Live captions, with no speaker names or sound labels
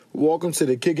Welcome to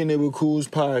the Kicking It with Cools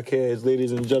podcast,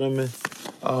 ladies and gentlemen.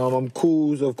 I'm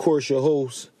Cools, of course, your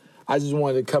host. I just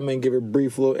wanted to come in and give a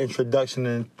brief little introduction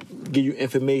and give you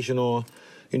information on,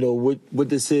 what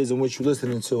this is and what you're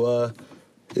listening to.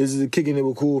 This is the Kicking It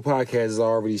with Cools podcast, as I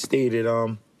already stated.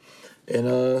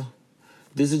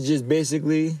 This is just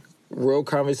basically real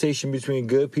conversation between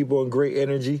good people and great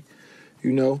energy,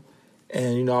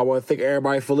 And, I want to thank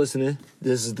everybody for listening.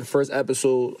 This is the first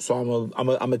episode, so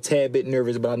I'm a tad bit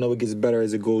nervous, but I know it gets better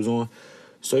as it goes on.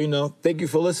 So, thank you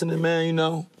for listening, man,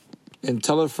 and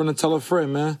tell a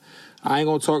friend, man. I ain't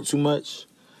going to talk too much.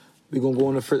 We're going to go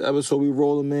on the first episode. We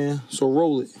rolling, man. So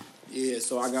roll it. Yeah,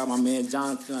 so I got my man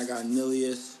Jonathan. I got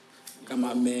Nilius. Got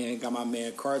my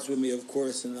man Carts with me, of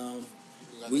course. And of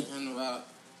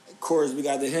course, we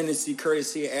got the Hennessy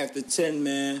courtesy after 10,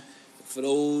 man. For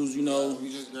those, we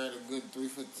just got a good 3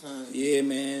 for 10. Yeah,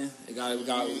 man. We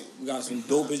got some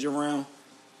dopage around.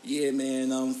 Yeah,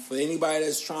 man. For anybody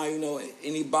that's trying,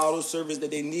 any bottle service that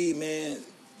they need, man,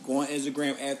 go on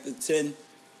Instagram after 10.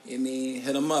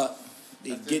 Hit them up.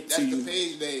 That's the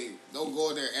page Dave. Don't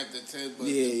go there after 10, but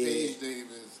the page Dave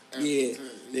is after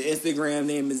 10. The Instagram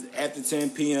name is after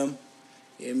 10 p.m.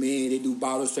 They do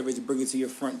bottle service to bring it to your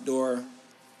front door.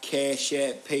 Cash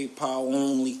App, PayPal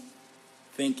only.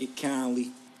 Think it kindly.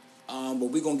 But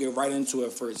we're going to get right into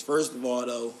it first. First of all,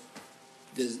 though,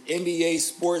 this NBA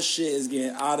sports shit is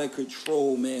getting out of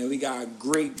control, man. We got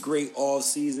great off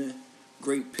season,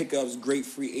 great pickups, great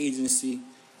free agency.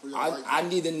 I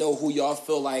need to know who y'all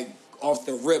feel like off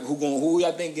the rip. Who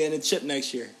y'all think getting a chip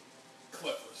next year?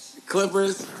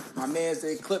 Clippers. My man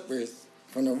said Clippers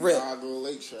from the rip. Chicago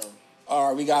Lake Show. All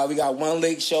right, we got one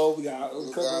Lake Show. We got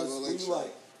Clippers. Who you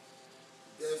like?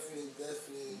 Definitely.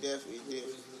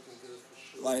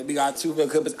 Like, we got two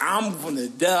Clippers. I'm from the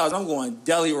Dells. I'm going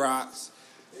Deli Rocks.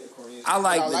 I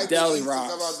like the Deli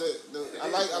Rocks.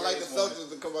 I like the Celtics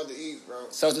to come out the East, bro.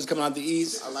 Celtics coming out the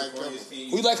East? I like them.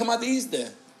 Who you like come out the East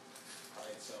then?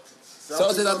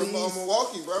 Celtics out the East?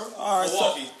 Milwaukee, bro. All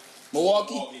right,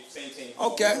 Milwaukee? Same team.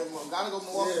 Okay. Gotta go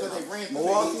Milwaukee because they ran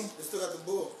Milwaukee? They still got the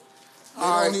Bull.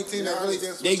 All right. New team that really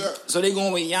didn't switch up. So they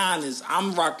going with Giannis.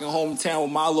 I'm rocking hometown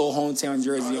with my little hometown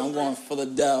jersey. I'm going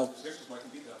Philadelphia.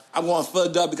 I'm going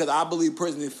Philadelphia because I believe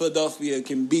personally Philadelphia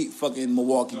can beat fucking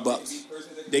Milwaukee Bucks.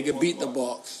 They can beat the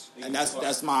Bucks. And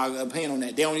that's my opinion on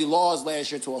that. They only lost last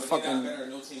year to a fucking...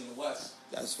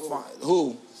 That's fine.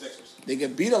 Who? They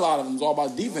can beat a lot of them. It's all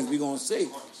about defense. We going to see.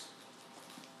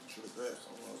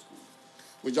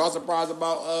 Was y'all surprised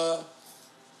about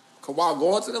Kawhi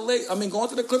going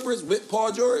to the Clippers with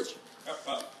Paul George?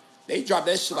 They dropped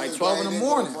that shit like 12 in the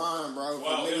morning. Brian, bro.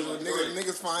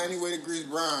 Niggas find any way to grease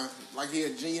Brian like he a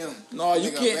GM. No,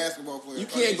 you can't. Basketball player. You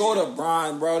can't go to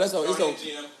Brian, bro. It's a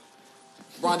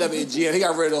Brian W. GM. He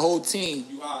got rid of the whole team.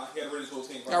 He got rid of his whole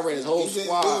team. Got rid of his whole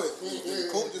squad.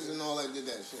 Coaches and all that did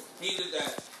that shit. He did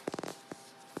that.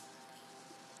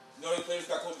 You know how many players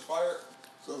got coaches fired?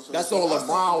 That's all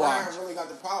LeBron watch. Brian really got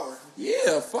the power.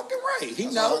 Yeah, fucking right.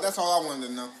 That's all I wanted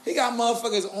to know. He got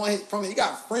motherfuckers on he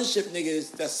got friendship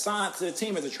niggas that's signed to the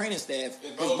team as a training staff.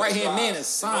 His right hand man is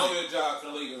signed. If your job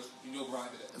for the Lakers, you know Brian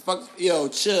did that. Fuck, yo,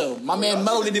 chill. My man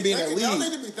Melo need to be in the league. Y'all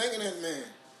need to be thanking that man.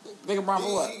 Thinking Brian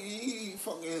for what? He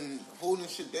fucking holding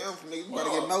shit down for niggas. You better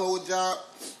get Melo a job.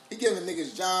 He giving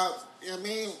niggas jobs. You know what I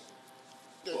mean?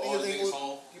 All the niggas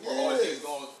home. He brought all the niggas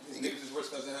going. Niggas is rich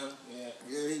because of him.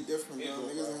 Yeah, he different, bro.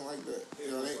 Niggas ain't like that. They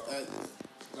acting.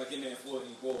 Like your man Floyd,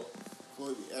 he bought.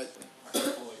 Floyd be acting.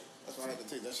 That's why I had to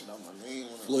take that shit out of my name.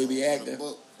 Floyd be acting.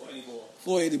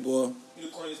 Floyd the boy. He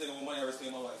the corniest nigga with money I ever seen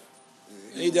in my life.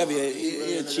 He definitely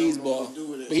he a cheese ball.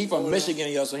 But he from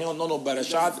Michigan, yo, so he don't know no better.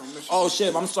 Oh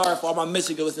shit, I'm sorry for all my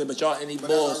Michigan listeners, but y'all any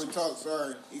balls.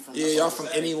 Sorry. Y'all from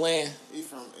any land. He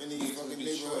from any fucking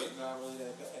neighborhood. Not really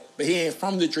that bad. But he ain't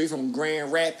from Detroit, from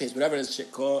Grand Rapids, whatever this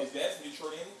shit called. His dad's from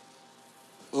Detroit, ain't he?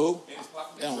 Who?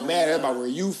 It don't matter. It's about where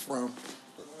you from.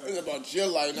 It's about your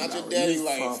life, not your daddy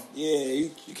life. Yeah,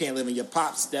 you can't live in your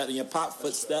pop step, in your pop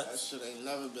footsteps. That shit ain't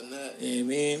never been that. You know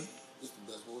what I mean?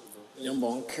 Them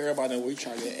boy don't care about that. We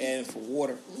try to get ad for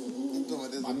water.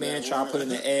 My man try to put in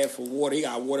the ad for water. He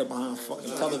got water behind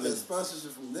fucking television.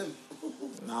 Sponsorship from them.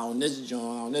 Nah, on this joint,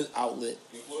 on this outlet.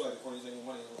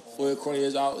 Floyd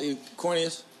Cornelius outlet.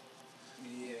 Cornelius?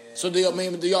 Yeah. So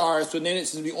alright, so then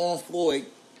since we on Floyd,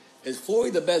 is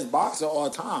Floyd the best boxer of all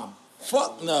time?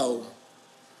 Fuck no.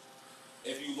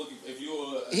 If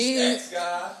you're a he stats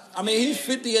guy, I mean he's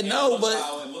 50 and no, but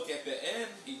look at the end,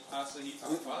 he top 5.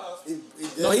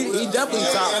 No, he definitely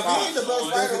top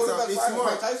 5.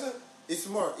 He's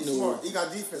smart. He's smart. He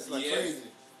got defense like crazy.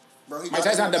 Bro, Mike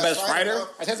Tyson not the best fighter. bro.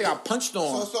 Mike Tyson got punched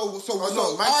on. So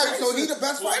he the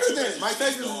best fighter then. Mike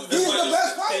Tyson. He's the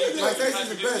best fighter then. Mike Tyson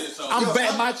the best. I'm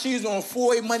betting my cheese on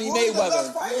Floyd Money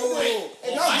Mayweather.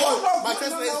 Mike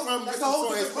Tyson is from That's a whole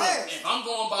different class. If I'm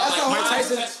going by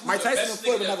Mike Tyson and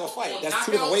Floyd would never fight. That's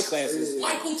two different weight classes.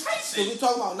 Michael So Tyson. we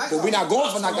talking about knockouts. But we're not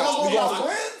going for knockouts. We going for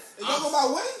wins. You talking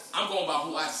about wins? I'm going by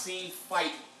who I've seen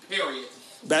fight. Period.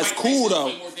 That's Mike cool Tyson though.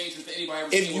 is way more dangerous than anybody I've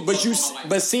ever seen But in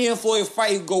my life. seeing Floyd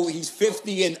fight he's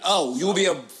 50-0. You'll be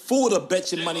a fool to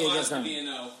bet your money against him.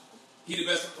 He the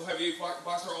best heavyweight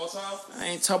boxer of all time. I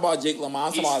ain't talking about Jake Lamar.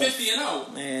 I'm talking He's about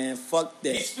 50-0. Man, fuck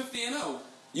that. He's 50-0.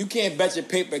 You can't bet your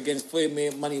paper against Floyd Money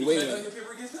You can't bet Mayweather. your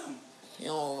paper against him. You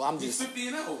know, I'm He's just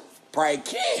 50-0. probably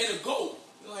can't. And a GOAT.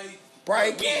 Like,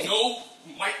 Probably we can't. know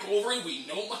Mike over him. We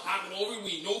know Muhammad over him.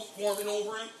 We know Foreman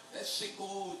over him. That shit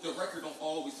goes. The record don't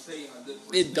always say how good.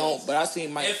 It don't, but I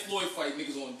seen Mike. And Floyd fight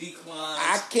niggas on decline.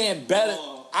 I can't bet it.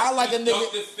 I like a nigga.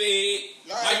 Ducked the fade.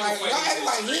 Y'all act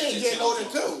like he ain't getting older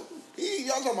too.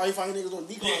 Y'all talking about he fighting niggas on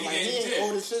decline like he ain't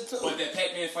old as shit too. But that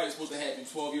Pac-Man fight is supposed to happen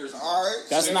 12 years ago. All right.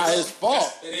 That's not his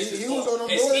fault. He was on them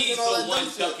boards He's and all the that one dumb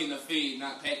shit. ducking the fade,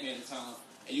 not Pac-Man at the time.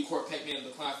 And you court Pac-Man in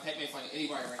decline. Pac-Man fighting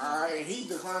anybody right now. All right, and he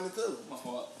declining too. My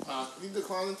fault. Huh? He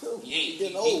declining too. He ain't. He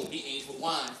getting old. He ain't for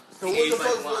wine. So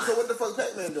what the fuck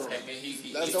Pac-Man doing? Pac-Man,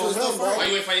 he That's still on him, bro. Why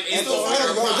you ain't fighting? That's on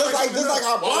him, bro. Just like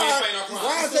how Why you ain't fighting our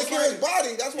Brian take care of his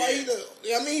body. That's why he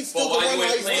the. I mean, he's still the one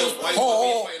that he's still.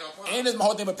 Oh, and this is my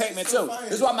whole thing with Pac-Man too.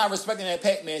 This is why I'm not respecting that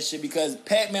Pac-Man shit because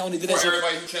Pac-Man only did that For shit.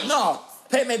 everybody who challenged. No,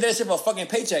 Pac-Man did that shit for a fucking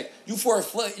paycheck. You fought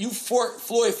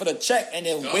Floyd for the check and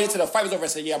then waited till the fight was over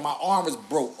and said, "Yeah, my arm was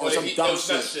broke" or some dumb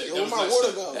shit. Yo, where my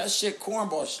water go? That shit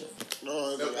cornball shit.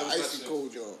 No, it's an icy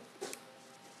cold joint.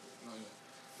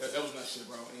 That was not shit,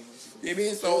 bro. Anyways, You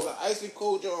mean So it's so? an icy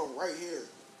cold joint right here.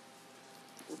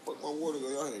 Where the fuck my water go?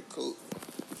 Y'all had coat.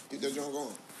 Keep that joint going.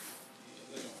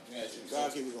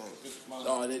 God keep it going.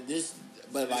 No, this,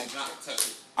 but like, Not touch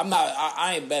it. I'm not.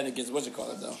 I ain't betting against what you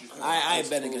call it though. I ain't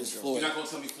betting against You're Floyd. not gonna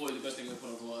tell me Floyd the best thing to put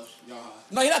on gloves. Y'all high.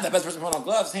 No, you're not the best person to put on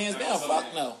gloves, hands down. Fuck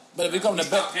no. But if it comes to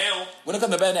bet, when it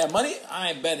comes to betting that money, I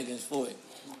ain't betting against Floyd.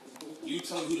 You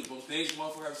tell me who the most dangerous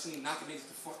motherfucker I've seen knocking niggas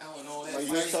the fuck out and all that. Like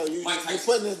Fighting. Mike you're Tyson.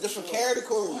 putting in a different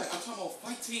category. What? I'm talking about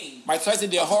fighting. Mike Tyson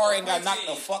did hard and got knocked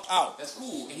the fuck out. That's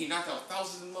cool. And he knocked out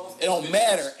thousands of motherfuckers. It don't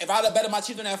matter. If I'd have betted my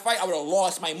chips on that fight, I would have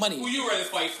lost my money. Who you rather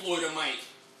fight, Floyd or Mike?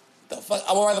 The fuck?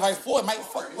 I would rather fight Floyd. Mike,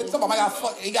 fuck. What you talking about? Mike got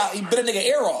fuck. He bit a nigga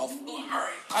ear off. All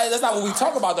right. That's not what we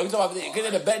talk about though. We talk about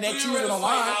getting the betting that Who cheese you rather on the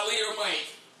fight, line. Ali or Mike?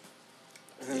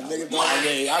 Niggas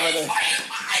Yeah, I rather.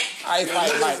 I ain't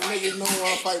fighting Mike. Niggas don't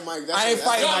want to fight Mike. I ain't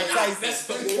fighting Mike Tyson. That's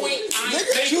the point I'm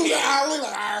Niggas choosing making. Ali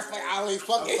like I fight Ali.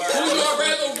 Fuck it. Who y'all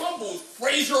rather rumble,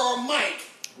 Frazier or Mike?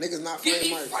 Niggas not Give fighting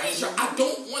me Mike. Frazier. I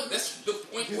don't want. That's the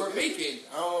point we're making.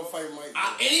 I don't want to fight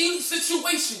Mike. Any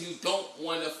situation you don't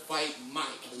want to fight Mike.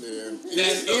 Yeah.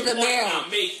 That's the Even point now,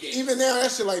 I'm making. even now,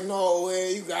 that shit like no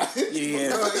way. You got it.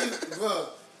 Yeah.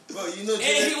 Bro, you know.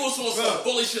 And he was on some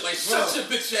bully shit like shut your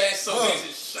bitch ass up and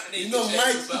just shut their bitch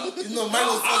ass up. You know, Mike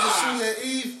was fucking shooting at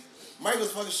Eve. Mike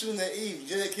was fucking shooting at Eve.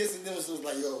 Jay kissing them was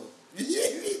like, yo,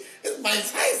 it's Mike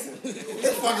Tyson.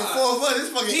 It's fucking 4 months. It's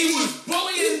fucking He Eve. was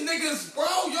bullying niggas, bro.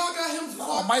 Y'all got him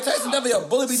Oh, Mike Tyson definitely a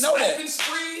bully. We know that. slapping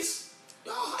sprees.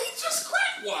 Y'all, he just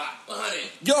cracked what, honey?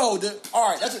 Yo,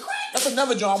 all right, that's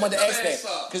another joint I wanted to ask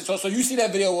that. Cause so you see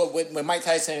that video when Mike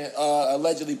Tyson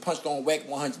allegedly punched on WAC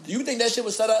 100. Do you think that shit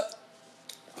was set up?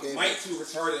 Mike too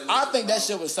retarded. I think that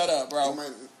shit was set up, bro.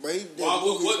 But he did What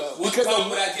problem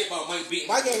would I get about Mike beating?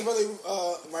 Mike ain't really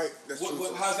Mike. That's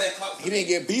How's that? He didn't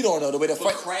get beat on though. The way the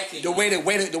fight, cracking. the way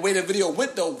the video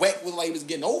went though, WAC was like he was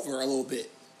getting over a little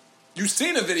bit. You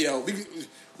seen the video?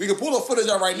 We can pull the footage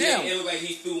up right now. It looked like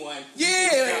he threw one. Yeah.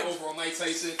 He got over on Mike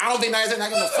Tyson. I don't think Tyson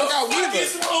knocking the fuck out either.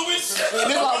 This This is what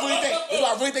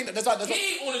I really think. That's why.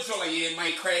 He ain't on the show like, yeah,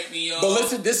 Mike cracked me up. But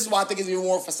listen, this is why I think it's even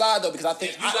more facade though, because I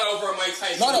think If you got over on Mike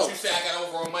Tyson, No. what you say I got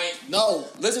over on Mike? No,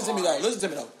 listen to me though.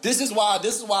 This is why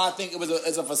I think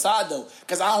it's a facade though,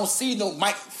 because I don't see no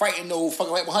Mike fighting no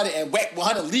fucking WAC 100 and WAC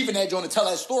 100 leaving that joint to tell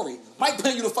that story. Mike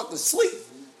putting you to fuck to sleep.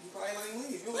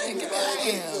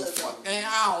 Man,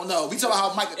 I don't know. We talking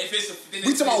about how Mike.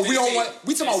 We talking about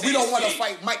we don't want to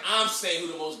fight Mike. I'm saying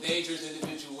who the most dangerous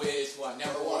individual is. Who I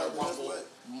never want to rumble.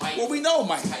 Mike. Well, we know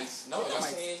Mike. Tyson. No, I'm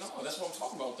saying no. That's what I'm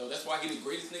talking about though. That's why he the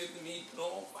greatest nigga to me. Put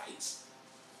on fights.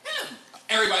 Him.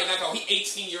 Everybody knock out. He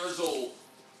 18 years old.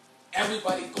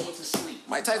 Everybody going to sleep.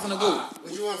 Mike Tyson a good.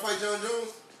 Would you want to fight John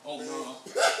Jones? Oh no.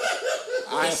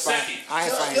 I ain't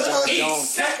fighting John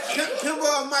Jones. Kimbo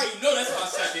or Mike. You know that's my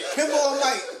second. Kimbo or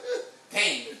Mike.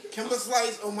 Dang. Kimbo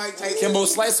Slice or Mike Tyson. Kimbo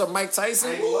Slice or Mike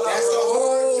Tyson? That's the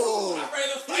whole. I'd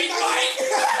rather fight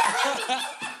Mike.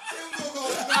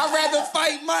 I'd rather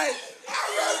fight Mike.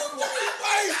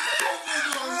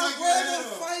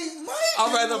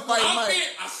 I'd rather fight Mike.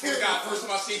 I swear to God, first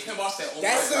time I seen Kimbo, I said, oh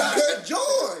That's my God. a good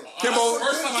joy.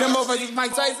 Kimbo versus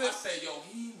Mike Tyson. I said, yo,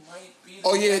 he might be.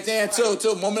 Oh yeah, damn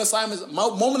too. Moment of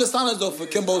silence though for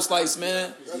Kimbo Slice,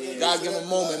 man. Gotta give him a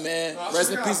moment, man.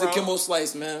 Rest in peace to Kimbo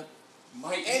Slice, man.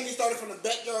 Mike. And he started from the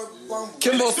backyard.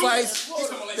 Kimbo Slice,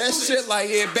 that shit like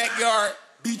backyard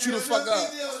beat you the fuck up.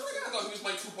 I thought he was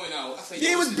Mike 2.0. I said, Yeah,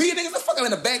 he was beating niggas the fuck up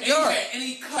in the backyard. And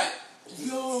he cut.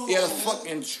 Yo. He had a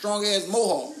fucking strong ass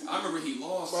mohawk. I remember he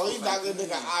lost. Bro, he knocked that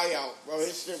nigga eye out, bro.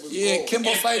 His shit was Yeah, gold.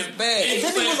 Kimbo Slice bad. And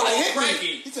then he was like, hit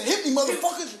me. He said, hit me,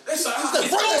 motherfuckers. He said, run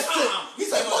that shit. He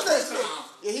said, run that shit.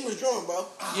 Yeah, he was drunk, bro.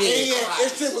 Yeah.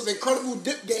 His shit was incredible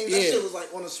dip game. That Yeah. shit was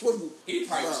like on a swivel. He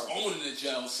probably was owning the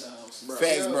jail cells. Bro.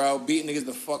 Facts, bro. Beating niggas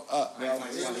the fuck up, bro.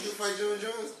 Did you fight Joe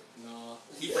Jones? No.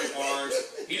 He break arms.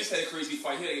 He just had a crazy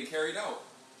fight. He had to get carried out.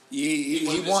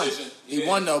 He won. He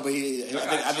won though, but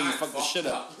I think he fucked the shit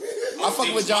up. I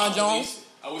fuck with John Jones.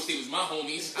 I wish they was my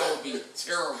homies. I would be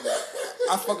terrible.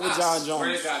 I fuck with John Swear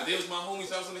Jones. to God, they was my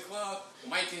homies. I was in the club.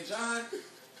 Mike and John.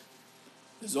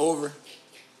 It's over.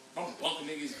 I'm bumping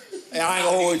niggas. And I ain't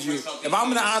gonna hold you. If I'm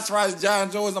in the entourage of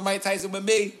John Jones and Mike Tyson with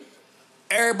me,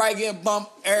 everybody getting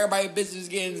bumped, everybody bitches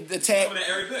getting attacked,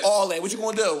 all that. What you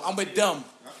gonna do? I'm with them.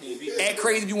 Act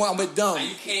crazy if you want, I'm with them. And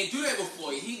you can't do that with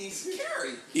Floyd. He needs to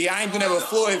carry. Yeah, I ain't doing that with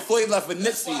Floyd. Floyd left with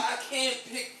That's why Nipsey. I can't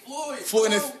pick Floyd.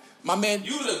 Floyd and bro. my man.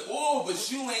 You the bull,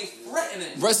 but you ain't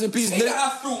threatening. Rest in peace, Nigga, Nip. I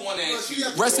threw one at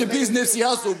you. Rest in peace, Nipsey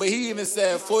Hussle. But he even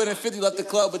said Floyd and 50 left the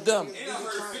club with them. And I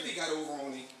heard 50 got over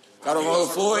on me. Got over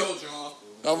with Floyd.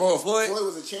 Got over with Floyd. Floyd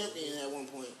was a champion at one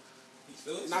point. He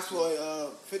still is. Not Floyd,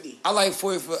 50. I like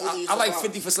Floyd for. I like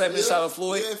 50 for slapping the shot of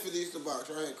Floyd. Yeah, 50 used to box,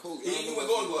 right? Cool. He ain't even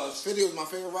Golden Gloves. 50 was my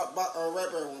favorite rapper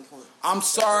at one point. I'm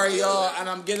sorry, y'all, and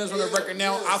I'm getting this on the record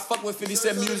now. I fuck with 50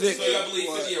 Cent music. So y'all believe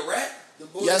 50 a rat?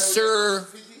 Yes, sir.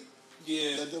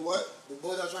 Yeah. The what? The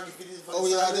boy that was trying to get 50. Oh,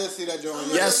 yeah, I did see that joint.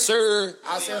 Yes, sir.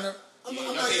 I said. I'm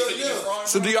Y'all like, think 50 a fraud?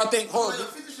 So do y'all think? Hold on.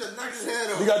 50 should knock his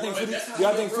head off. Do y'all think 50? Do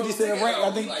y'all think 50 Cent a rant?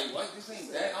 Y'all think? Like, what? This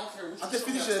ain't that. I don't care what I think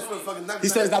 50 should fucking knock He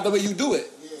said it's not the way you do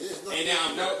it. And now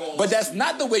I'm not going. But that's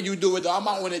not the way you do it, though. I'm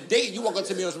out on a date. You walk up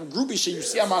to me on some groupie shit. You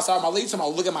see I'm outside my lady. You talking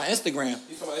about look at my Instagram.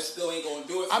 You talking about it still ain't going to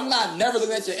do it? I'm not never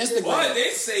looking at your Why Instagram. they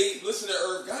say, listen to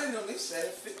Irv Guy, no, they said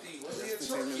 50 was he a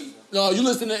turkey. No, you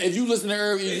listen to if you listen to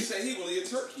her, They say he was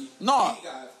a turkey. No. He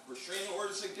got restraining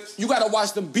orders against you gotta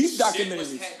watch them beef Shit was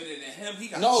documentaries. happening to him. He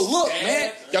got No, look, stabbed.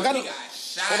 man. Y'all gotta He got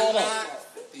shot. hold on.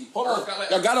 Hold on.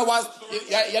 Y'all gotta watch.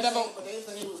 Y'all never.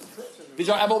 Did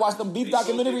y'all ever watch them beef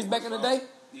documentaries back in the day?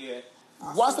 Yeah.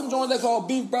 Watch them joints they call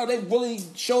beef, bro. They really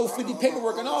show 50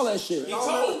 paperwork and all that shit.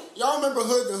 Y'all remember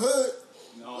Hood the Hood?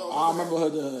 I remember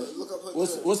Hood the Hood. Look up Hood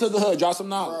What's the Hood. Hood the Hood? Drop some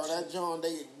Bro, knowledge. that John,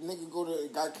 they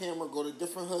nigga got camera, go to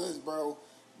different hoods, bro.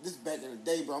 This back in the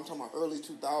day, bro. I'm talking about early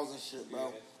 2000 shit, bro.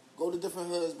 Yeah. Go to different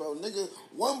hoods, bro. Nigga,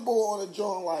 one boy on the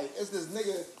joint, like, it's this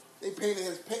nigga, they painted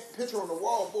his picture on the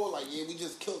wall, boy, like, yeah, we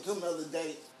just killed him the other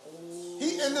day.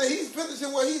 And then he's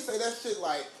finishing what he say, that shit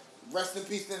like, rest in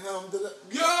peace to him. Yo!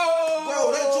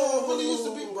 Bro, that joint really used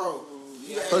to be, bro.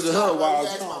 Hood the Hood, wild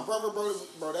That's joint. my brother,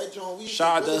 bro, that joint. We used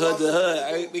Shout out to really Hood the watch Hood. that.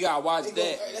 Hey, we gotta watch Hey,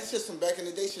 that. That's just some back in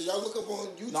the day shit. Y'all look up on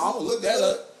YouTube. No, I'm gonna look Hood the that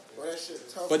Hood. up. Bro, that shit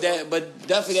tough. But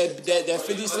definitely that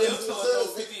 50 Cent.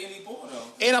 50 anymore,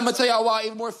 though. And I'm gonna tell y'all why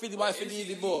even more 50 by 50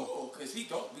 anymore. Because he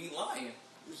don't be lying.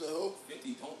 You said who?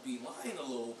 50 don't be lying a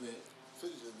little bit.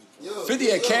 50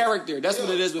 a character. That's what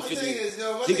it is with 50.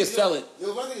 He can sell it.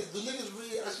 Yo, my thing is, do niggas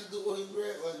really actually do what he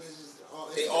read? Or is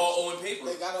just They all own paper.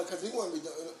 They got because he wouldn't be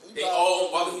doing. They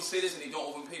all, why would he say this and they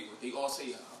don't own paper? They all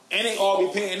say, And they all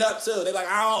be paying up too. They like,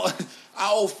 I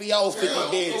owe 50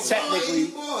 bid technically.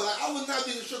 Like, I would not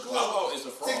be in the strip Bow Wow club is a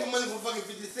fraud. taking money from fucking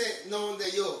 50 Cent knowing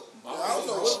that, yo, I don't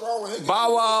know what's wrong with him.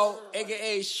 Bow Wow,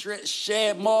 aka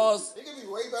Shad Moss, He could be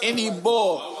way better. any than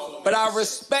boy. But I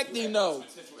respect him though.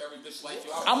 potential every bitch like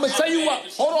you. I'm gonna tell you what.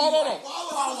 Hold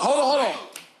on.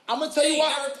 I'm gonna tell you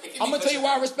why. I'm gonna tell you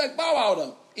why I respect Bow Wow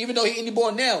though. Even though he indie boy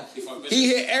now, he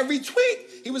hit every tweet.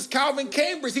 He was Calvin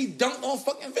Cambridge. He dunked on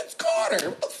fucking Vince Carter.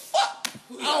 What the fuck?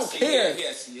 I don't care.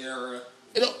 Yeah, Sierra.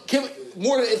 Kim,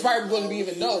 more than it's probably going to be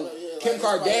even know. Kim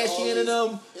Kardashian and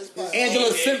them.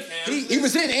 Angela Simmons. He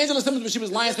was hitting Angela Simmons when she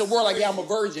was lying to the world like, yeah, I'm a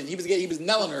virgin. He was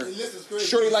nailing her. This is crazy.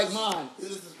 Shorty like mine.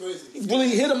 This is crazy. He really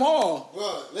hit them all.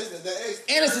 Bro, listen, that ex.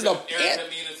 And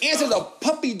this is a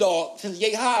puppy dog since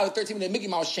Ye High, the 13-minute Mickey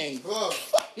Mouse chain. Bro,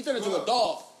 He turned into a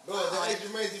dog. bro, that ex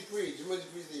Jermaine Dupri. Jermaine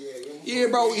Dupri said, Yeah,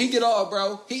 bro, he get off,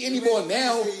 bro. He indie boy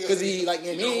now because he like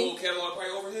You know me. who catalog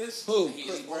probably over his? Who? He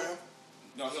Brown.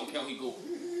 No, he don't count. He go.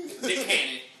 Nick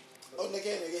Cannon. Oh, Nick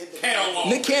Cannon hit the Hell no.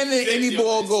 Nick Cannon, any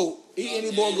ball goat. He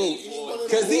any ball goat.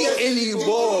 Because he any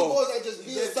ball. That just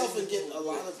be himself and get a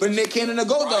lot of. But Nick Cannon a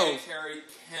goat, though. Mariah Carey,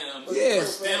 Kim, Yeah.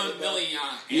 Stan Million,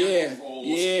 Yeah. Rose,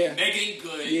 Yeah. Megan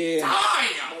Good. Yeah.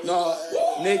 Damn. No,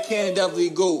 Nick Cannon definitely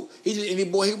goat. He just any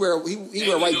boy. He wear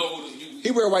white.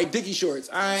 He wear white dicky shorts.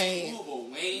 I ain't.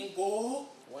 Wayne Ball.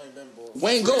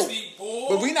 Wayne goat. Chrissy Ball.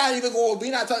 But we not even going. We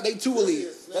not talking. They too elite.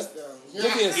 Look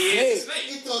at his snake.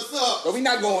 He throw up. But we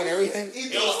not going there. He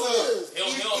throw up.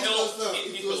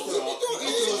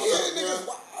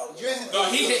 No,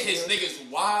 he hit his niggas'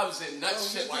 wives and nut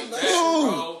shit like that,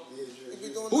 bro.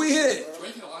 Who he hit?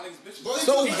 Drinking a lot of these bitches.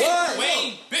 So He hit what?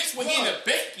 Wayne bitch when he in the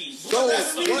Becky. So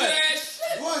That's some good what? ass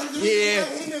shit. Yeah.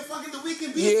 He been fucking the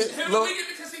weekend Yeah. Him Lil, nigga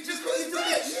because he just really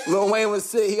bitch. Lil Wayne was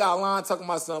sick. He got a line talking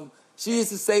about something. She used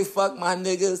to say "fuck my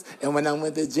niggas," and when I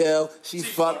went to jail, she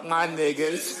fucked my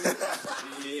niggas.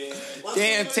 Yeah.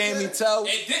 Damn, Tammy Toe.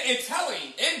 And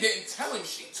didn't tell him.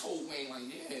 She told Wayne like,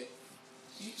 yeah.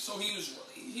 So he was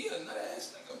really, he a nut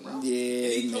ass nigga, bro. Yeah,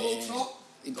 And he man. pillow talk.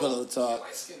 He pillow talk.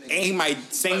 Light-skinned And nigga. he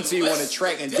might sing to you on the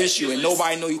track and dish you, and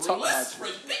nobody know he talking about That's you.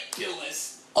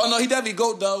 ridiculous. Oh no, he definitely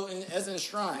goat though, and as in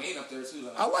Shrine. Wayne up there too.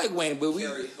 Like, I like Wayne, but we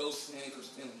Carrie Hilson,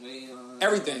 Christina Wayne,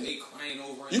 Everything. They crying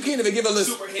over. you can't even give a list.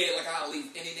 Superhead like I'll leave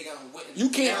any nigga I'm with. You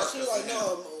can't. She like,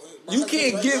 no. You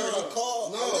can't give.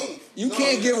 You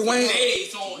can't give Wayne.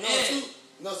 Days on end.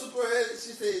 No, Superhead,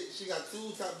 she said she got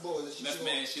 2 top boys. And Meth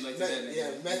Man, she like Meth- that nigga.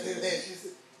 Yeah, Method Man. She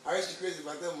said, I heard she crazy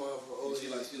about them motherfuckers. She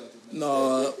like that.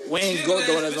 No, Wayne She goat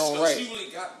though in was his ass own bitch, though. right, She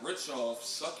really got rich off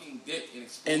sucking dick and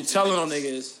exposing and telling on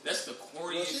niggas. That's the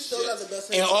corniest She shit. still got the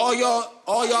best And all y'all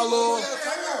little.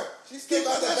 She still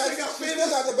got the best. She still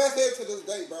got the best head to this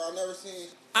day, bro. I never seen.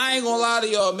 I ain't gonna lie to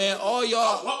y'all, man. Oh,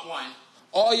 what one?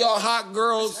 All y'all hot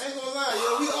girls. I ain't gonna lie,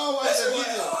 yo, we all watch that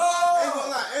video. I ain't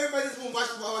gonna lie, everybody just gonna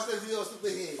watch that video of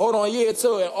Superhead. Hold on, yeah,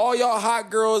 too. And all y'all hot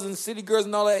girls and city girls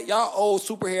and all that, y'all old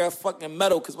Superhead fucking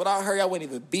metal. Cause what I heard, y'all wouldn't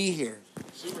even be here.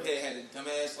 Superhead had a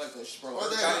dumbass like a bro. Oh,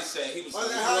 that- Everybody said he was oh, like,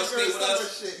 that you hot wanna stay girl with summer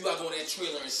us? shit. You gotta go in that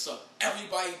trailer and suck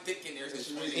everybody dick in there.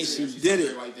 And she did it.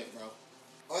 Everybody dick, bro.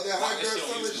 Oh, that hot girl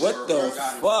summer shit. What the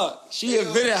bro. fuck? She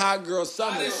invented hot girl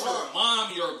summer. That is your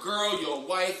mom, your girl, your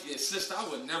wife, your sister. I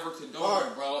would never condone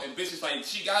her, bro. And bitches like,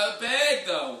 she got a bag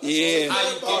though. Yeah. How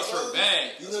you get your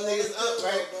bag? You know niggas up,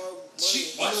 right?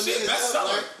 She You know shit niggas bestseller.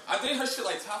 up, right? I think her shit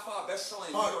like top 5 bestseller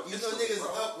in New York. You know history, niggas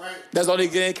bro. up, right? That's all they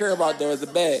didn't care about though, is the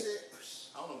bag.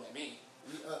 I don't know what that means.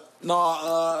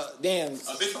 No, damn. A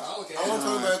bitch from Alabama. I want to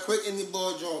talk about a quick indie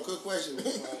ball, John. Quick question.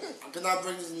 Can I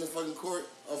bring this in the fucking court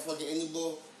of fucking indie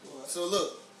ball? So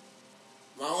look,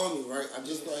 my homie, right? I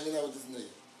just started hanging out with this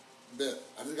nigga. Bet.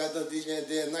 I just got done DJing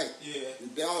day and night. Yeah. We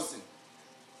bouncing.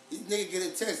 This nigga get a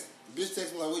text. The bitch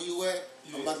text me like, where you at?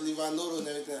 Yeah. I'm about to leave our note and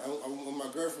everything. I'm with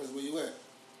my girlfriends. Where you at?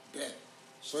 Bet.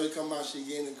 Shorty come out, she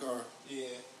get in the car. Yeah.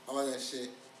 All that shit.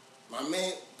 My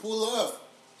man pull her up.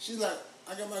 She's like,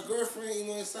 I got my girlfriend, you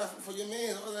know, inside for your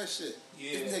man, all that shit.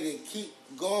 Yeah. This nigga keep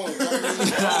going.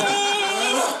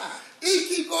 He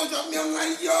keep going, drop me. I'm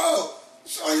like, yo,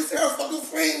 Shorty said her fucking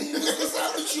friend. What's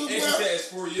up with you, And she bro? said it's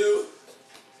for you.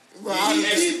 Bro, he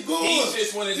keep going. He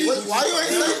just wanted to Why you ain't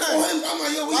say that? I'm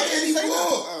like, yo, we Why you ain't ain't say even that?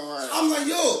 go. Alright. I'm like,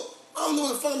 yo, I don't know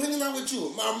what the fuck I'm hanging out with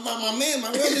you. My man, my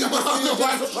man. I don't know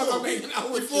why the fuck I'm hanging out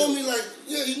with you. Feel me? Like,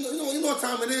 yeah, you know what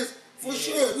time it is. For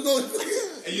sure. We gonna.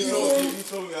 And you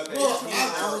told me about that. Bro,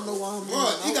 I don't know why I'm.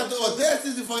 Bro, he got the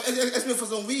audacity for ask me for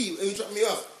some weed and he dropped me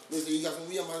off. Listen, you got some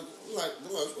weed. I'm like,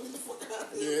 bro, what the fuck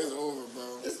out of here? Yeah, it's over,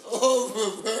 bro. It's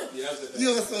over, bro. Yeah, that's it. You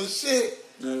on some shit.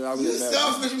 No, You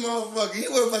selfish motherfucker. He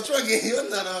was my truck and you're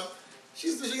not up. She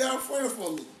said she got a friend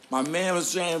for me. My man was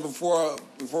saying before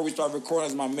we started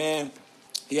recording, my man,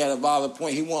 he had a valid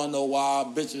point. He want to know why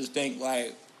bitches think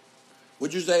like,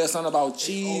 would you say something about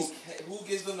cheese? Okay. Who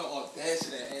gives them the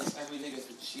audacity to ask every nigga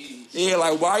for cheese? Yeah,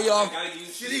 like why y'all? I gotta give you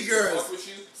City cheese girls. to fuck with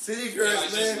you. City And girls, I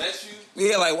just man. let you.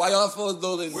 Yeah, like why y'all feel as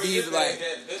though the Where deeds you like?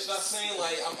 that bitch? Not saying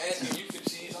like I'm asking you for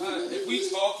cheese. If we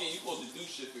talking, you supposed to do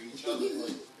shit for each other.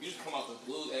 Like you just come out the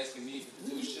blue asking me to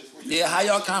do shit for you. Yeah, how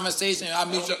y'all conversation? I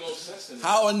meet y'all.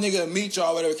 How a nigga meet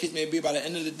y'all, whatever case may be. By the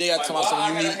end of the day, I Like, talk about why I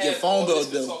something you gotta need your have phone all bill this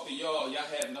to due. talk to y'all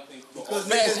have nothing. Because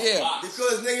Facts, niggas, yeah.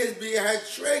 because niggas be had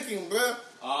tricking, bro.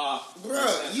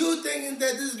 Bruh, you thinking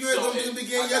that this girl don't be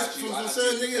getting yes from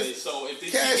certain niggas? So if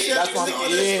this Cash shit out, That's what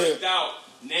I'm- nigga yeah. freaked out,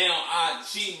 now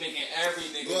she making every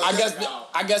nigga.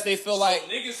 I guess they feel like. So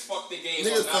niggas fuck the game.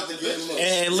 Niggas up, fuck not the the game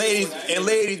bitches. up. And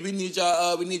ladies, we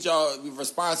need y'all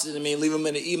responses. I mean, leave them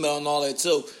in the email and all that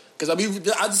too. Cause I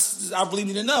believe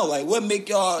you to know, like, what make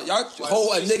y'all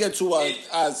hold a nigga to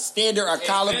a standard, a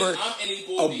caliber,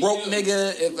 a broke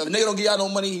nigga. If a nigga don't give y'all no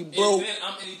money, he broke. And then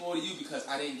I'm any boy to you because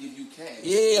I didn't give you cash.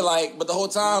 Yeah, like, but the whole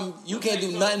time you can't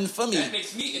do nothing for me. That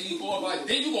makes me any boy like.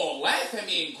 Then you gonna laugh at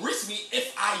me and grist me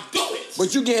if I do it.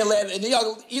 But you can't laugh, and then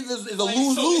y'all either it's a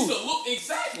lose-lose.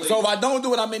 Exactly. So if I don't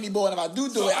do it, I'm any boy, and if I do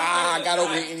it, I got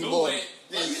over here any boy.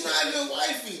 But you're not even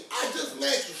wifey. I just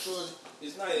met you, shorty.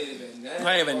 It's not even that.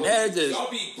 Not even that. Just y'all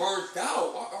be burnt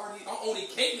out. I only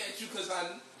came at you because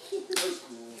I.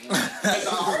 Because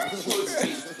I heard pussy.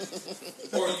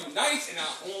 Or you nice and I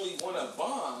only want a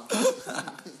bomb.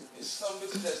 It's some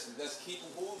bitches that's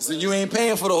capable. So you ain't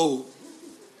paying for the hoe.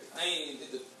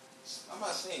 I'm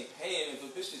not saying paying. If a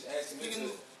bitch is asking me to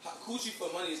coochie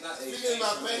for money is not a Speaking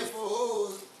about paying for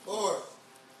hoes, or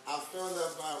I found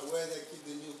out about where they keep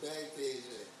the new bag page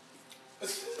at.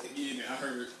 Yeah, man, I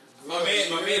heard. My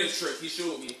man is trick. He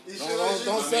showed me.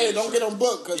 Don't say it. Don't get him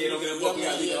booked. Cause don't get him booked.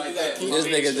 Like that. This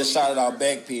nigga just shouted out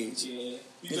back page. Yeah.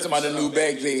 He's talking about the new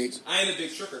back page. I ain't a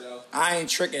big tricker though. I ain't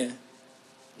tricking.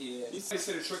 Yeah. You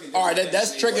consider tricking. All right,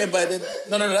 that's tricking, but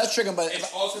no, that's tricking, but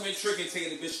it's ultimate tricking.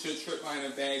 Taking the bitch to a trip, buying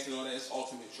her bags and all that. It's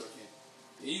ultimate tricking.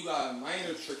 Then you got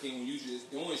minor tricking when you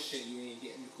just doing shit. You ain't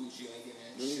getting the coochie. You ain't getting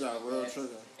that. Then you got real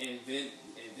tricking. And then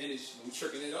it's you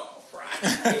tricking it off, right?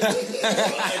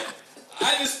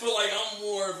 I just feel like I'm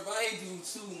more. If I ain't do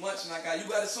too much, and you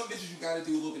got some bitches you got to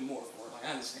do a little bit more for. Like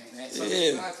I understand that. Some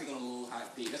bitches you gotta take on a little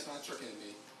hot date. That's not tricking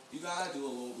me. You gotta do a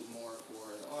little bit more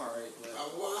for it. All right, but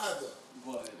why though?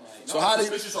 But like, so how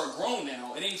these bitches are grown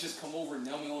now. It ain't just come over and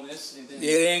nail me on this and then.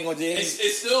 Yeah, they ain't gonna do it.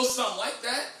 It's still something like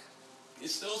that.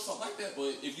 It's still something like that,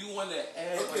 but if you want to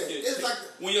add,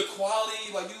 when your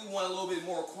quality, like you want a little bit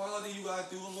more quality, you gotta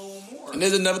do a little more. And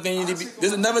there's another thing need to be.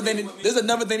 There's another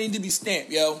thing need to be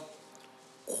stamped, yo.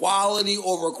 Quality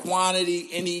over quantity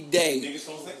any day. Niggas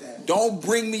don't think that. Don't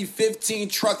bring me 15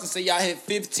 trucks and say y'all hit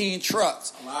 15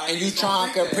 trucks, and you try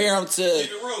and compare them to.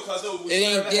 Keep it real, cause it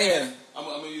ain't there. I'm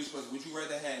gonna use this question. Would you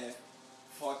rather have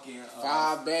fucking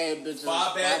 5 bad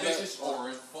bitches,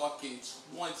 or fucking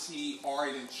 20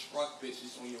 already truck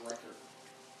bitches on your record?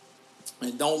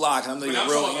 And don't lie, cause I'm the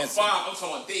real answer. I'm talking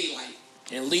about daylight.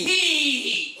 And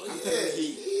leave.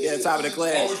 Yeah, top of the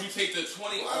class. Or would you take the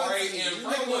 20 already and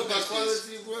regular bitches?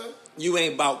 You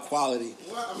ain't about quality.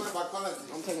 What? I'm not about quality.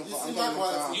 I'm taking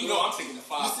You know I'm taking the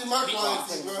 5. You see my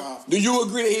quality, bro. Do you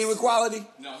agree that he with quality?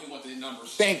 No, he want the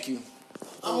numbers. Thank you.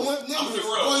 I want numbers.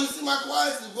 Bro, you see my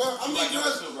quality, bro. I mean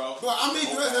girls, bro. I mean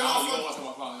girls and you don't want to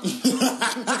talk about quality.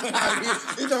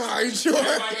 Are you sure?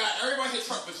 Everybody hit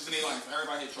truck bitches in their life.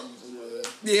 Everybody hit truck bitches.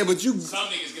 Yeah, but you. Some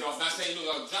niggas get off. Not saying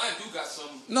John do got some.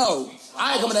 No,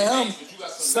 I ain't coming to him.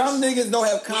 Some niggas don't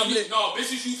have confidence. No,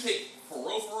 bitches you take for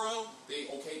real, they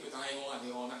okay, but I ain't gonna lie,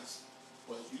 they all nice.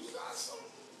 But you got some.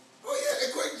 Oh yeah,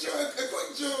 a quick jerk.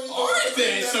 All right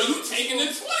then, so you taking the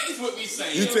 20s with me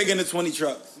saying. You taking the 20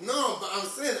 trucks. No, but I'm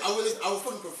saying I would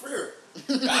fucking prefer it.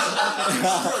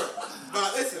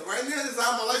 But listen, right now this is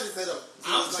how my life is set up. So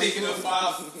I'm taking the 5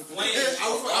 flames. I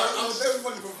would definitely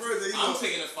fucking prefer that. I'm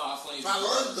taking the 5 flames. My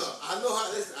lunch though, I know how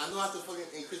to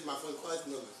fucking increase my fucking quality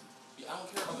numbers. Yeah, I don't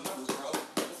care about the numbers, bro.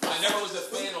 I never was a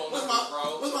fan on numbers,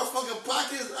 bro. Once my fucking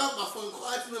pockets up, my fucking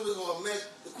quality numbers gonna match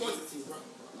the quantity, bro.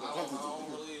 I don't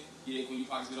really. Yeah, when you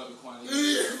pockets get up in quantity.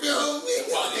 You feel me?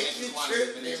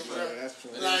 That's true.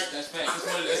 That's fact.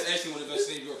 That's actually one of the best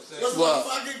things you ever said. Once my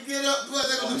pockets get up, bro,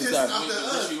 they're gonna be chasing after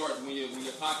us. When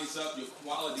your pockets up, your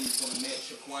quality is gonna match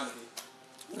your quantity.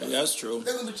 Yeah, that's true.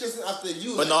 They're gonna be chasing after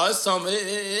you. But no, it's some.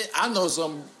 I know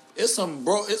some. It's some,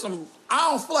 bro. It's some.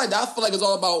 I don't feel like that. I feel like it's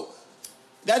all about.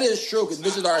 That is true because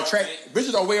bitches are attracted.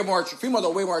 Bitches are way more. Females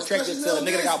are way more attracted to a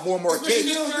nigga that got more and more kids.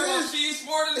 She's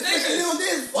more than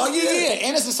niggas. Oh yeah,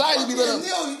 and the society be little.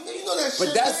 You know that shit.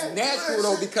 But that's natural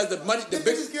though because the money, the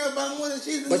big. Care about more than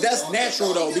cheese. But that's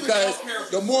natural though because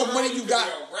the more money you got.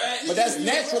 But that's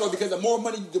natural though because the more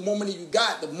money you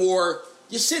got, the more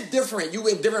your shit different. You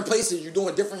in different places. You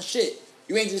doing different shit.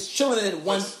 You ain't just chilling in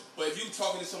one. But if you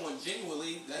talking to someone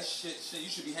genuinely, that shit, you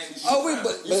should be happy. Oh wait,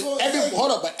 but every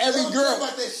girl,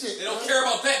 about that shit. They don't care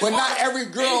about that. But not every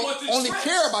girl only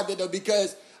care about that though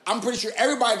because I'm pretty sure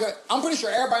everybody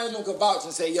in them could vouch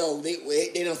and say, yo, they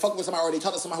didn't fuck with somebody or they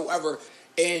talked to somebody, whoever,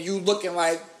 and you looking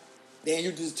like, then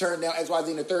you just turned down XYZ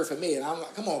in the third for me, and I'm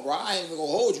like, come on, bro, I ain't even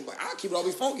gonna hold you, but I'll keep it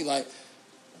always funky, like.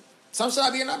 Some shit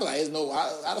I be in, I be like,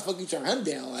 how the fuck you turn him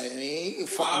down? Like, I mean, he a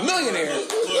fucking millionaire.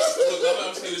 Look, I'm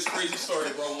gonna tell you this crazy story,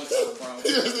 bro, one time, bro.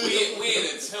 We in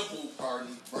a temple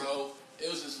party, bro. It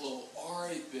was this little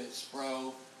Ari bitch,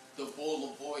 bro. The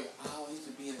boy, he used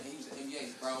to be he was an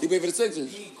NBA, bro. He played for the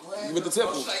Sixers. He grabbed with the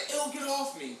temple. She's like, it'll get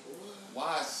off me.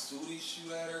 why Sudi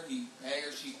shoot at her? He bag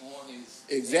her, she on his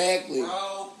Exactly.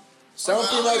 bro. Some I'm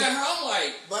females,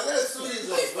 like, But that's Sudi's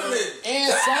like, bro.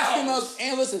 and some females,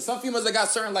 and listen, some females that got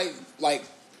certain like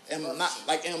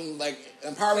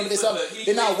empowerment themselves.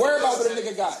 They're not worried about what a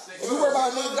nigga got. If you worry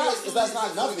about what a nigga got, that's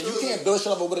not nothing. You can't build shit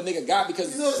up over what a nigga got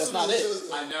because that's not it.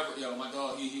 I never, my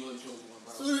dog, he really chose one,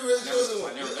 bro. Sudi really chose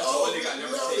one. That's the only nigga I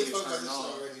never take his talked about turn this on.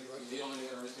 already, bro. The only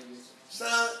nigga I ever take his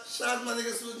Shout out my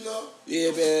nigga Sudi, no.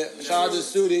 Yeah, man. Shout out to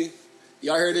Sudi.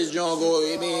 Y'all heard this John go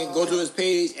to his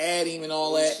page, add him and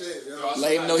all that. Shit, yo.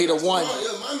 Let him know he the one.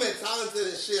 Yo, my man talented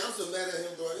and shit. I'm so mad at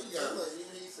him, dog. He got Look, even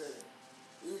he said it.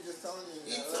 He was just telling you.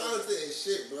 he talented and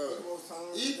shit, bro. He was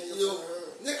talented.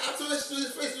 Nigga, I told that shit to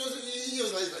his face. He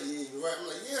was like, yeah, you're right. I'm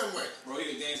like, yeah, I'm right. Bro, he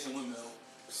could dance in windmill,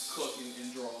 cook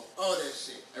and draw. All that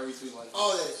shit. Everything like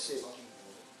All that shit.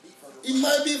 Fucking He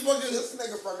might be fucking. This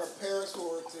nigga from the Paris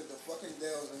Tour to the fucking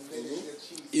Dells and made it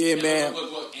cheese. Yeah, man.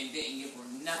 Look, and didn't give her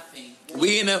nothing.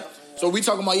 We in the so we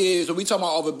talking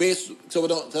about over base. So we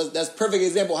don't. That's perfect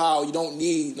example how you don't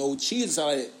need no cheese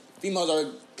on it.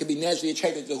 Females can be naturally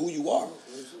attracted to who you are.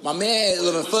 My man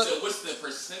living foot. What's the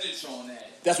percentage on that?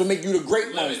 That's what make you the great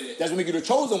one. Limited. That's what make you the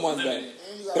chosen one. Though.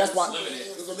 But that's why. Limited.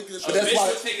 But that's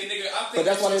why. Take a nigga, I think But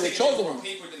that's why they they're the should take a chosen nigga one.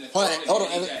 paper than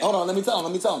the Hold on. Let me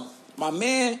tell him. My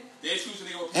man They choose a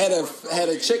nigga with had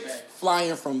paper a chick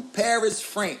flying from Paris,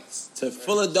 France to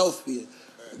Philadelphia.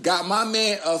 Got my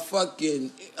man a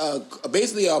fucking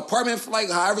basically an apartment flight,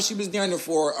 however she was down there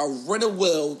for a rented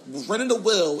the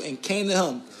will and came to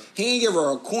him. He ain't give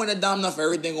her a coin of dime enough for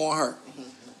everything on her.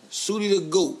 Sudi the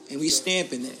GOAT, and we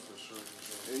stamping that.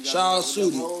 Shout out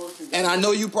Sudi. And I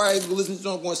know you probably listen to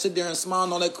him going to sit there and smile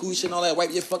and all that cool shit and all that.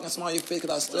 Wipe your fucking smile on your face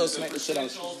because I still smack the shit out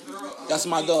of you. That's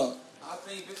my dog. I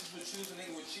think bitches would choose a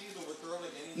nigga with cheese over throw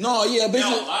like anything. No, yeah, They bitches.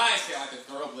 don't lie and say I could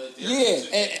throw, but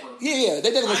Yeah,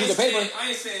 they definitely choose the paper. I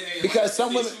ain't saying they Because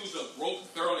some women- choose a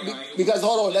broke throw nigga. Because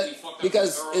hold on,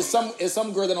 it's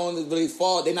some girls that don't really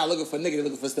fall. They're not looking for nigga. They're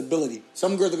looking for stability.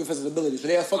 Some girls looking for stability, so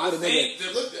they'll fuck with a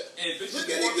nigga. Look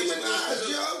at Nicki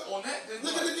Minaj, yo. On that,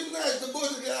 Look at Nicki Minaj. The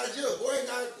boys that get out of jail.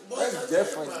 Boy That's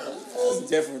different. That's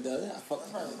different though. Yeah,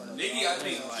 fuck her. Nicki, I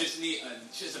think just need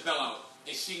just a bell out,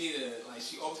 and she needed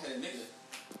she always had a nigga.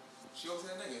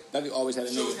 That always had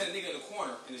a She always nigga. had a nigga in the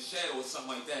corner, in the shadow, or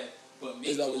something like that. But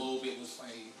Meek a little bit was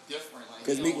like different, like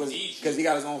Because he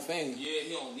got his own fame. Yeah,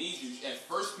 he don't need you. At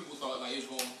first, people thought like he was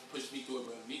going to push Meek through it,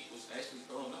 but Meek was actually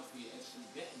throwing up. He actually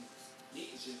didn't.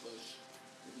 Meek is just push.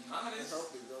 To be honest,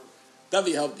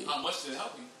 Definitely helped you. how much did it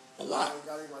help him? A lot.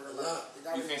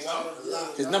 You think so?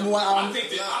 His number one I album. think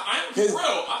that I'm for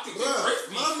real. I think that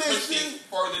Drake my beat man pushed shit- him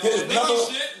further his than the number-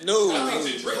 Nicki shit. No. I think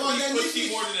that Drake Bro, that beat pushed Nicki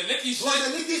him more than the Nicki Bro, shit.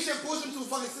 the Nicki shit pushed him to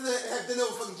fucking sit there and have dinner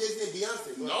with fucking Jay-Z and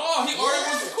Beyonce, bro. No, he already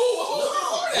was cool with who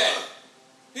before that.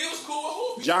 He was cool with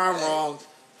who? John wrong.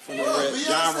 From the Bro, rip. Beyonce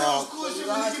John was wrong. cool as shit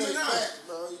with Nicki Minaj.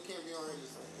 Bro, you can't be on here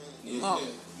just saying. No.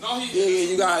 No,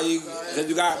 You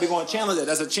got. We're gonna challenge it.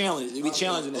 That's a challenge. We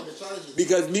challenging it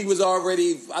because Meek was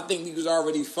already. I think Meek was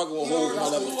already fucking with Hov and all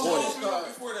that before that.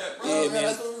 Before that, bro. Yeah, Yeah, man.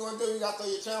 that's what we're gonna do. You gotta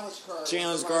throw your challenge card.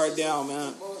 Challenge card down,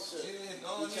 man. Bullshit. Yeah,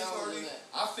 no, We he's challenging already. that.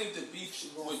 I think the beef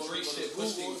gonna with fuck Drake with shit Google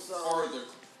pushed him or something. farther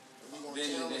We gonna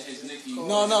than challenge his it. Nicki.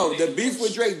 No. The beef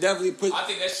with Drake definitely put. I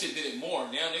think that shit did it more.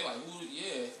 Now they like, who?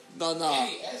 Yeah. No. And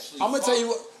he actually I'm gonna tell you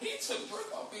what. He took Drake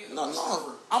off being the No. best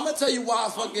rapper. I'm gonna tell you why.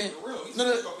 I'm Fucking. keeping it real. He No.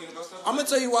 took Drake off being the best rapper. I'm gonna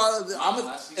tell you why.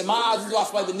 In my eyes, this is why I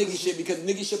feel like the Nicki shit because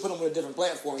Nicki shit put him on a different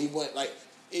platform. He went like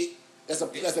it. That's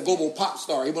a global pop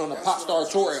star. He went on a pop star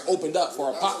tour and opened up for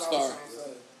a pop star.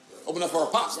 Opened up for a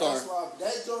pop star. That's why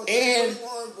that joint And-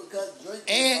 one because Drake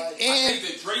and- was like, I think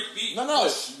the Drake beat No.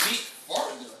 pushed Meek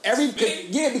farther.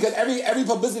 Because every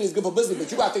publicity is good publicity,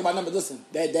 but you gotta think about numbers. Listen,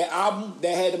 that album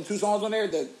that had them two songs on there,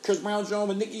 the Chris Brown joint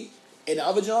with Nicki, and the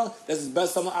other joint, that's his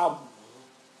best selling album.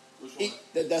 Which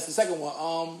one? That's the second one.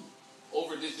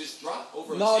 Over this drop?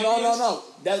 Over No. Champions?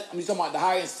 That I'm talking about the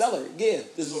highest seller. Yeah,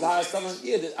 this is the highest selling.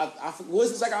 Yeah,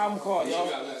 what's the second album called, Yeah, y'all?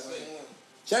 you gotta say.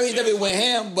 Cherry definitely went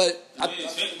ham, but Yeah, Champ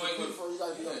might win. before you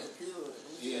gotta be on the computer.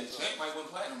 Yeah, Champ might win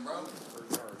platinum, bro.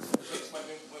 Champ might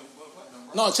win platinum,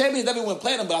 bro. no, Champions definitely went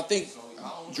platinum. But I think So, I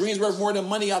don't know. Dreams Worth More Than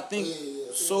Money. I think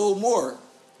sold more.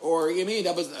 Or you know what I mean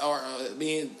that was,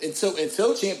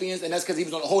 until Champions, and that's because he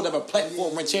was on a whole other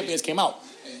platform when Champions came out.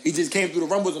 He just came through the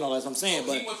rumbles and all that. That's what I'm saying,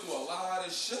 but He went through a lot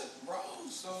of shit, bro.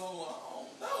 So,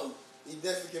 I don't know. He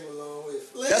definitely came a long way.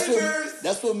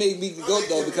 that's what made me go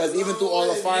though, because even through all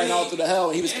the fire and all through the hell,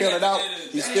 and he was killing it out.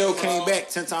 He still came back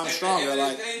 10 times stronger. At the end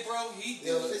Like of the day, bro,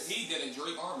 he did a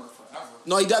Drake armor forever.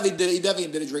 no, he definitely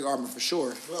did a Drake armor for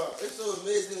sure. Bro, it's so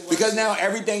amazing. Because now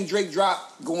everything Drake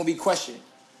dropped gonna be questioned.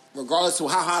 regardless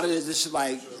of how hot it is, it's just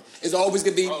like it's always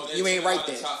gonna be. Bro, You ain't right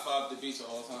there. Top 5 debates of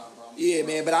all time, bro. Yeah,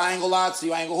 man. But I ain't gonna lie to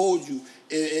you. I ain't gonna hold you.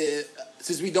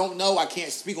 Since we don't know, I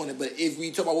can't speak on it. But if we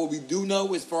talk about what we do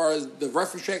know, as far as the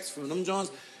reference checks from them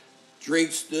Johns,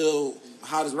 Drake's still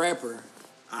hottest rapper.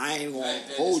 I ain't gonna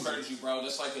That hold discredits you, bro.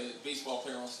 That's like a baseball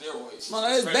player on steroids. No,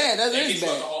 that is bad. That is gets you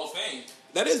out bad. the Hall of Fame.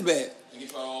 That is bad. They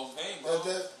get you out the Hall of Fame, bro.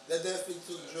 That definitely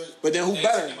took Drake. But then who They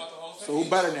better? took him out the Hall of Fame. So who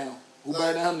better now? Who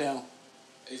better than him now?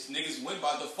 It's niggas win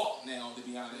by default now, to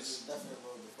be honest.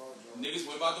 Niggas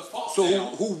win by default. So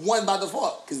now. who won by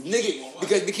default? Because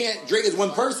we can't. Drake is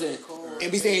one person,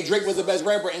 and be saying Drake was the best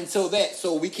rapper until that.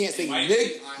 So we can't say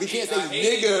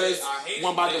niggas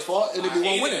won by default, and it'd be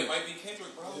one winner. It might be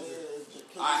Kendrick, bro.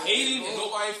 I hate him, and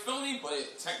nobody feel him,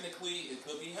 but technically it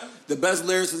could be him. The best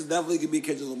lyricist definitely could be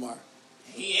Kendrick Lamar.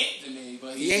 He ain't to me,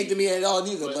 but He ain't to me at all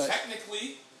neither. But But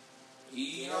technically,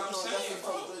 you know what I'm saying,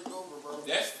 bro?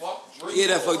 That's fuck Drake. Yeah,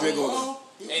 that fuck Drake bro. over.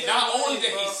 And not only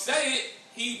did he say it,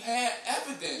 he had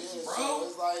evidence, bro. So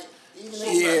it's like, even So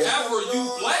Yeah. forever you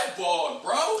blackballed,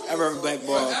 bro. Ever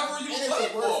blackballed. Forever you and it's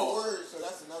word for blackballed. word, so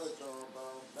that's another genre, bro.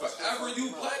 That's Forever just you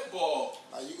fucking blackballed.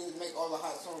 Like, you can make all the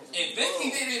hot songs. in And the then he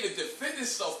world. didn't even defend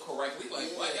himself correctly.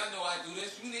 Like, Yeah. like, I know I do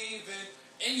this. You didn't even.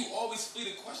 And you always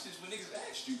split questions when niggas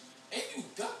asked you. And you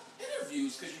duck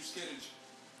interviews because you scared of.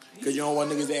 Because you don't want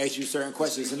niggas to ask you certain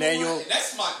questions, so now you don't.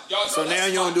 That's my dog. So now that's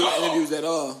you don't my do dog. interviews at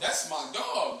all. That's my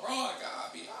dog, bro. I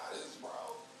gotta be honest, bro.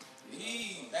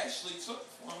 He actually took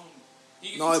from.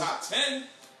 He No, top 10,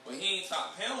 but he ain't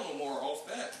top pound no more off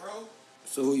that, bro.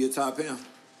 So who your top him?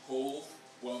 Hove.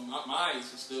 Well, mine is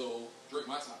still Drake.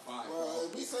 My top 5. Well, Bro.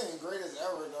 if we saying greatest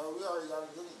ever, though, we already got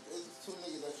to do it's two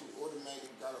niggas that you automatically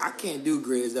got to I can't do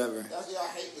greatest ever. That's why I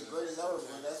hate the greatest ever,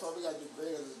 man. That's why we got to do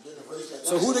greatest generation.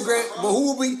 So who the great? But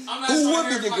who would be? I'm not Who trying would to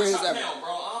be hear the my greatest top ever? pound,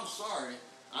 bro. I'm sorry.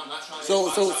 I'm not trying to So- hear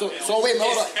my so- top so- pound. so wait,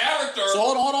 hold His on. character. So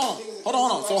hold on.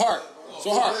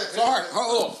 So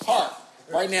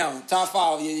Right now, top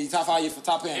 5. Yeah, top 5. Yeah, for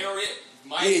top him. Harriet,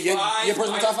 Mike Yeah, your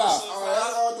personal top 5. All right,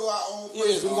 let's all do our own.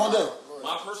 Yeah, so we gonna do.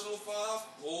 My personal 5,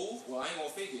 Hove. Well, I ain't gonna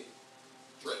fake it.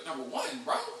 Drake number 1,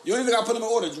 bro. You don't even gotta put them in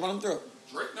order. Just run them through.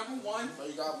 Drake number 1. So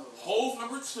you got Hove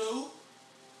number 2.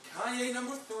 Kanye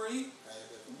number 3.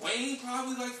 Wayne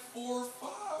probably like 4 or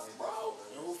 5, bro.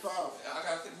 who five? I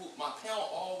gotta think who my pound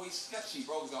always sketchy,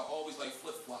 bro, because I always like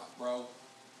flip flop, bro.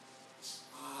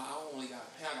 I only got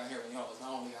a pound. I got hair when y'all.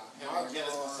 I only got a pound. Again,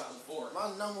 it's my solid 4. My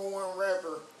number one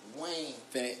rapper, Wayne.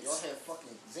 Facts. Y'all had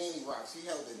fucking Zany Rocks. He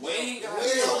held it down. Wayne got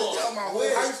He it held it down. down my whole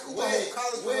high school, my whole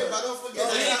college career. but don't forget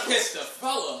Wayne kissed a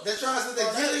fella. They're trying to say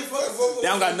that Gilly fucking vote for They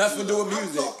don't got nothing to do with I'm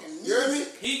music. talking You hear me?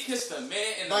 He kissed a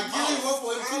man in the Like Gilly mouth. vote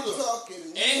for him I'm too though. talking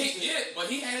And music. he, yeah, but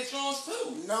he had it Jones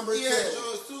too. Number He had two.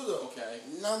 Jones too though. Okay.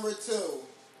 Number two.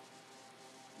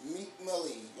 Meek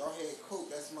Millie. Y'all had Coke.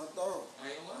 That's my dog. I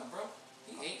ain't gonna lie, bro.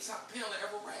 He ain't top pound to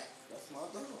ever rap. That's my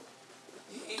dog.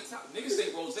 He ain't top. Niggas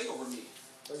say Rose over me.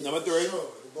 Number 3.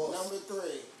 Number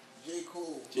three. J.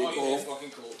 Cole. J. Oh, Cole. you had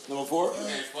fucking cool. Number 4. You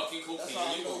had fucking cool. That's how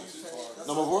I You know going you too saying. far. That's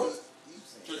Number how I four? know you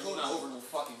saying. J. Cole not over no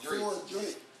fucking Drake. Four,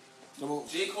 Drake. Number.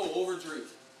 J. Cole over Drake.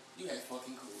 You had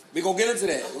fucking cool. We gonna get into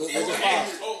that. Let's just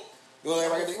five. Oh, You want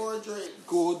Number everybody? four, Drake.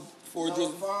 Cool. 4 Number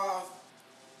just. five.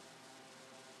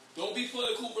 don't be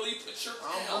political. Really put your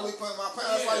I'm pound. only putting my pound.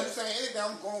 That's why Yeah. you saying anything.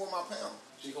 I'm going with my pound.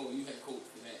 J. Cole, you had cool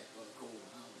for that. Cool. I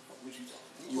don't know what you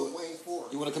talking You put Wayne 4.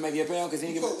 You wanna come back with your pound? Cause he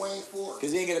You ain't put get. Wayne 4.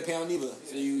 Cause he ain't get a pound either.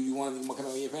 So you wanna come back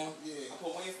with your pound? Yeah. about. I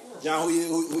put Wayne 4. John,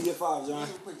 who your 5, John?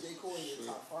 You put J. Cole in your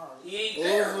top 5. He ain't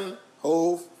there. Over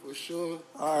Hove. for sure.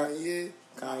 All right. Yeah.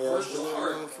 Kanye. For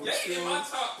sure. For That sure. ain't my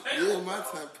top pound. Yeah, my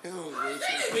top pound.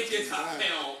 That ain't make your top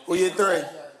pound. Who your 3?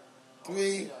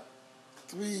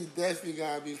 Three definitely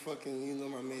gotta be fucking, you know,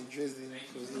 my man Drizzy.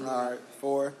 'Cause, you know, All right.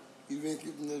 4. he been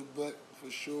keeping his butt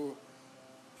for sure.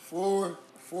 Four,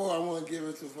 I want to give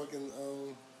it to fucking,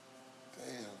 damn.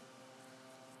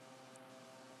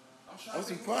 I'm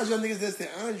surprised y'all niggas that say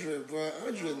Andre, bro.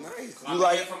 Andre nice. My You man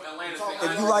like- from Atlanta say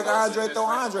If you like Wilson, Andre, best throw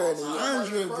rapper Andre of in all there. time.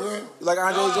 Andre, bro. You like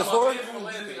Andre as your My 4? man from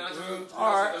Atlanta think Andre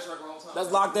All right. best rapper of all time.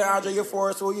 Let's lock there, Andre. Your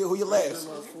 4. So who your last?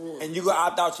 My four. And you go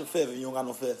opt out your 5th if you don't got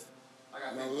no 5th. I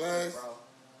got My Big last, Bro.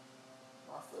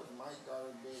 My fifth might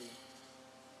gotta be.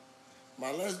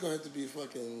 my last gonna have to be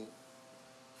fucking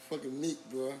Meek,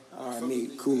 bro. All right, Fucking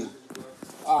Meek, cool. bro.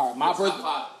 All right, top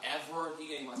 5 ever.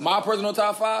 He ain't my personal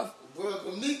top 5. Bro,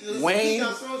 but Meek, Wayne. Meek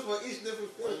got songs for each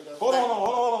different film. Hold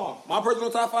on. My personal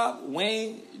top 5: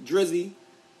 Wayne, Drizzy.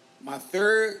 My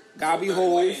 3rd gotta be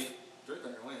Hove. Drake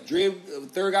better win. Drake,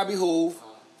 3rd gotta be Hove.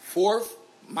 4th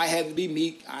might have to be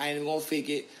Meek. I ain't even gonna fake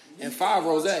it. And 5,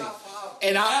 Rose.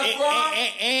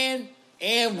 And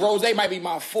and Rose might be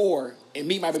my 4, and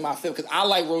Meek might be my 5th, because I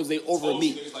like Rose over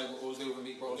Meek. Like Rose over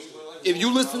Meek, bro. If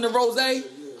you listen to Rose,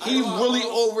 he really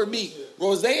over Meek.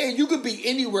 Rose, you could be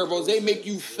anywhere. Rose make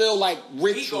you feel like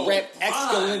rich rap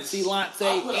excellency Lante,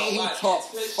 and he talk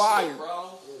fire.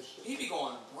 He be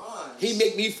going blind. He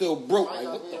make me feel broke. Like,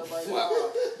 what the fuck?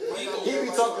 He be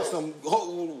talking some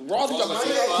Ross be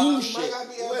talking some cool shit.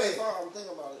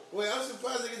 Wait, I'm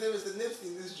surprised niggas there was the Nipsey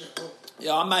in this joint.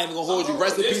 Yo, I'm not even gonna hold you.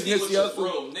 Rest in peace, Nipsey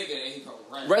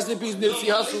Hussle. Rest in peace, Nipsey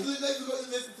Hussle.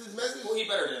 Who he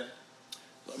better than?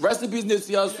 Rest in peace,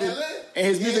 Nipsey Hussle. And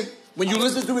his music. When you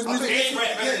listen to his music,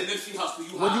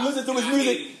 when you listen to his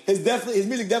music, his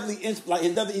music definitely he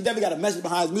definitely got a message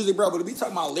behind his music, bro. But if we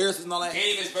talking about lyrics and all that,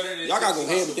 y'all gotta go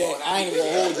ahead with that. I ain't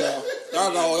gonna hold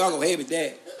y'all. Y'all go ahead with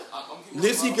that.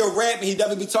 Nipsey can rap and he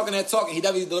definitely be talking that talk and he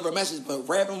definitely deliver a message. But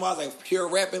rapping wise, like pure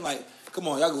rapping, like come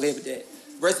on, y'all go ahead with that.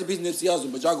 Rest in peace, Nipsey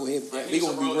Hussle, but y'all go ahead with that. We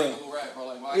gonna be real.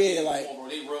 Yeah, like.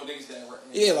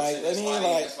 Yeah, like, I mean,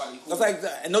 like, that's like,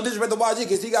 and no disrespect to YG,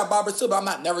 because he got bobbers too, but I'm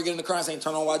not never getting in the car and saying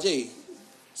turn on YG.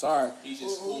 Sorry. He's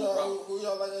just Who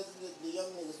y'all like as the young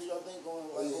niggas? Who y'all think going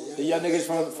like? The young niggas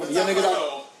from the young niggas.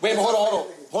 Wait, but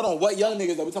hold on. What young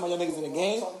niggas though? We talking about young niggas in the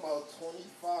game? I'm talking about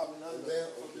 25 and under.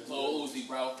 Lil Uzi,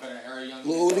 bro, better than every young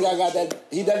Lil Uzi got that.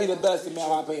 He definitely the best in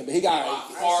my opinion, but he got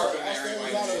far better than I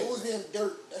everybody. Uzi and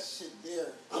Dirt. That shit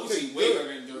there. Uzi way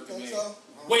better than Dirk to me.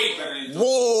 Way better than Dirk.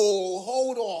 Whoa,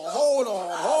 hold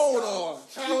on.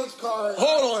 Challenge card.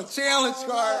 Hold on, challenge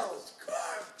card.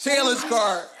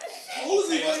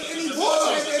 Uzi wasn't any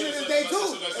boy at the end of the day too.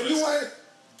 If you want.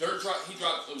 Dirk dropped,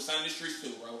 it was Sign in the Streets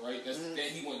too, bro, right? Then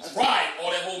he went dry, all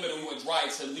that whole middle, he went dry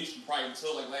to at least probably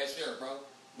until like last year, bro.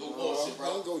 No bullshit,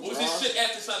 bro. What was this shit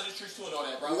after Sign in the Streets too and all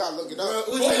that, bro? You gotta look it up.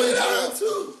 Uzi went dry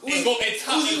too.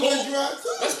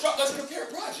 Let's compare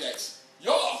projects.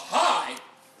 Y'all high.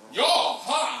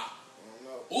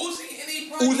 Uzi, any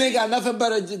project? Uzi ain't got nothing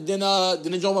better than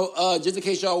the joint. Just in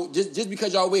case y'all, just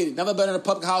because y'all waited, nothing better than the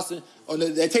public house on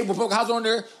that tape with public house on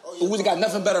there. Uzi got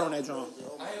nothing better on that joint.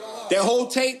 That whole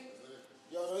tape,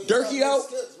 Durky out,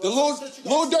 the Lil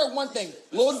Durk one thing,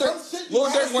 Lil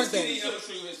Durk one thing,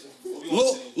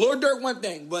 Lil Durk one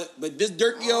thing, but this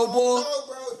Durky old boy,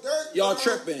 y'all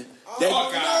tripping. The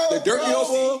Durky old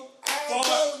boy.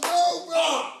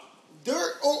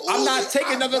 I'm not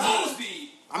taking nothing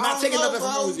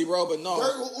from Uzi, bro, but no.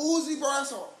 Uzi,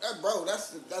 bro,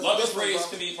 that's Love is Raised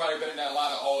to me probably better than a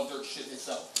lot of all Dirk shit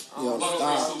itself. Love is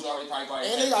Raised is already probably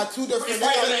and they got two different. It's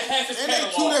probably better than half his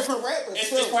catalog. Two different rappers.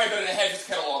 It's probably better than half his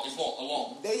catalog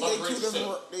alone. They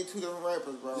two different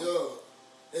rappers, bro. Yo,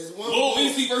 it's one. Lil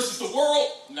Uzi versus the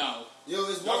world? No. Yo,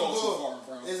 it's Y'all one going too boy.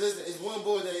 far, bro. It's one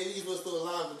boy that he's still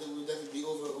alive, but that would definitely be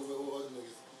over all other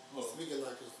niggas. Speaking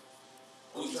like this.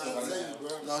 I'm trying to tell you,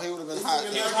 bro. No, he would have been hot.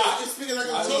 It's speaking like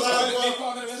a little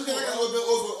bit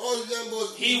over all the young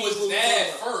boys. He was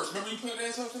Nav first. Remember you put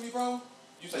that stuff to me, bro?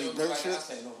 You said you like I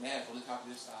said no Nav, really copy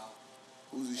this style.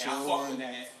 Uzi I fuck with Nav.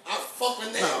 I fuck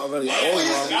with that. Nah, already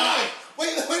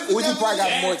Wait, Uzi probably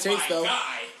got more tapes though.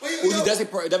 Uzi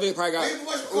definitely probably got.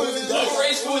 Lil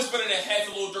Raised is better than half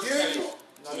the Lil Durk catalog.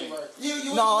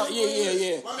 No,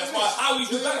 yeah. That's why how we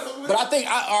do better. But I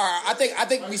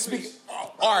think we speak.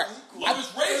 All right. Love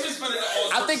is Raised is better than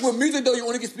all. I think with music though, you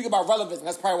only can speak about relevance. And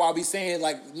that's probably why we saying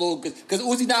like little because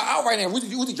Uzi not out right now.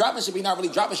 Uzi dropping shit, but he not really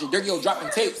dropping shit. Dirty dropping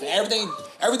tapes and everything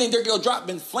Dirty dropped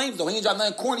been flames though. He ain't dropped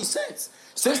nothing corny since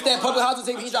that public housing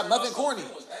tape. He ain't dropped nothing corny.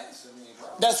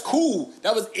 That's cool.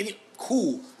 That was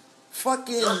cool.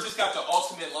 Fucking. Dirk just got the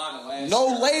ultimate line of last no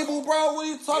year. label, bro. What are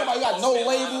you talking about? You got no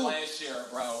label. Last year,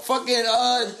 bro. Fucking no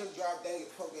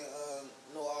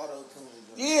auto tune.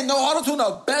 Yeah, no auto tune.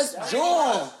 The best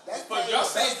John. But y'all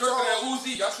say Dirk and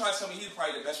Uzi, y'all trying to tell me he's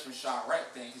probably the best for shot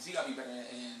rap thing because he got to be better than.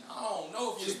 And I don't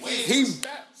know if he's He's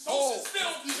Sosa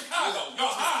still Chicago.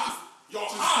 Y'all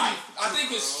high. I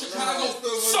think it's Chicago.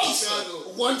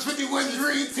 Sosa. 151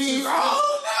 Dream Team.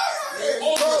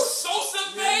 Over Sosa,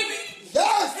 baby.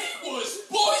 Yes. He was.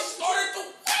 Boy started the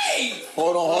wave.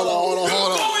 Hold on.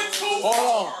 Going too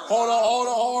far. Hold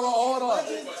on.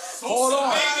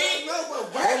 Sosa,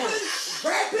 baby.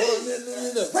 Rapping,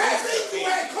 you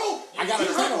had coke. I gotta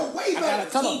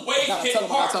tell him.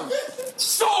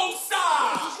 Sosa.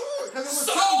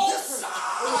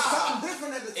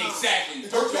 Different at the time. Exactly.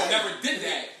 Dirk never did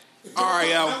that. All right,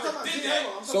 yo. Did that.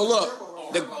 So look,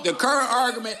 the current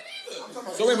argument.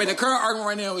 So wait a minute. The current argument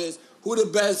right now is who the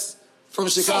best from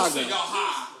Chicago. Sosa, y'all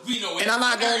high. We know it. And I'm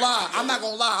not gonna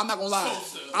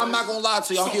lie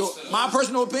to y'all. My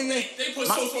personal opinion. They put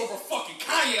Sosa over fucking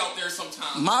Kanye out there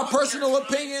sometimes. My personal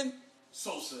opinion.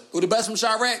 Sosa. Who the best from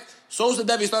Chirac? Sosa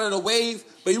definitely started a wave,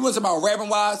 but you wasn't about rapping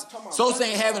wise. Sosa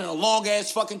ain't having it in a long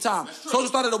ass fucking time. Sosa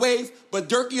started a wave, but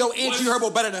Durkio and G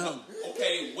Herbo better than him.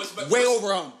 Okay, what's better? Way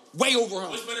over him. Way over him.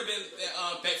 What's better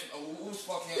than who's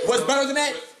fucking? What's better than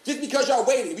that? Just because y'all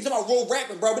waited. We talking about real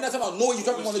rapping, bro. We're not talking about noise. You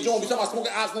talking about the joint. We talking about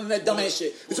smoking ops and that dumb ass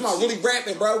shit. We talking about really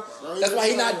rapping, bro. That's why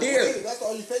he not there. That's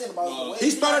all you thinking about.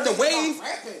 He started the wave.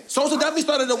 Sosa definitely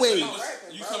started the wave.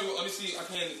 You tell me. Let me see. I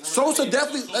can't. Sosa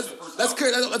definitely. Let's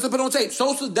put it on tape.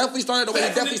 Sosa definitely started the wave. He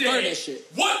definitely started that shit.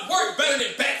 What worked better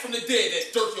than Back from the Dead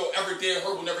that Durkio ever did,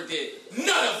 Herbo never did?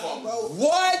 None of them.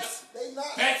 What?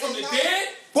 Back from the Dead?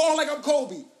 Ball like I'm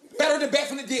Kobe. Better than Back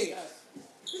from the Dead.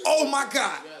 Oh my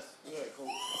God.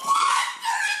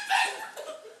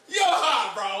 You're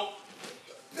hot, bro.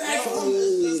 That's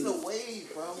the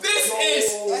wave, bro. This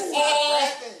is all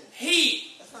heat.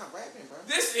 That's not rapping, bro.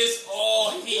 This is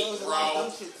all heat, bro.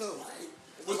 Dumb shit too.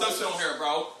 What's dumb shit on here,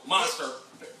 bro? Monster.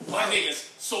 My niggas,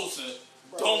 Sosa.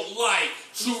 Don't like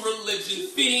True Religion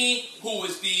Fiend. Who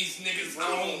is these niggas? I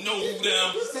don't know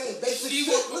them. You're saying basic She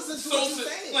shit. was Listen to what you're Sosa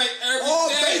saying. like every All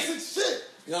day. basic shit.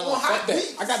 No, fuck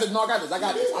that. I got this. No, I got this. I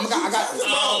got this. I got this.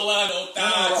 All I know,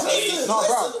 Thotty.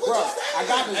 No, bro. I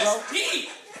got this, bro. That's heat.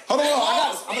 Hold on, I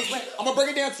got this. I'm gonna break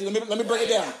it down to you. Let me break it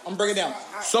down. I'm gonna break it down.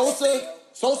 Sosa's.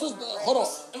 Hold on.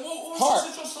 And what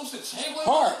Hard. was Sosa Chamberlain?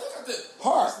 Hard. Look at this.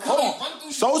 Hard. Hold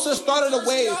on. Sosa started a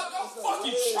wave. Y'all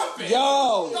fucking tripping.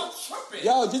 Yo, Y'all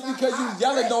tripping. just because you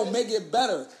yelling don't make it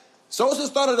better. Sosa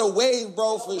started a wave,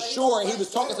 bro, for sure. He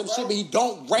was talking some shit, but he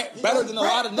don't rap better than a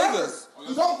lot of niggas.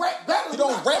 You don't rap better. He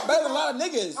don't rap better than a lot of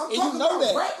niggas, and you know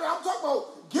that. Rapping. I'm talking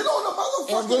about get on the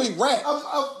motherfucker And really rap.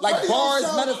 Like bars,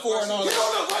 metaphor, and all Get that.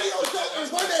 on the radio show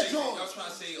and run that Y'all joint. trying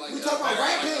to say like We talking about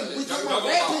rapping. We talking about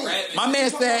rapping. My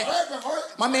man said, Rapping hard.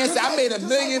 I made 1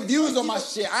 million views on my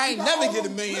shit. I ain't never get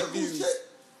 1 million views.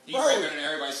 He rapping than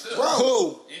everybody still. Bro.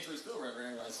 Who? Andrew still rapping than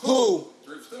everybody still. Who?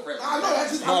 Drake still rapping. I know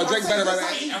that's just. No, Drake better rap.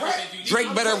 Everything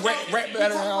Drake better rap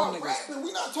better than all niggas. Rapping.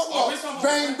 We not talking Oh, we about talking about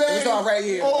bang rap. bang. We talking right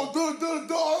here. Oh,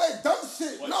 all that dumb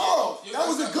shit. No, that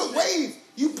was a good wave.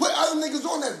 You put other niggas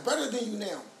on that's better than you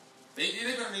now. They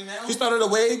better than now. He started a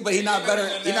wave, but he not better.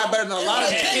 He not better than a lot of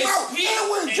Came niggas. out,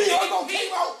 and when G Herbo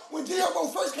came out, when G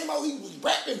Herbo first came out, he was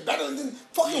rapping better than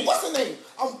fucking what's the name?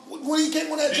 When he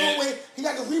came on that joint, when he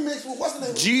got the remix with what's the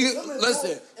name?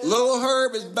 Listen, Lil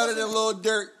Herb is better than Lil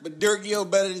Durk, but Durkio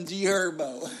better than G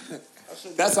Herbo.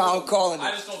 That's how I'm calling I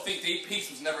it. just don't think they peaks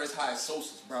was never as high as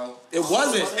Sosa's, bro. It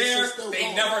wasn't. Hair,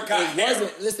 they never got It hair.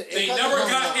 wasn't. Listen, They never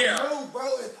got hair. No, bro,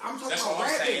 I'm talking That's about what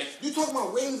I'm rapping. saying. You talking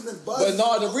about waves and buzz. But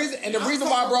no, the reason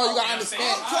why, bro, you gotta understand.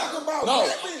 I'm talking about No.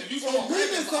 rapping. If you talking about and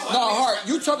rapping, remixing. No, Hart,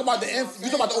 you talk about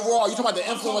the overall, you talk about the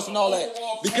influence and all that.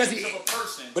 Because he, of a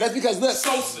person. but that's because look,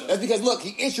 Sosa. that's because look,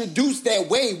 he introduced that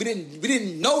wave. We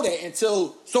didn't know that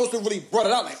until Sosa really brought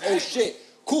it out. Like, oh shit,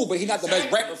 cool, but he not the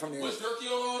best rapper from there. Was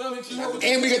Durkio all them and G Herbo?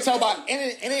 And we can talk about,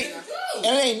 and it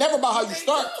ain't never about how you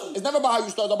start. It's never about how you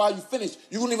start, it's about how you finish.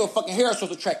 You won't even fucking hear a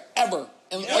Sosa track ever.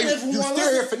 And And if you wanna still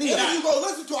hear listen, Finita. and then you go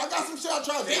listen to it. I got some shit I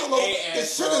try to download.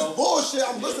 This shit is bullshit.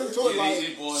 I'm listening to it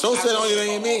like, Sosa don't even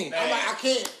hear me. I'm like, I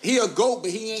can't. He a goat,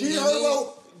 but he ain't. G You know what I mean?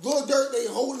 Herbo, Lil Durk, they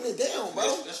holding it down, bro.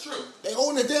 That's true. They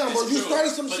holding it down, bro. That's You true.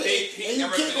 started some but shit, they peaked and you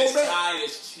never can't been go as back. high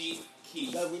as Chief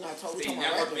Keef. But we not talking. We They talking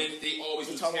about never rapping. been. They always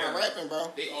We been talking about terrible. rapping,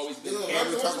 bro. They always been Yeah,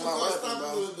 terrible. we talking about Stop rapping, a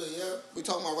bro. little bit, yeah. We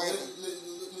talking about rapping.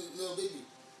 Little baby.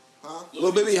 Huh?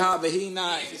 Lil Baby hot, but he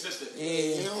not. He inconsistent.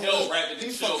 Yeah. He'll rap it.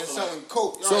 He's Chill fucking for selling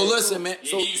coke. So Right, listen, man.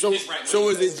 Yeah, So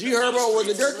was it G Herbo or was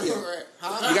it Durkio?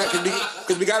 Huh? We got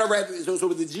because we got to rap. So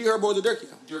was it G Herbo or the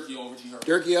Durkio? Durkio over G Herbo.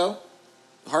 Durkio.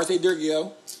 Hard say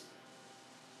Durkio.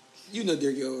 You know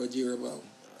Durkio or G Herbo.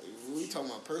 We talking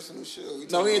about personal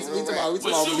shit. No, we real talking rap. about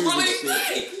What you music really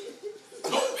shit.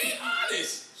 think? Don't be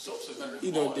honest. Sosa better than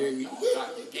You know all. Durkio.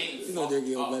 Got the game You know fucked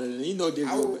Durkio up. better than you know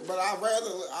Durkio. But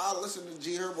I listen to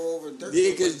G Herbo over Durkio.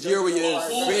 Yeah, because G Herbo your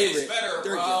Who favorite. is better,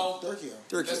 Durkio. bro? Durkio.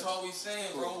 That's Durkio. all we saying,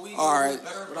 bro. We All right.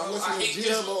 better, But bro. I'm listening I to hate G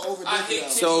Kendrick- Herbo over I hate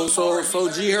Durkio. Kendrick Lamar. So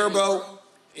He G better than Herbo. me, bro.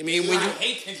 I mean, I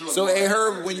hate Kendrick so Lamar. hey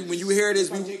Herb, when you hear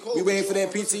this, we waiting for that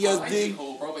I hate PTSD.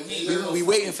 Cole, bro, but he We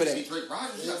waiting for that. Drake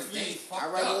Rogers got the game fucked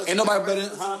I'd rather up. listen Ain't nobody better.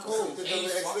 Cool. The game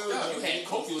fucked up. You can't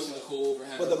Kofi listen to Cole over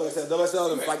him. Double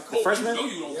XL, like Cole, freshman? You know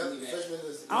you don't Yep, believe that. freshman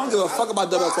is. I don't give a fuck about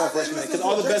double XL freshmen because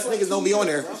all the best niggas don't be on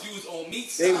there. You was on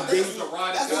meat They- side. they- You was the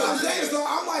ride That's what I'm saying. So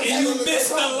I'm like, and you missed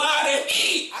a lot of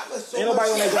heat. Ain't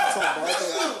nobody on that joint talk, bro.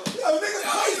 Yo, niggas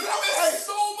play shit. I'm like,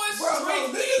 So much bro,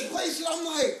 Drake niggas play shit. I'm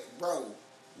like, bro,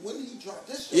 when did he drop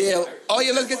this shit? Yeah. Oh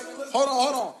yeah. Let's get. Hold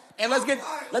on. And let's get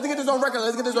this on record.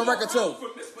 Let's get this on record too.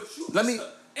 Let me.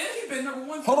 And he been number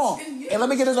one Hold for on. 10 years. And let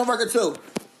me get this on record too.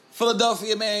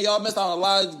 Philadelphia, man, y'all missed out on a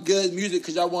lot of good music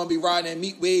because y'all want to be riding that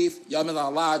Meat Wave. Y'all missed out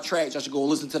on a lot of tracks. Y'all should go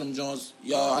listen to them Jones.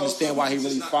 Y'all understand why he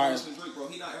really fired.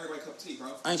 He not everybody's cup of tea, bro.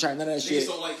 I ain't trying none of that Niggas shit.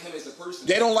 don't like him as a person.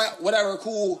 They don't like whatever,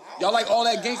 cool. Y'all like all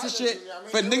that gangster shit.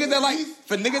 For niggas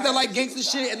that like gangster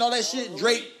shit and all that shit,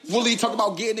 Drake really talk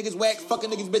about getting niggas whacked, fucking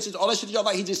niggas bitches, all that shit y'all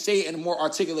like. He just say it in a more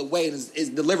articulate way and is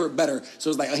delivered better. So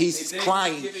it's like he's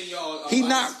crying. He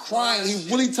not crying. He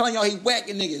really telling y'all he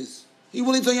whacking niggas. He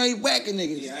really telling y'all he whacking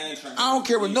niggas. Yeah, I don't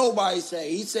care what nobody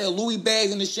say. He said Louis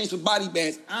bags in exchange for body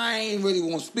bags. I ain't really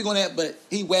want to speak on that, but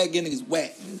he whacking niggas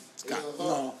whack.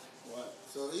 No.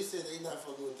 So he said they not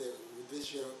fucking with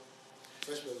this year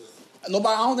freshman list.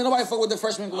 Nobody. I don't think nobody fuck with the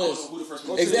freshman list. I don't know who the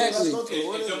freshman list Exactly. is.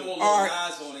 If them all All right.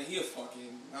 Nas on it, he a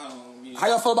fucking, I don't know. How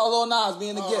y'all feel about Lil Nas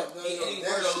being the gift? Any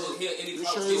word of any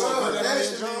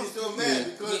That's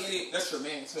that's your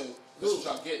man too. That's what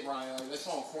y'all get, Ryan. Like, that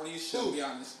song corny as shit, to be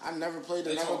honest. I never played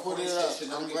it, That's never all put it corny up. shit,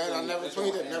 I'm never glad get I played. never That's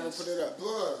played all it, never ass. put it up.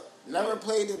 Blood. Never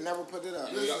played it, never put it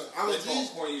up. Listen, I was That's all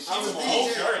corny as shit. I was Oh,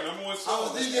 DJing. okay, number one I song.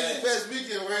 was DJing this past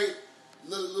weekend, right?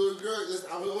 Little girl, listen,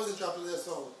 I wasn't dropping that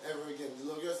song ever again. The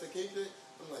little girl said, "Can you play?"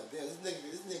 I'm like, damn,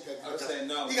 this nigga I said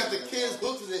no. he got the kids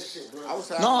hooked to this shit, bro.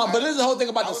 No, but this is the whole thing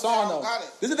about the song though. got it.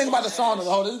 This is the thing about the song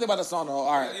though. This is the thing about the song though.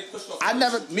 All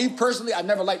right, me personally, I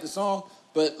never liked the song,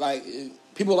 but like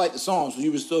people like the song, so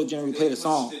you would still generally play the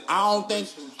song. I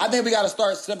think we gotta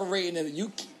start separating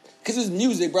it. Cause it's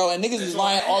music, bro, and niggas is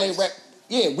lying all they rap.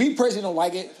 Yeah, we personally don't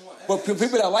like it, but people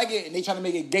that like it and they trying to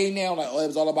make it gay now, like it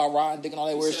was all about riding, dick, and all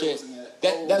that weird shit.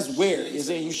 That's weird. You're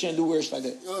saying you shouldn't do weird shit like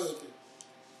that.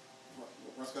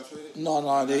 Russ got traded?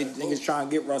 No, they niggas trying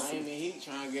to get Russell. Miami Heat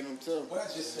trying to get him too. What I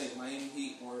just say, Miami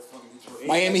Heat or fucking Detroit?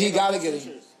 Miami Heat gotta get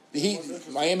him. The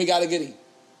Heat, Miami gotta get him.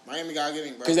 Miami gotta get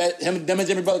him, bro. Cause them and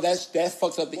Jimmy Butler, that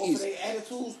fucks up the Both East. of their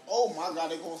attitudes, oh my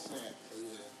God, they gonna snap.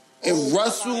 If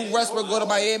Russell Westbrook go to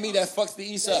Miami, that fucks the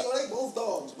East up. They both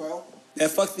dogs, bro. That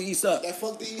fucks the East up. That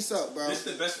fucked the East up, bro. This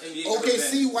the best NBA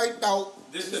OKC wiped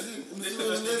out. This the best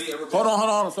NBA ever been. Hold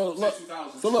on. So look,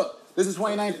 2000. This is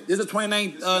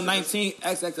 2019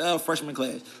 XXL freshman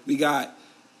class. We got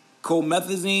Cole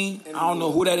Methazine. I don't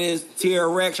know who that is. Tierra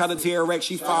Rex. Shout out to Tierra Rex.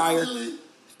 She fire.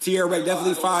 Tierra Rex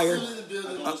definitely fire.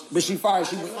 But she fire.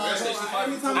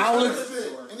 Anytime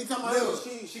I know,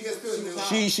 she gets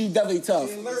good. She definitely tough.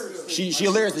 She a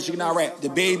lyricist. She can not rap. The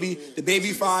baby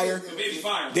fire.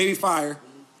 Baby fire.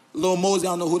 Lil Mosey,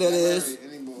 I don't know who that is.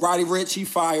 Roddy Ricch, he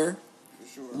fire.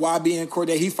 YB and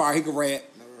Corday, he fire. He can rap.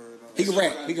 He can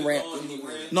rap.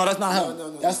 No, that's not him.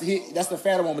 No. That's the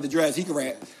fatter one with the dreads. He can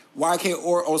rap. YK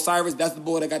or Osiris, that's the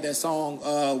boy that got that song.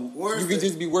 You can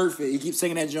just be worth it. He keeps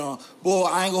singing that John. Boy,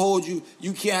 I ain't gonna hold you.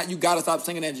 You can't. You gotta stop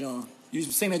singing that John. You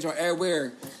sing that John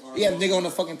everywhere. He had a nigga on the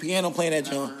fucking piano playing that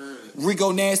John.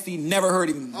 Rico Nasty, never heard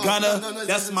him. Gunna,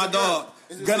 that's my dog.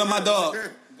 Gunna, my dog.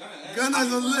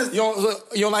 Gunna's a list.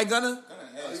 You don't like Gunna?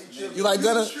 You like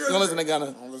Gunna? You don't listen to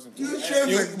Gunna.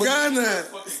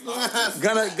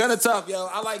 Gunna tough, yo.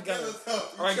 I like Gunna.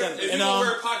 I like Gunna. If you don't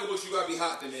wear pocketbooks, you gotta be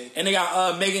hot today. And they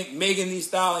got Megan Thee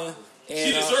Stallion. And,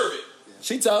 She deserve it.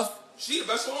 She tough. She the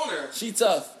best one on there. She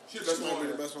tough. She the best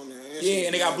one on there. Yeah,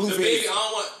 and they got The Blueface. baby, I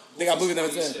don't want. They got Blueface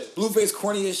number 10. Blueface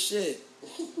corny as shit.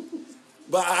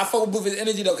 But I fuck with Blueface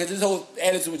energy though, cause his whole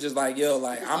attitude was just like, yo,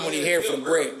 like I'm only here for the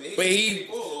bread. But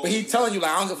he telling you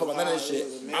like I don't give a fuck about none of this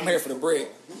shit. I'm here for the bread.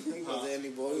 He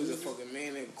was a fucking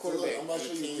man and quarterback. I'm not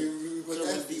sure you But it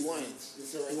was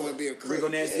D1. He want to be a Rico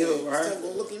Nasty, right?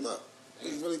 Go look him up.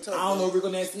 He's really tough. I don't know who Rico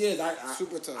Nasty is.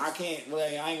 Super tough. I can't. Well,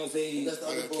 I ain't gonna say That's the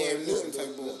other boy. Cam Newton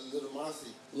type boy. Little Mossy.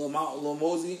 Lil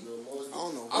Mosey. I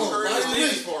don't know. I heard his name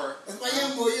before. That's my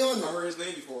young boy. You on I there? heard his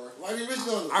name before. Why you rich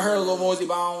on him? I heard Lil Mosey,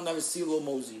 but I don't never see Lil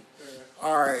Mosey.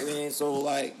 All right, man. So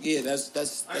like, yeah, that's I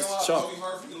ain't gonna lie, it's chalk. gonna be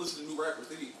hard for you to listen to new rappers.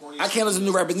 They be corny. I can't listen to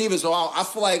new rappers neither, so I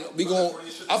feel like we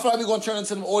gonna turn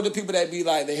into them older people that be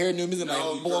like they hear new music like,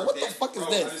 boy, what the fuck is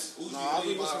this? I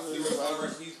be listening to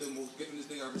this. He's the most gifted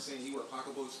thing I've ever seen. He wear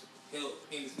pocketbooks, he'll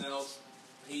paint his nails.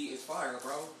 He is fire,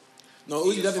 bro. No,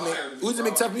 Uzi definitely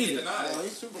make tough music.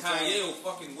 he's super Kanye,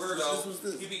 fucking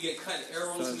weirdo. He be get cutting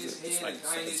arrows in his head and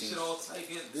dyeing his shit all tight.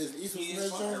 This East He was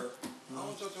is that fire. joint? I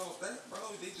don't judge y'all with that, bro.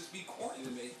 They just be corny to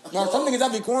me. No, some niggas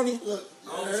that be corny. Look,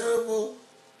 Herbal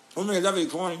Some niggas that be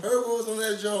corny. was on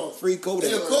that joint. Free And Kodak.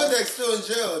 the Kodak's still in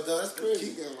jail, though. That's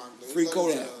crazy. Free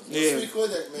Kodak. Yeah. Free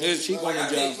Kodak, man. There's cheap on Like, the I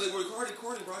think job. Playboy Cardi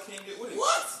corny, bro. I can't get with it.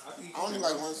 What? I only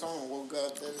like one song. Woke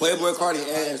up. Playboy Cardi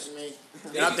ass.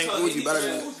 And I think Uzi better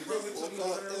than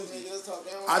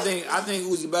I think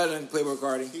Uzi better than Playboy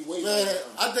Cardi. Man,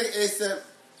 I think ASAP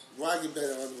Rocky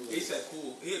better on the He said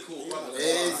cool. He a cool brother.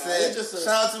 ASAP.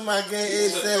 Shout out to my gang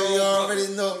ASAP. You already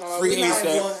know. Free ASAP.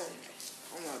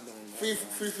 I'm not doing that.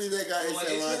 Free that guy You like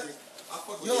ASAP A$AP? Rocky. I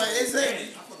fuck with You like they whole A$AP? gang.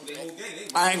 I fuck with they whole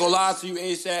gang. I ain't gonna lie to you,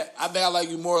 ASAP. I think I like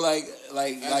you more like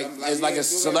it's like a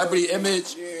celebrity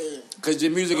image, Yeah. cause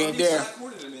your music ain't there.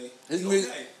 His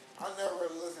music. I never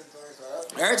really listened to it, so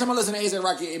that's Every time I listen to A$AP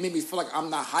Rocky, it made me feel like I'm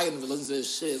not high enough to listen to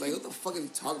this shit. Like, what the fuck are you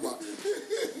talking about?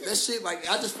 That shit, like,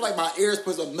 I just feel like my ears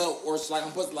supposed to melt, or it's like I'm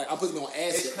supposed to be on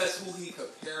It's acid. because who he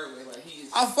compared with. Like, he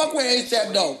is. I fuck with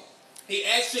A$AP though. He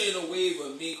actually in a wave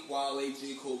of Meek, Wale,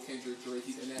 J. Cole, Kendrick, Drake.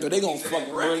 He's in that. Yo, they gonna he's in fucking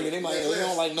that bring me. bracket. They might, they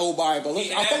don't like nobody, but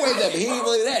listen, He I in fuck that with that, but he ain't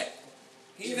really that.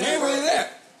 He He in ain't that really bracket.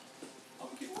 that. I'm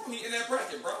gonna keep it real. He in that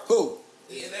bracket, bro. Who?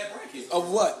 He in that bracket. Of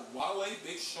what? Wale,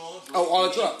 Big Sean, Drake. Oh, all the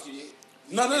Meek, trucks. yeah.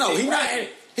 No. He not.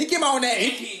 He came out in that.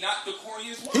 And he not the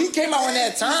corniest one. He came out in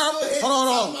that time. Hold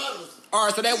on. All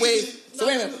right, so that wave. So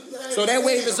wait a minute. So that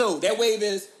wave is who? That wave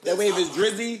is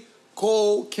Drizzy,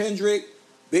 Cole, Kendrick,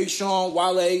 Big Sean,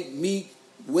 Wale, Meek,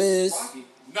 Wiz, Rocky.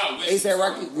 No, Wiz. A$AP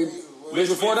Rocky. Wiz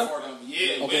before them.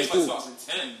 Yeah, Okay, Wiz cool. like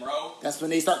 2010, bro. That's when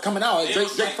they start coming out. They Drake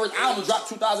was like- first they album was-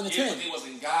 dropped Yeah, 2010. but they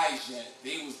wasn't guys yet.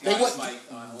 They was They guys what? like.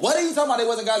 What are you talking about? They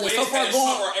wasn't guys. Wiz So far had a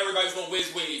gone. summer, everybody's on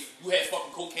Wiz wave. You had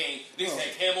fucking cocaine. Niggas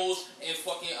had camels and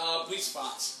fucking bleach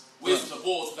spots. Wiz was a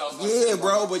bull. Yeah,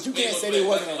 bro, but you can't say they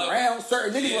wasn't around.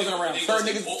 Certain niggas wasn't around. Certain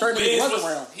niggas wasn't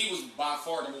around. He was by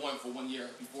far number one for 1 year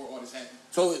before all this happened.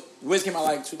 So Wiz came out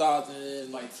like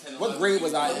 2000. Like 10, What 11. grade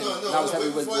was I in? No, I was way heavy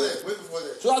with before that. Way before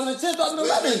that. 2010,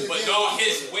 2011. But no,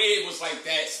 his wave was like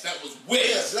that. That was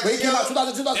Wiz. Yeah, But he came out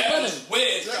 2000, That 2011. was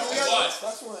Wiz. Bro. It was.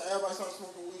 That's when everybody started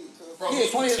smoking weed too. Bro, Yeah, he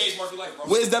 20 changed Marky life, bro.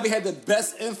 Wiz W had the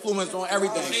best influence on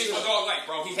everything. Changed my dog life,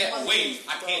 bro. He had a wave.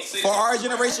 I can't say For that. our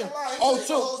generation. Oh,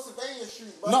 too.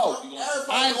 No,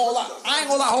 I ain't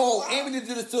gonna lie. Hold, and we need to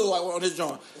do this too, like on this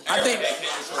joint. I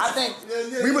think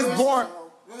we was born.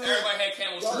 Everybody had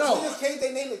camel shirts. No. Niggas can't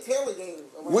they name the Taylor game?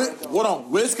 Hold on,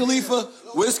 Wiz Khalifa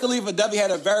definitely had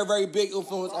a very, very big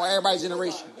influence on everybody's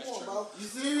generation. Come on, bro. You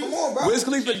serious? Come on, bro. Wiz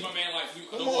Khalifa, Changed my man life.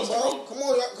 Come on, bro. Come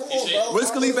on, bro.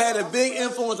 Wiz Khalifa had a big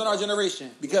influence on our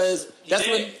generation because that's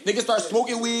when niggas start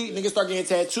smoking weed, niggas start getting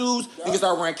tattoos, niggas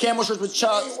start wearing camel shirts with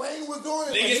chucks. Wayne was doing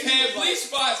it. Niggas had bleach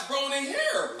spots, bro, in their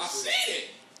hair. I seen it.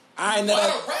 I ain't A lot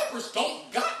never. of rappers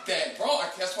don't got that, bro.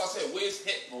 That's why I said Wiz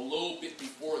hit a little bit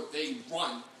before they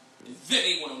run. And then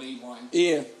they went on they run.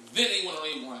 Yeah. Then they went on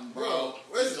they run, bro.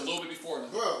 Bro, It was a little bit before them.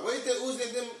 Bro, wait till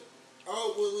Uzi them.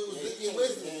 Oh, we was thinking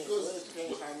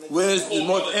Wiz. Wiz is the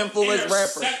most influenced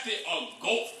rapper. Intercepted a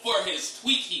goat for his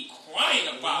tweet he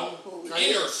crying about.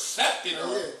 Intercepted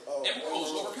her. And bro, it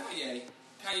was over Kanye.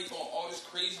 Kanye throwing all this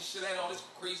crazy shit at all this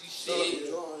crazy shit.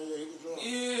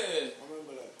 Yeah.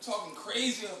 Talking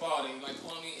crazy about him, like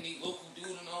calling me any local dude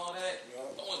and all that.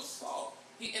 No one saw.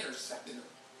 He intercepted her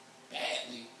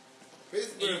badly. And you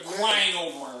Pittsburgh, man. crying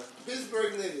over her.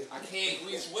 Pittsburgh nigga. I can't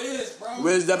agree with Wiz, bro.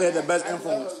 Wiz definitely had the best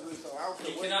influence.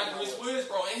 You cannot agree with Wiz,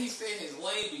 bro. And he stay in his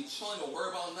lane, be chilling, don't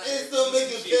worry about nothing. And still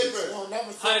making paper. 100%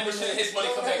 of his money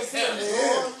come back to him.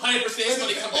 100% his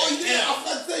money come back to Oh yeah, I'm him.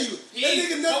 about to tell you. He- That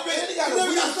nigga never been. He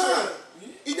never got signed.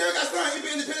 signed. He never got signed. He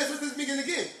been independent since this beginning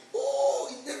again.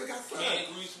 Ooh, he never got Can't signed.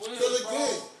 agree with Wiz, Till bro.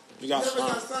 again. You got Never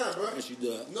got signed. signed, bro. Yes, you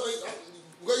did. No,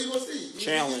 what you gonna see?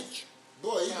 Challenge.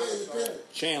 Boy, he been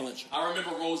independent. Challenge. I remember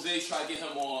Rose tried to get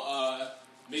him on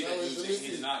Make That Let me Music. see.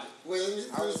 He denied it. Wait, let me see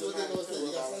what they gonna say.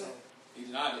 You got signed? He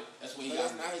denied it. That's when he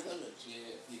That's got not it. his image. Yeah,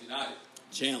 he denied it.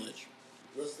 Challenge.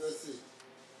 Let's see.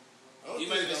 I don't He think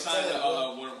might have been got signed to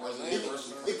bro. was it He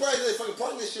Universal? probably did a fucking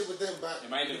partnership with them back. It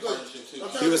might have been because- partnership, too. I'm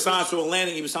He trying He was to- signed to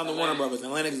Atlantic. He was signed to Warner Atlantic. Brothers.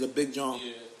 Atlantic is a big joint.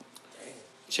 Yeah.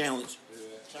 Challenge.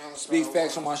 Challenge Speak Power.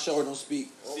 facts on my show. Don't speak.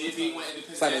 See if he went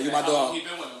independent. Simon, you my How dog. long he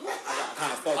been with him?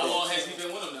 Kind of fuck How it. long has he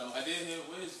been with him though? I did hear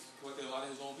Wiz collected a lot of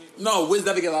his own people. No, Wiz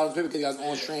definitely get a lot of people because he got his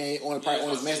own strain, on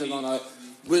his masters on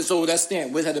Wiz. So that's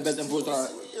stand. Wiz had the best influence on our.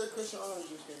 What year Christian Orange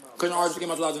just came out? Christian Arts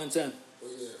came out 2010. Oh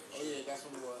yeah, that's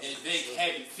when it was. And then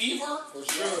Cabin Fever?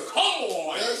 For sure. Come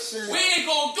on! That shit- We ain't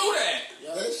gonna do that!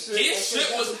 That shit. His shit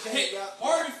was hit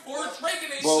hard before drinking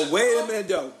and But shit. wait bro. a minute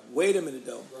though. Wait a minute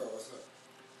though. Bro, what's up?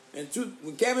 And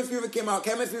when Cabin Fever came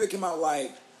out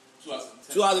like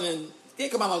 2010. 2000. They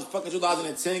came out like fucking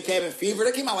 2010. Cabin Fever.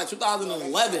 They came out like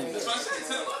 2011. That's what I said,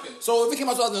 10, 11. So if it came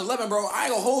out 2011, bro, I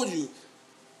ain't gonna hold you.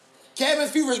 Cabin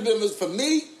Fever's been for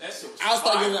me. That shit was I'll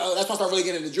start fire. getting. That's when I start really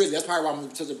getting into Drizzy. That's probably why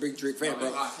I'm such a big Drake fan,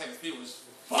 bro. Cabin Fever was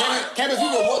fire.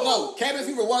 Cabin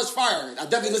Fever was fire. I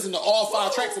definitely listened to all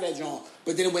 5 tracks of that joint,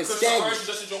 but then it went stagnant,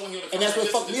 and that's what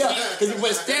fucked me up because he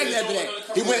went stagnant after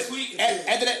that. He went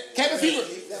after that.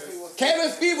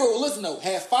 Cabin Fever, listen though,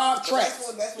 had 5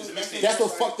 tracks. That's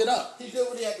what fucked it up. He did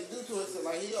what he had to do to it. So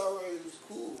like he already was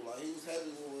cool. Like he was happy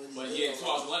with what he did.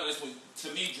 2011. That's when,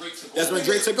 to me, Drake took over. That's when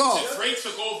Drake took off. Drake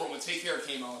took over when Take Care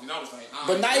came out, and I was like,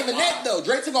 But not even that though.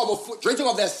 Drake took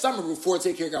off that summer before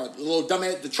Take Care got out. The little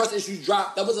dumbass, the Trust Issues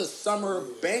dropped. That was a summer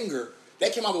banger.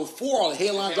 That came out before all the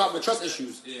Headline dropped with Trust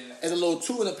Issues. Yeah. As a little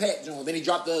 2 in a pack joint. Then he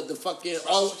dropped the fucking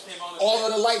all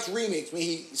of the Lights remix when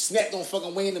he snapped on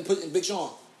fucking Wayne and put in Big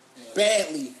Sean.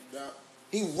 Badly.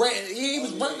 He was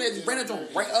running that joint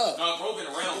right up. No, bro been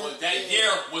around, but that year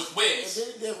was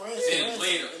Wiz. Then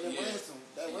later.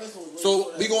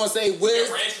 So we gonna say Wiz.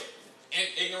 And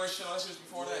Ignorant shit, all that shit was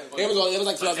before that. It was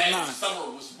like 2009. That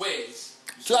summer was Wiz.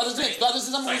 2010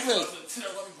 summer was Wiz. 2010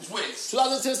 was Wiz.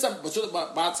 2010 summer,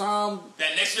 but by the time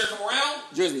that next year come around,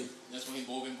 Drizzy. That's when he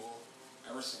been bull.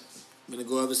 Ever since. Been a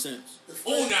go ever since.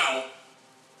 Now.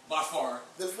 By far.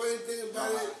 The funny thing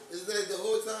about it is that the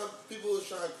whole time people was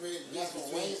trying to create That's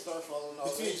when Wayne started falling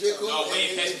off. between J. Cole No,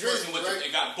 Wayne and catch the person Drake, with right?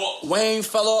 it got booked. Wayne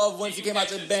fell off once he came out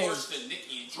to the bang. Worse than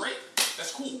Nicki and Drake.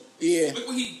 That's cool. Yeah. Look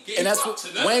what he gave And that's up what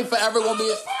to them. Wayne forever gonna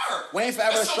be. Fire. Wayne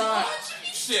forever That's is some trying.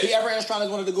 YG shit. He ever is trying as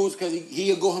one of the goats because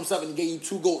he'll go himself and he gave you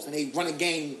 2 goats and they run a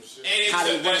game And how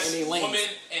it's they the run it best in their lane. woman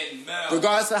and male.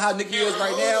 Regardless of how Nicki is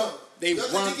right now, they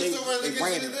Doesn't run. Nicki They still run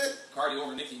ran against it. Cardi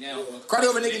over Nicki now. But Cardi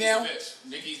over Nicki now? Bitch.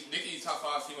 Nicki's top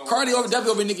 5 female. Cardi over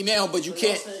definitely over Nicki now, but you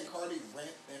can't. saying Cardi rap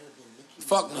better than Nicki?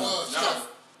 Fuck no. No.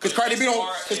 Because Cardi B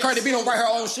don't write her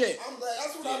own shit. I'm like,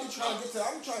 that's what I be trying to get to.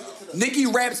 I'm trying to get to the. Nicki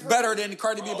raps better than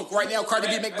Cardi B, but right now Cardi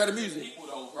B make better music. People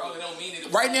though, bro, they don't mean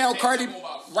it. Right now Cardi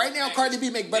B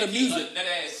make better Nicki music. a nut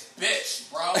ass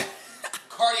bitch, bro.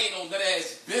 Cardi ain't no nut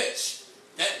ass bitch.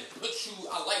 That puts you.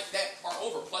 I like that part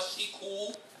over. Plus she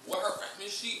cool. What her freshman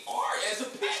she are as a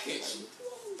package.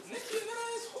 Nicki a nut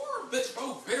ass whore, bitch,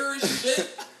 bro. Bitter as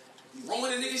shit.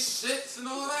 Rolling the niggas shits and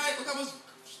all that. Look how much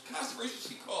constipation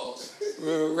she caused.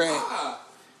 Real rap. Ah.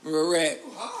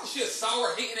 She a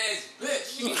sour hating ass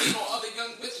bitch. She be hating on other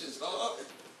young bitches, dog.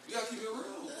 You gotta keep it real.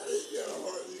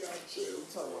 You gotta chill. I'm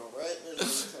talking about rapping.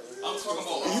 I'm talking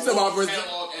about You talking about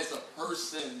catalog as a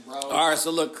person, bro. All right,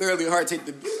 so look, clearly Heart take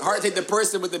the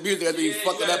person with the music that's you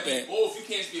fucked it up at. Both. You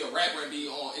can't be a rapper and be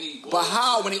on any. But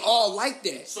how when they all like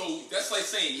that? So that's like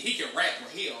saying he can rap, but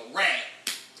he a rap.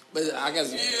 But I guess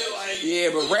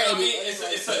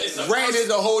But rap is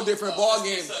a whole different ball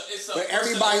game. But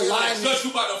everybody lying. Judge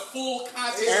you by the full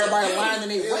context. Everybody lying in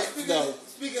their rap though.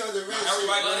 Speaking of the rap,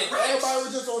 Everybody lying in raps. Everybody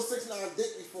was just on 6ix9ine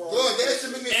dick before. Look, that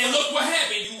should make me. And look what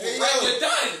happened. You Hey, rap, yo. you're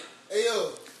done. Hey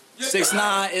yo,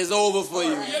 6ix9ine is over for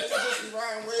you.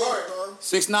 Ryan Wade, bro.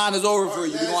 6ix9ine is over for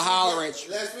you. We gonna holler at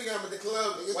you. Last week I'm at the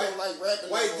club. Niggas don't like rapping.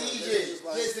 White no more. DJ, They just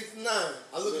like- J69.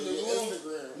 I look in the room,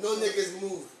 Instagram. no niggas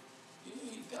move.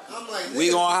 I'm like, We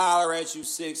niggas- gonna holler at you.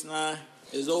 6ix9ine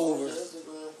is over.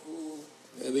 Instagram cool.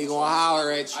 We gonna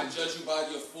holler at I you. judge you by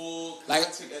your full Like,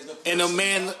 context as the And the person.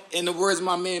 man, in the words of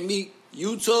my man Meek,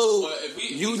 you told, But if we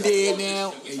you talk did about now,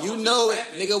 this, if we and talk you about know it. just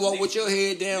rapping, Nigga, walk with your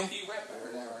head down. Nicki rap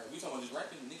better than right? We talking about just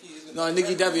rapping. Nicki is No,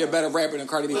 Nicki definitely a better rapper than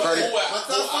Cardi B. Look, Cardi,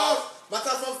 my top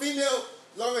five female,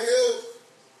 Lauryn Hill.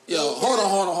 yo, hold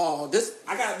on. This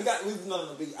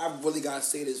I really gotta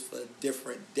say this for a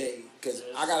different day because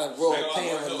I got a real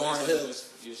opinion with Lauryn Hill.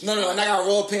 No, and I got a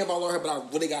real opinion about Lauryn Hill, but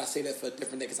I really gotta say that for a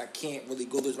different day because I can't really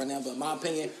go through this right now. But in my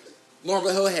opinion,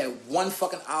 Lauryn Hill had one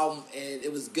fucking album and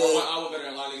it was good. One album better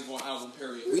than a lot of niggas one album,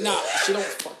 period.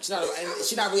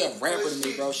 She's not really a rapper to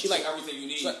me, bro. She like everything you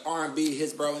need. She like R&B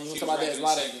hits, bro. And you She talk about that. was A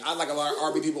lot of rapping I like a lot of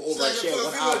R&B people over. She had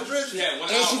one album. She had one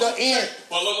And she album. done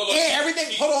But look, and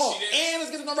everything. Hold on. she did- And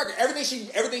let's get this on record.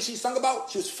 Everything she sung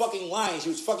about, she was fucking lying. She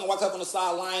was fucking walked up on the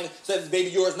sideline, said, "Baby,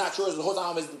 yours, not yours." The whole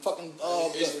time is the fucking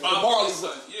It's the Bob Marley's.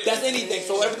 Marley's son. Yeah. That's anything.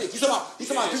 So everything. You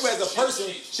talking about people as a person.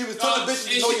 She was telling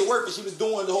bitches you know your work, and she was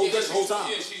doing the whole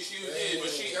time. Yeah, she did, but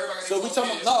everybody. So we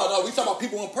talking about we talking about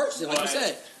people in person, like you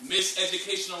said.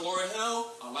 Miseducation on Lauryn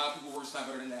Hill. A lot of people work's not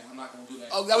better than that. I'm not gonna do that.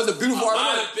 Oh, that was a beautiful A lot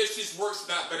argument. of bitches works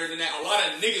not better than that. A lot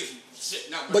of niggas shit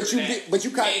not better But than you that. but you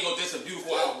We kind ain't gonna diss a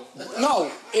beautiful album.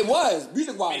 no, it was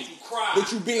music wise. Made you cry.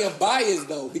 But you being biased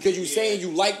though, because you saying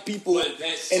you like people But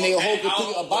that's- and they that whole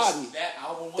complete album a body. That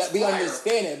album was That we fire.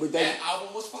 understand it, but that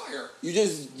album was fire. you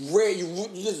just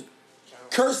you just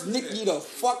curse Nicki the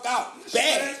fuck out.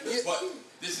 Bad. But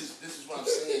this is what I'm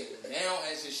saying. Now,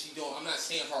 as if she don't, I'm not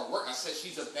saying her work. I said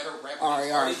she's a better rapper. All right,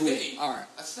 than all right, Cardi cool. B. All right.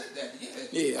 I said that. Yeah.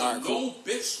 Yeah, all right, cool. No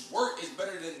bitch work is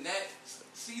better than that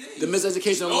CD. The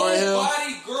Miseducation of Lauryn Hill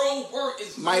Nobody girl work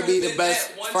is might better be the than best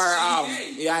that one fire CD.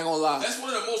 album. Yeah, I ain't gonna lie. That's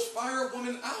one of the most fire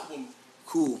woman albums.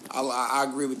 Cool. I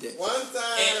agree with that. One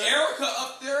time. And Erica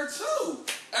up there too.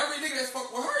 Every nigga that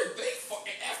fuck with her, they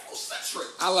fucking Afro Afrocentric.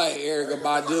 I like Erykah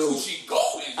Badu. Coochie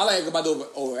golden. I like Erykah Badu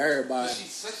over everybody.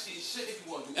 She's sexy as shit if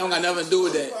you want to do It don't got nothing to do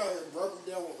with that. Rub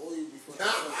it down with oil before.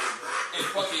 And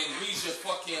fucking read your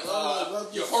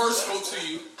fucking your horoscope to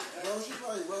you. Bro, she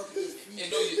probably rubbed his feet.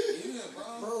 And know you, yeah,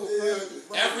 bro.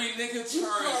 Bro, Every nigga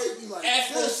turned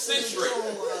Afrocentric.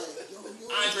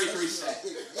 Andre 3 Sack.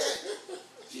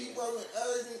 She rubbing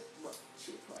everything. Bro,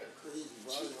 she probably crazy,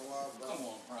 bro. I don't know why, bro. Come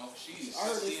on, bro. She's I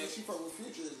heard sexy. this she fuck with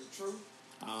Future. Is it true?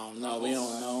 I don't know. We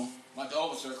don't know. My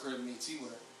dog was to her crib and made tea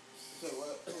with her. Say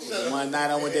what? One night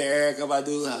I went to Erykah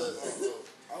Badu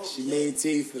house. She made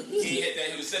tea for me. He hit that.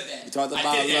 He would have said that. We talked I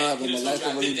about did that. love He and just told you I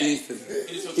molecularly did beefing. that.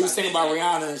 just told He you was I singing did about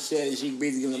that. Rihanna and shit. And she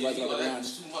breathed him Yeah, about Rihanna.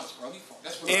 that's too much, bro.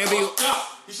 That's what And he we- fucked up.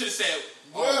 He should have said,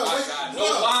 "Oh Bro, my wait, God, bro.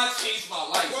 no lie changed my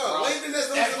life, Bro, bro. wait till that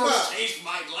song That come verse out. changed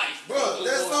my life, Bro,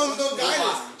 that song's no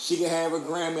guidance. She can have a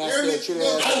Grammy. I Hear me? still treat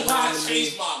her as No a lie Grammy.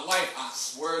 changed my life. I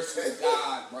swear to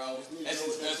God, bro. That's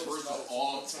his best verse of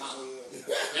all time.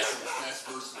 That's his best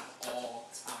verse of all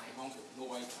time. I don't give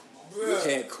nobody talking about.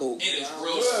 Yeah, cool. It is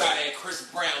real shot at Chris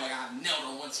Brown like I nailed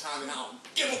her one time and I don't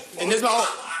give a fuck. And this my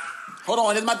hold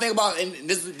on. This is my thing about and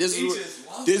this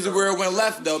is where it went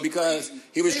left though because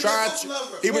he was trying to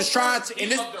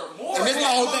and this and this is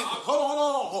my whole thing.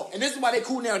 Hold on. And this is why they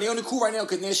cool now. They only cool right now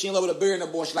because then she in love with a billionaire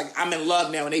boy. She's like, I'm in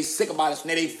love now, and they sick about it. So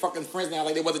now they fucking friends now.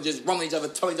 Like they wasn't just rumbling each other,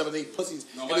 telling each other they pussies.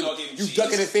 No, my dog gave him You cheese.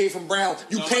 ducking and fade from Brown.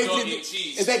 You No, paid my dog for gave him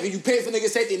cheese. exactly. You paid for niggas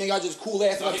safety, and then y'all just cool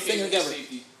ass about singing together.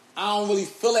 I don't really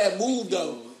feel that move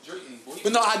though.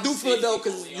 But no, I do feel it though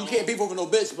because you can't beef over no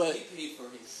bitch. But He paid for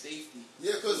his safety.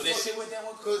 Yeah, because When that shit went down,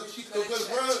 Because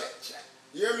Brown,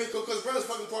 you hear me? Because Brown's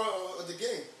fucking part of the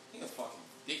game. He a fucking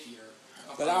dick eater.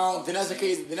 But I don't. Then that's the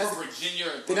case. Then that's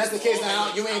Virginia. Then that's the case.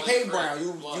 Now you ain't paid Brown.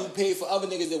 You paid for other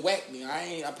niggas that whacked me.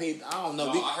 I paid. I don't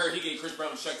know. No, I heard he gave Chris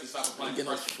Brown a check to stop applying Get a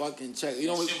pressure. fucking check. That shit We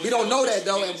was don't know dope. that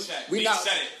though, He and gave a check. we He not.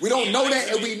 said it. We He don't ain't know like that,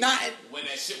 and to we me. not. When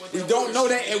that shit went We down, don't know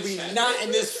that, he and gave we a check. not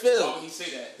in this Why field. would he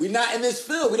say that? We not in this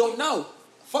field. We don't know.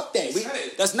 Fuck that. He said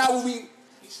it. That's not what we.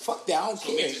 Fuck that. I don't So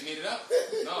he care. just made it up.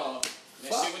 No. That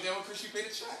Fuck. shit went down when Chris, you paid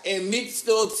a check. And Meek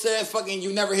still said, "Fucking,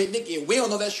 you never hit Nicki." We don't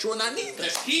know that's true or not neither.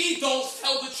 Because he don't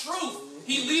tell the truth.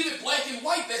 He leave it black and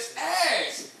white. That's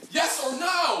ass. Yes or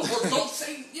no. Or don't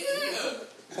say, yeah.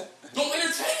 Don't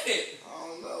entertain it. I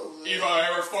don't know, man. If I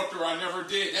ever fucked her, I never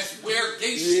did. That's where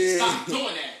gay shit. Yeah. Stop doing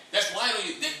that. That's lying on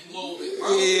your dick a little bit, bro.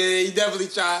 Yeah, he definitely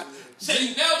tried. Said you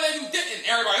nailed that, you didn't.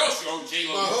 Everybody else, oh,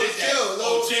 J-Lo, No, you did that. chill,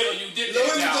 Oh, no. J-Lo, you did Lil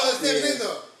that. Wayne be doing the same thing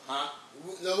though. Huh?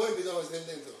 Lil Wayne be doing the same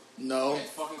thing though. No. That's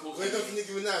fucking cool. When it comes to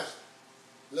Nicki Minaj,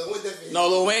 Lil Wayne definitely. No,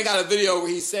 Lil Wayne got a video where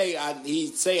he say I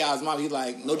was mom. He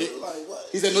like no. Like, what?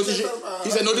 He said no He said disrespect. something about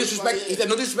He said no her. disrespect. He said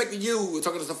no disrespect to you. We're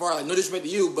talking to Safari like no disrespect to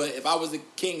you. But if I was the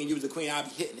king and you was the queen, I'd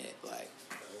be hitting it. Like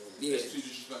yeah. That's too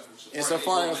disrespectful. And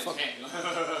Safari ain't fuck- going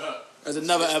in. There's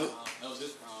another. That was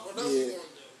his problem. Yeah.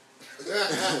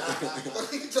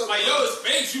 What you talking Like, about? yo, it's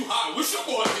babes, you hot. What you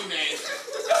going to do, man?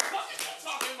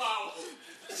 Talking about.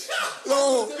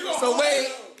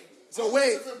 So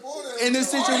wait. In this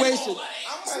situation,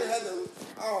 I might have had to.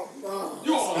 I don't know.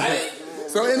 You all right?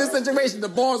 so in this situation, the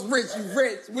boss rich, you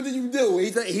rich. What do you do?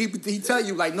 He tell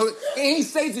you like no. And he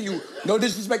say to you, no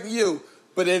disrespect to you.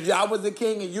 But if I was the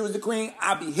king and you was the queen,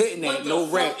 I'd be hitting that. What the No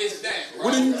fuck rent. is that, bro?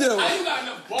 What do you do? How you got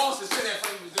enough balls to sit there in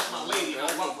front of me with this my lady? I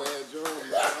love her. Bad joke,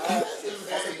 bro. That's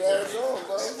a bad joke,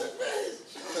 bro.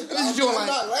 What you doing I'm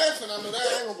like? not laughing. I know that.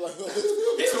 I ain't gonna be like,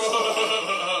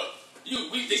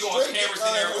 They go on cameras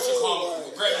in there, what you call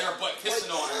it, grabbing her butt,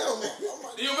 kissing on her. hell no. I'm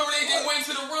like, Do you remember they did went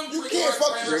to the room? you Rick can't Ross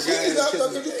fuck grabbed your her Rick cheese Ross up though,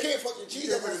 kissing. because you can't fuck your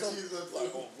cheese up on something.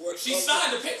 Like, oh, boy, She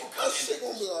signed the paper That cutting. shit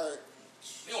gonna be like,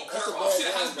 They gonna cut that's a her off. She the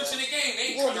bad hottest joke, bitch in the game. They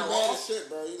you ain't gonna cut be her mad off. as shit,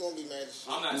 bro. You gonna be mad as shit.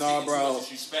 I'm not Nah, taking bro. too much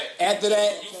disrespect. After that,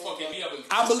 You fucking me up.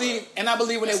 I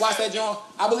believe when they watch that joint,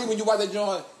 I believe when you watch that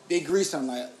joint, they grease him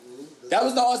like. That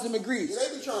was the ultimate grease. Yeah,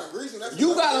 they be trying to grease him. That's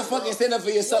You another gotta thing, bro. fucking stand up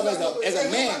for yourself as a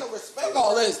man. Fuck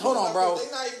all this. Hold on, bro. They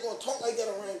not even gonna talk like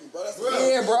that around you, bro. That's Bro.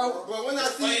 Yeah, bro. But when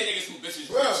I Plenty of see, niggas who bitches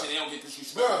Bruh. rich and they don't get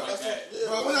disrespected Bruh. like that. Yeah,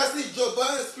 bro, when I see Joe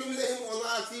Budden screaming at him on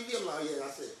live TV, I'm like, yeah,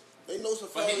 that's it. They know But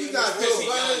Safari. he You got got pissy Joe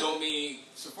young Budden. don't mean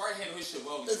Safari handle his shit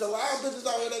well. There's a lot of bitches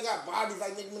out here that got bodies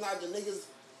like Nicki Minaj and niggas.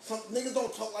 Some niggas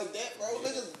don't talk like that, bro.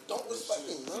 Niggas don't respect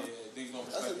him, bro. Yeah, niggas don't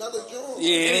That's respect another it, bro. joint.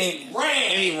 Yeah,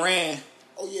 Ran. he ran.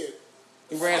 Oh yeah.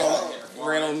 He ran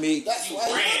on Meek. That's You why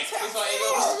he ran. got That's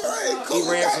why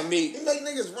He ran for Meek. He make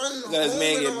niggas run. Let his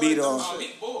man get beat on. Oh,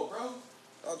 Meek Bull, bro.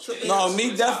 No, He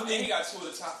Meek got two of the top- definitely- He got two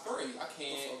of the top three. I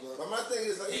can't. But my thing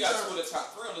is, like, He got two of the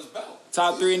top three on his belt.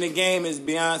 Top 3 in the game is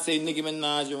Beyonce, Nicki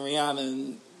Minaj, and Rihanna.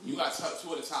 And You got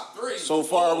two of the top three. so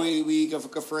far, we can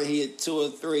confirm he hit 2 or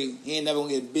 3. He ain't never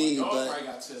gonna get big, Dog but probably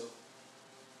got two.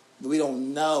 but we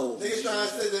don't know. Niggas trying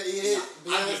to say that he hit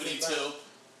I give it Beyonce.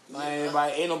 two.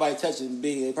 Ain't nobody touching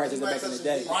B. They probably touched it back in the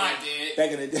day. Brian did.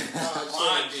 Back in the day.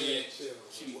 Brian did. Chill.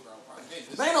 Shoot, bro. Brian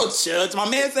did. There ain't no church. My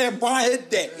man said Brian hit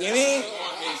that. You know what I mean?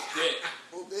 On his dick.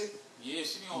 Who big? Yeah,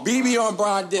 she be on. BB on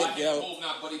Brian dick, Why yo. Hov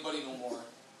not buddy no more?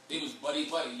 They was buddy.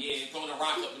 Yeah, throwing the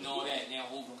rock up and all that. Now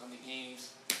Hov don't come to games.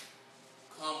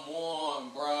 Come on,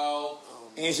 bro.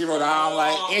 And she wrote an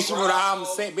album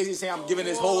basically saying I'm giving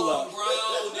this whole up. Bro,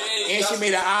 And she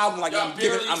made an album like I'm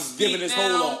giving this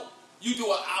whole up. You do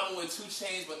an album with 2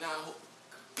 Chainz, but now.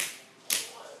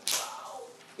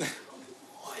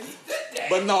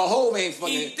 But no, Hov ain't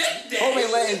fucking. He did that. Hov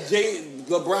ain't letting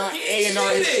LeBron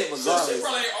A&R his shit So regardless. she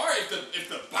probably if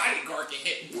the bodyguard can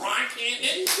hit, Bron can't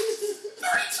hit.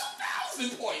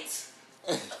 32,000 points.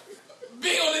 Be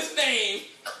on his name.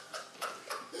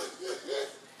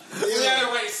 We had to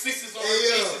write 6s on her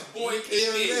faces. Boy, I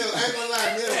ain't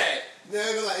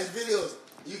gonna lie, his videos,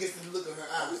 you get to look at her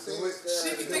eyes. She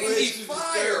be thinking he's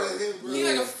fire. He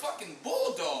like a fucking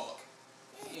bulldog.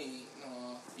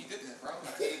 No, he did that, bro.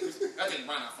 I think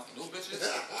Brian not fucking those bitches.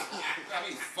 Got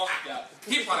me fucked up.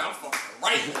 He probably I'm fucking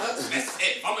right. That's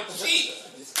it. I'm a cheat.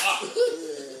 It's up.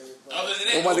 Other than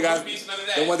that,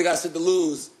 The ones that got shit to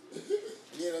lose.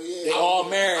 Yeah. They all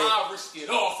married. I'll risk it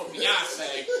all for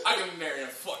Beyonce. I can marry a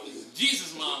fucking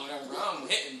Jesus mom whenever I'm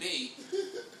hitting B.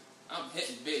 I'm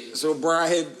hitting B. So Brian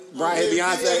hit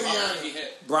Beyonce.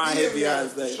 Brian hit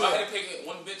Beyonce. If I had to pick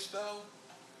one bitch though,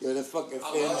 Yo, the fucking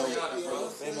I fan love Rihanna,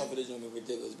 bro. for this gonna be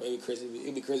ridiculous, baby. Crazy.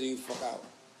 It'll be crazy if you fuck out.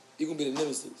 You gonna be the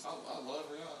nemesis. I love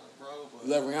Rihanna, bro. But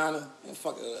You love Rihanna? Yeah,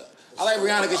 fuck it. I like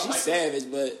Rihanna because she's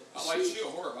savage, but I like she a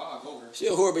whore, but I'll go her. she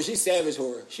a whore, but she's savage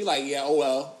whore. She like, yeah, oh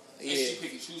well. And Yeah. she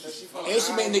pick and choose what she fuck. And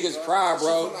she made niggas cry,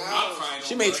 bro. I'm crying.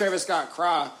 She made Travis Scott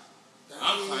cry.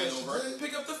 I'm crying over her.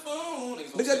 Pick up the phone.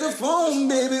 Pick up the phone,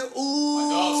 baby. My dog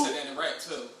Ooh. said that in rap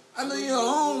too. I know you're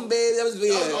home, baby. That was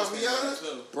weird.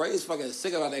 Rihanna? Bro, he's fucking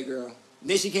sick about that girl.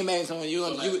 Then she came back and told me, you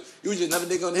was just another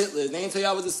nigga on the hit list. They ain't tell you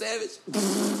I was a savage.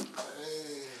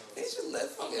 They should let I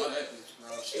fucking, love that bitch,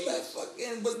 bro. she let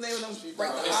fucking, what's the name of them? Bro,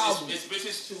 Write the album. it's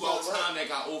bitches too all time that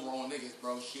got over on niggas,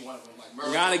 bro. She one of them.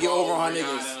 Like Rihanna get over on Rihanna,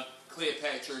 niggas.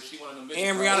 Cleopatra, she one of them bitches.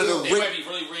 And bro. Rihanna the They rich- might be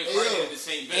really reincarnated in the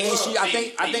same bitch. And she,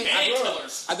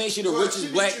 I think she the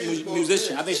richest black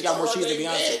musician. I think she got more cheese than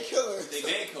Beyonce. They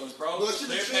man killers, bro. Bro, she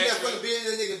got fucking being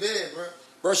in that nigga bed, bro.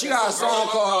 Bro, she got a song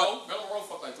called. Marilyn Monroe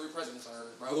fucked like 3 presidents, I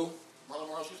heard, bro. Who? Marilyn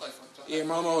Monroe, she was like, Yeah,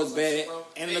 Marilyn Monroe was bad. Bro.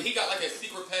 And And the- he got like a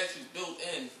secret passage built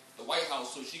in the White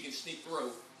House so she can sneak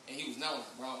through. And he was now,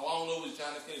 bro. All I don't know is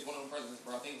John F. Kennedy's one of them presidents,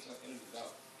 bro. I think it's Kennedy's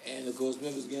out. And of course,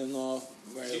 Memphis getting off.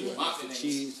 Right, She was mocking niggas.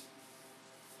 cheese.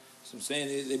 So I'm saying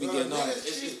they be Bro, getting off. niggas-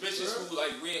 It's these bitches bro. who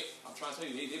like I'm trying to tell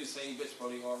you, they the same bitch, bro.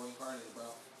 They all reincarnated, bro.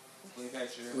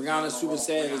 Cleopatra. Rihanna's super Marilyn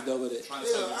savage Monroe, though with it. Trying to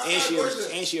tell you. Yeah,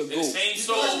 And she a They're the goat. same You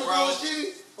soul, think bro. was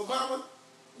shitty? Obama?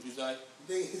 What you say?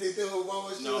 They think Obama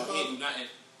was shitty? No, he ain't do nothing.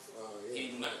 Oh, He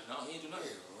ain't do nothing. No, he ain't do Yeah,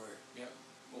 nothing. alright.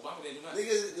 Yeah. Obama didn't do nothing.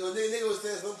 Nigga was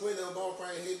saying at some point that Obama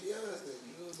probably hate Beyonce.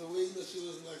 It was the way she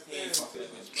was like He ain't fuck that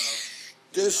bitch, bro.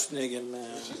 This nigga,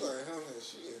 man. She like, how that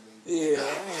shit? Yeah,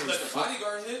 Let the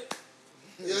bodyguard hit.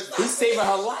 he's saving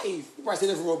her life. He probably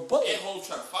saved her from a And bullet. Hov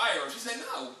tried to fire her. She said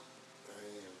no. Damn.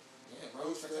 Yeah, bro.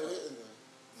 Who's Check still that out. hitting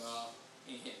her? No,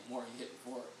 he ain't hitting more. He hit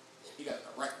before. He got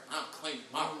a record. I'm claiming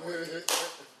my record.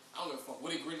 I don't give a fuck.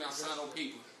 Willie Green not sign no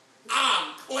paper.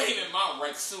 I'm claiming my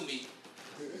right. Sue me.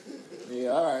 Yeah,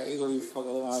 all right. He gonna be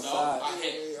fucking on So outside. I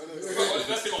hit.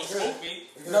 Unless they gonna smoke me.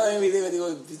 No, I mean they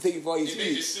gonna take you for all your If they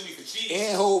cheese. just sue me for cheese.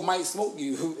 And Hov might smoke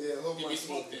you. Yeah, hope Give my me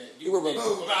smoke that. You were If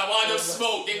I wind up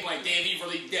smoke, they be like, damn, he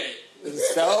really did it.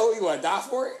 So you wanna die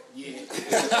for it? Yeah.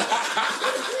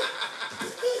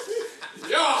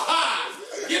 Yo, hi.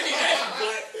 Give me that,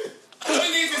 but how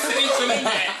many niggas can say he's been in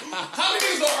that? How many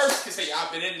niggas on earth can say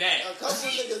I've been in A that? couple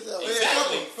niggas though.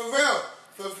 Exactly. For real.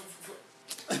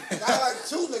 Not like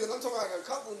 2 niggas. I'm talking like a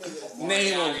couple niggas.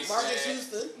 Name him. Marcus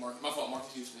Houston. My fault,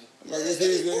 Marcus Houston. Marcus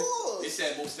Houston. They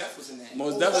said Mos Def was in that.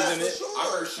 Most Def was in it. I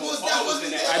heard Sean Paul was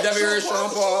in that. I definitely heard Sean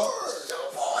Paul.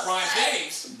 Brian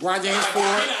James. Brian James I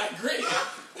Ford. agree.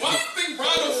 Why do you think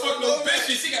Brian don't fuck no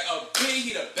bitches? He got a big,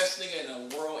 he the best nigga in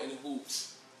the world in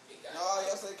hoops. No,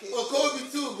 y'all say Kobe. Well, Kobe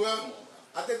too, bro.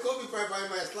 I think Kobe probably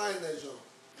might slide in that joint.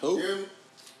 Who? You hear me?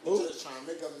 Who? Just trying to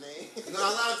make up a name. No,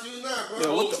 not you not, bro.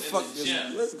 Yo, what the Kobe's in fuck the is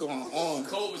gym. what's going on?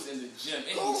 Cole was in the gym and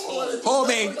he Cole told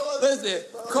Kobe ain't, listen,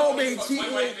 Kobe ain't cheating.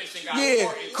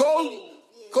 Yeah,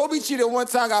 Kobe cheated one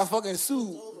time, got fucking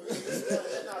sued.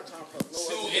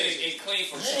 Sue and claim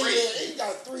for Hey, straight. he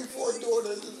got 3-4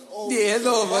 daughters. Yeah, it's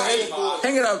over.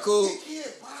 Hang it up, cool. He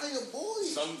can't buy a boy.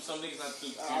 Some some niggas not too.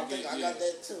 I think I got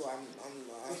that too. I'm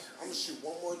gonna shoot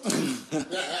one more time.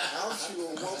 I'm shooting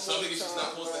one more Some niggas just not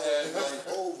time. supposed to Man. have, That's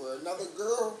over. Another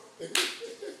girl.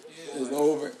 It's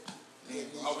over. I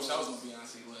wish I was on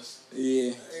Beyonce list.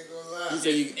 Yeah. Ain't gonna lie. You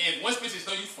say you, And once bitches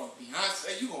know you fuck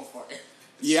Beyonce, you gonna fuck her.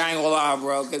 yeah, I ain't gonna lie,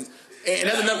 bro. Cause and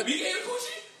that's another. We gave the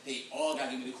coochie. They all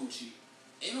gotta give me the coochie.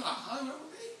 Ain't no high, remember me?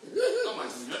 I'm like,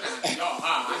 you're not, y'all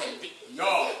high. I had,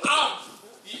 y'all,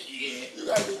 yeah. You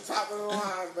gotta be top of the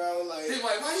line, bro. Like, They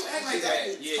like, why you act like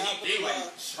gotta that? be Yeah, top of they the like,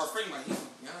 line. her friend like, he from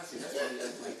Beyonce, that's why he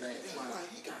act like that. They like,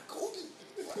 he got golden.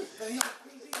 they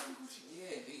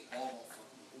yeah, they all fuck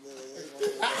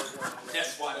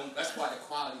me. That's why the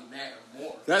quality matter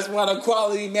more. That's why the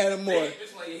quality matter more.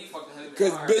 Bitch like, yeah, he fucking 100.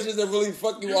 Cause bitches that really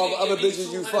fuck you off other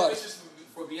bitches you fuck. Bitches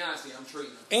for Beyonce, I'm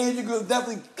trading them. And you could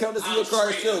definitely come to see your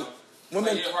cars too. Women,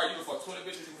 Women, like, hard, you can fuck 20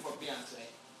 bitches, you can fuck Beyonce.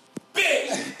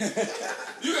 Big!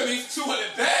 You got me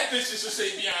 200 bad bitches to say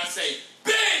Beyonce.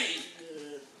 Big!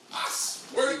 I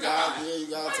swear to God. Yeah, you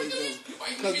gotta take them.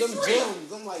 Cause Cause them gems,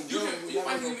 them like You gems.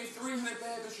 might give me 300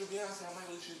 bad bitches for Beyonce. I might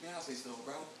really choose Beyonce still,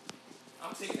 bro.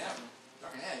 I'm taking that one.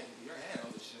 Y'all can have it. Y'all can have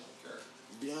all this shit. I don't care.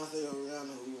 Beyonce or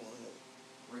Rihanna, who you want to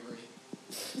Ray.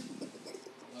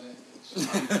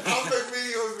 I'll pick me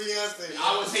with Beyonce.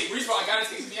 I would take, reason why I gotta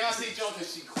take Beyonce Jones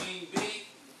because she queen big.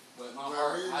 But my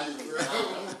heart,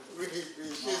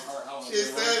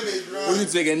 She's savage, bro. who you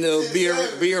taking? No, be a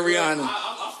Rihanna.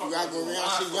 I You gotta go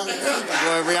Rihanna, she younger than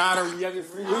Going Rihanna, young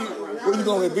free. Who you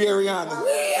going with? Be a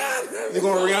Rihanna. You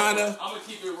going Rihanna? I'm gonna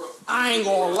keep it real. I ain't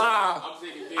gonna lie. I'm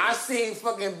taking big. I seen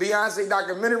fucking Beyonce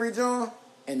documentary, John,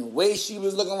 and the way she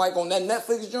was looking like on that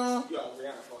Netflix, John. Yo,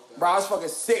 Rihanna fucked up. Bro, I was fucking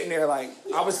sitting there like,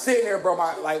 I was sitting there, bro.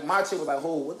 My chick was like,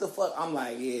 "Oh, what the fuck?" I'm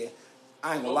like, "Yeah,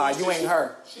 I ain't gonna lie, you ain't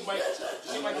her." She might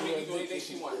make me do anything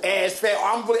she wants. Ass fat.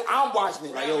 I'm watching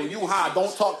it like, yo, you high?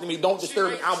 Don't talk to me. Don't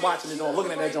disturb me. I'm watching it. Don't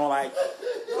looking at that joint like,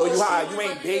 yo, you high? You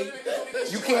ain't big.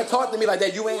 You can't talk to me like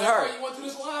that. You ain't her. You want to do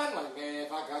this line? Like, man,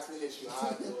 if I got to hit you,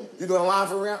 I'll do it. You doing a line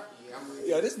for real? Yeah, I'm ready.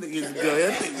 Yo, this nigga is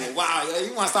good. This nigga, wow, yo,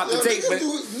 you want to stop the tape, but you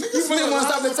niggas really want to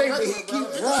stop the tape, but he niggas keep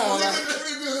drawing. Like,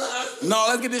 no,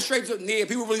 let's get this straight to yeah.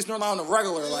 People really snort on the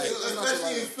regular, like.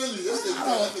 Especially in Philly. That's the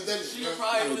epidemic. She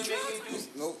probably would make me do.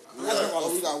 Nope. Oh,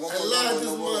 we got one A more. lot of no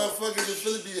these more. motherfuckers in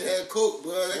Philly be had coke,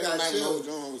 bro. They got chill.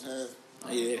 Jones had.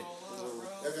 Yeah.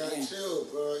 They got chill,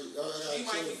 bro. She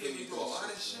might give me do a lot of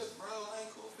shit, bro. I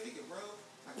ain't cool figure, bro.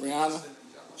 Rihanna?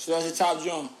 So that's your top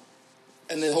joint.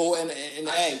 And the whole in the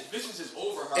A. Bitches is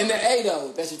over her. In the A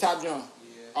though, that's your top joint.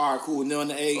 Yeah. All right, cool. No, in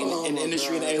the A, in the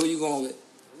industry, in the A, who you going with?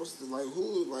 What's the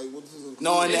what's the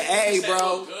No, in the A,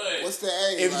 bro. What's the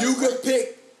A? If you could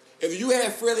pick, if you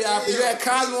had Freely Op, you had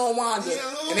Cosmo and Wanda,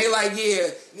 and they like, yeah,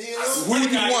 who do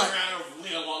you want?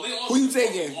 Who you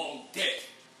taking? I'm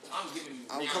giving you.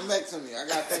 I'll come back to me. I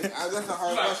got to think. That's a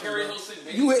hard question, bro.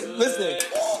 You listen.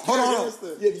 Hold on.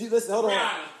 Yeah, you listen. Hold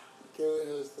on.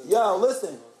 Yo,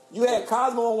 listen. You had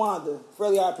Cosmo and Wanda,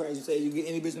 Freely Op parents. You say you get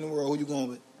any bitch in the world, who you going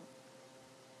with?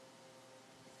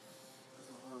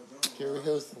 Carrie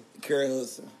Hilson. Carrie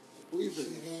Hilson. Who you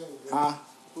picking? Huh?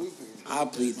 Who you picking? I'll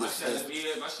plead My this shit shit.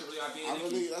 really, my shit really got being I Nicki.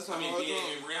 really- that's I mean, what I'm being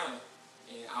doing. in Rihanna.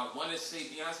 And I want to say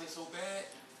Beyonce so bad.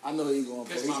 I know who he going for.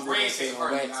 Because He's my just brain gonna say say her,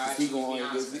 on wax I because he choose going.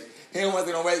 Beyonce. He don't want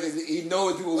to say on wax because he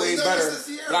knows people way you know better. this is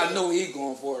Sierra. But I know he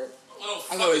going for it. Oh,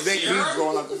 I know fucking his big Sierra? he's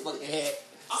growing up his fucking head.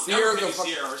 I'm Sierra never can picking fuck.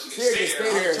 Sierra. She can Sierra can stay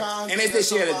stay there. there. And they said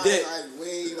she had a dick.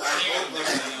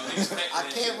 I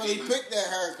can't really pick that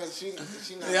her because she not.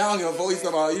 Yeah, I don't give a fuck. He's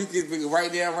talking about you can pick it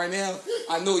right now.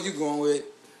 I know what you going with.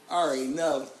 I already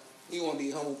know. He want to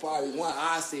be humble party. One,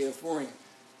 I say it for him.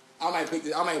 I might pick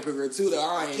her too though.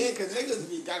 I ain't. Yeah, because niggas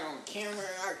be got on camera.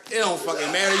 It don't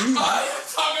fucking matter. You. Oh, you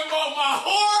talking about my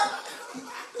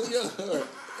whore?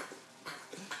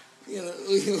 You know,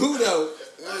 who though?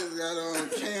 Niggas got on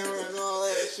camera and all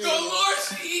that shit. The Lord,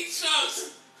 she eat chunks.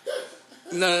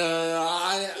 No.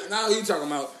 Now who you talking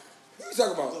about? Who you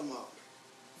talking about? I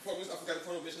forgot the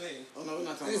porno bitch name. Oh no, we're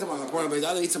not He's talking talking about. about porno bitch. I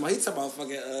think he's talking about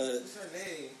fucking What's her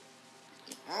name?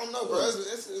 I don't know, bro. It's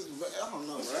I don't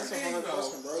know, bro. That's a hard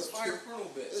question, bro. It's Fire too, porno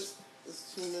bitch. it's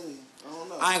too many. I don't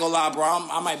know. I ain't gonna lie, bro.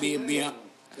 I might be beyond.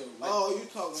 Oh, you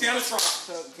talking Tiana about Trump.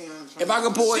 Tiana Trump. If I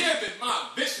could pull She it, had been my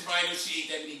bitch if I know she ate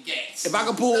that many gas. if I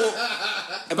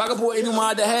could pull any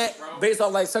one the hat based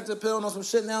off like sex appeal or some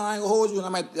shit now, I ain't gonna hold you. And I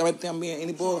might think I'm being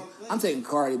any bull. I'm taking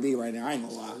Cardi B right now. I ain't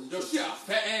gonna lie. Yo, she got a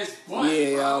fat ass butt. Yeah,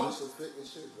 yo. She's thick and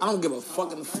shit, I don't give a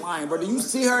fucking flying, bro. Do you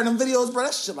see her in them videos, bro?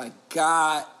 That shit like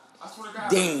God. I swear to God,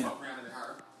 Damn. I fuck Rihanna than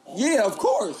her. Yeah, of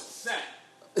course. Set.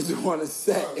 You want to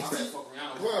say? I said fuck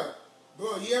Rihanna. Bruh,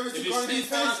 Bro, you ever If see it's Cardi B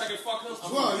 10 times I face? can fuck him,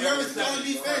 Bro, you ever see Cardi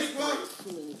B face, bro?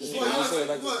 Yeah, I say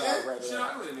like Look, this eh? right Shit, there.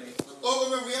 I know what it means.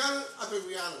 Over Rihanna? I pick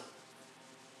Rihanna.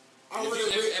 I don't really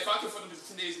If I can fuck them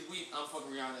 10 days a week, I'm fucking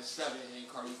Rihanna 7 and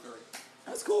Cardi 3.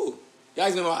 That's cool.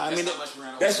 Guys, I mean, That's not much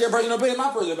Rihanna. that's your personal opinion,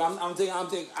 my personal opinion. I'm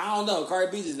thinking, I don't know.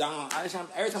 Cardi B just,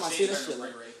 every time I see She ain't this shit, better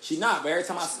like, than Ray Ray. she not, but every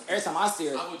time I see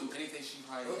her, I would do anything she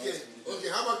probably Okay, asked me to do. okay.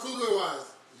 How about cougar wise?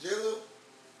 J-Lo?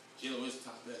 J-Lo is a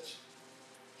top bitch.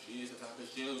 She is a top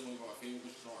bitch. J-Lo is one of my favorite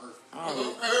bitches on earth. I don't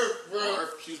know. Earth, On bro.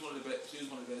 earth, she was one of the best. She was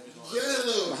one of the best bitches on earth.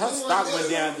 J-Lo. Her stock went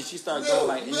down, and she started doing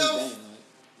like anything. Like,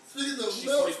 Speaking of She's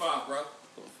milk. 45, bro.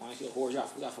 fine, she a whore. We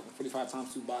got fucking 45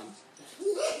 times 2 bodies.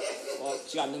 Well,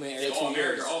 she got a new man They every all 2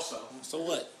 married years. her also. So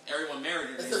what? Everyone married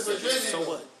her. Except for Drizzy. So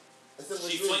what?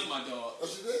 She flanked my dog. Oh,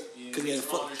 she did? Yeah, Because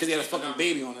he had a fucking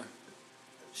baby on her.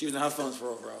 She was in her feelings for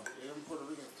real, bro. Yeah, them Puerto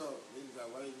Ricans talk. They just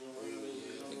got white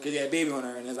and Because he had a baby on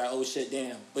her, and it's like, oh shit,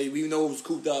 damn. But we know it was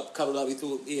cooped up, cuddled up. He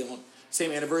threw it, yeah, on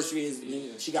same anniversary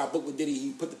as she got booked with Diddy.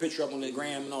 He put the picture up on the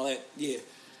gram and all that. Yeah.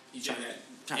 He trying to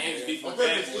Trying and to- beef On on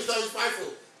purpose. bad He's boys. trying to be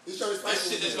spiteful. He's trying to be That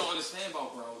spiteful. shit just don't understand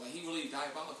about bro. Like he really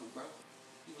diabolical, bro.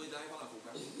 He really diabolical,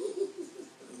 bro.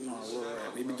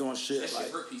 No, we be doing That shit shit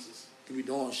like hurt pieces. we be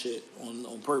doing shit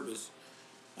on purpose.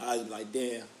 I was like,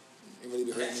 damn, it really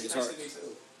be hurting Cassie niggas' nice heart. to me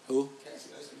too. Who? Cassie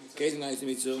nice to me too. Casey nice to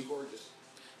me She too. gorgeous.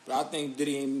 But I think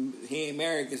Diddy ain't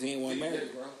married because he ain't want to marry her.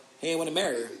 Bro. He ain't want to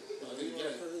marry her. I think you get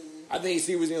it. I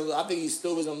think he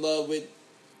still was in love with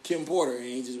Kim Porter, and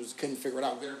he just couldn't figure it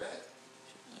out. Get her back.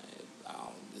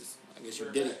 I guess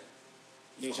you did it.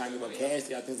 You ain't trying to give up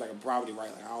Cassie. I think it's like a property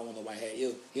right. Like I don't want nobody had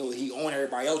you. He own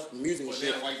everybody else's music and But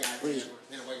shit. then a white guy can Please. have her.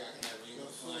 Then a white guy can have her. You know As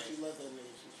what soon I'm as she saying? left that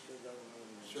nigga, she straight got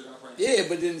another Sure got pregnant. Yeah,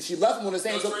 but then she left him on the It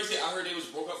same. was crazy. I heard they was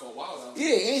broke up for a while though.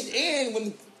 Yeah, and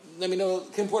when let me know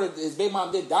Kim Porter, his baby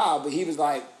mom did die, but he was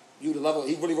like, "You the love of,"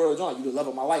 he really wrote it on, "You the love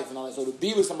of my life," and all that. So to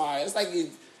be with somebody, it's like if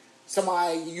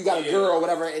somebody you got a girl or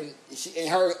whatever, and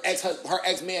her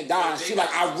ex man died. She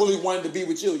like, "I really wanted to be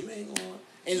with you." You ain't going,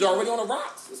 and it's already on the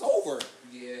rocks. It's over.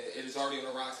 Yeah, it is already on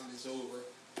the rocks and it's over.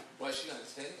 But she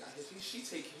understand. He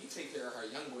take care of her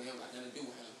young boy. He ain't got nothing to do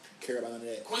with him. Care about none of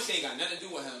that. Quincy ain't got nothing to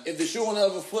do with him. If the shoe on the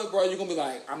other foot, bro, you're gonna be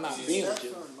like, "I'm not being with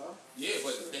you." Yeah,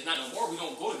 but there's not no more. We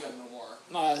don't go together no more.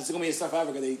 No, it's gonna be a South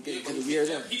Africa. They Yeah, get but the years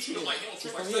in. he treat him like he don't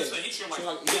treat him like Yeah. stepson. He treat him Treat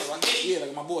like him like this me.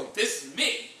 like my boy. This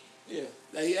me. Yeah,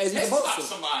 he's It's supposed not to.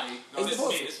 somebody. No, He's this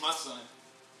supposed me. to. It's my son.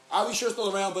 I'll be sure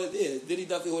still around, but yeah, did he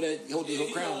definitely hold the Yeah, whole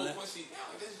he crown on hold that? Quincy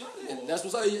down. That's young Yeah, boy. that's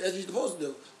what you're supposed to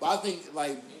do. But I think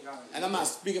like, and I'm not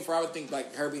speaking for. I would think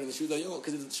like her being in the shoes, like yo,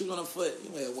 because the shoes on her foot,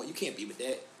 you can't be with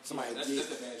that. Somebody, Yeah,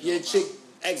 that's a bad your job, chick,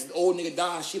 ex old nigga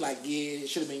Don, she like, yeah, it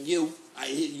should have been you. I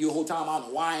hit you the whole time. I don't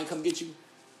know why I ain't come get you,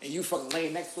 and you fucking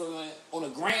laying next to her on the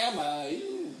gram.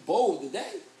 You bold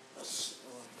today.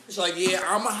 It's like, yeah,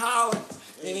 I'm a holler.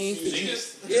 And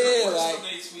Niggas, yeah, worse like from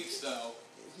they tweets though.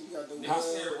 He got the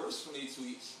Niggas hear worse from they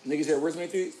tweets. niggas here worse than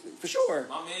me for sure.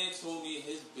 My man told me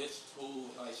his bitch told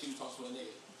like she was talking to a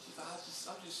nigga. She's like,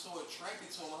 I'm just so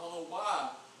attracted to him. I don't know why.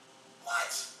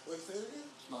 What? Wait, say it again?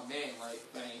 My man, right?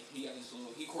 Bang. He got this little.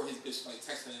 He caught his bitch like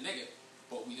texting a nigga,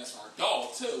 but that's our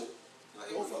dog too. Like,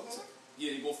 yo, Both of them?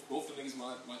 yeah, they both the niggas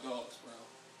my dogs, bro.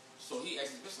 So he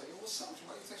asked his bitch like, yo, what's up?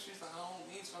 Why you text me? She's like, I don't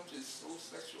mean to. I'm just so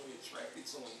sexually attracted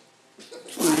to him.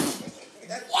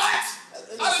 What?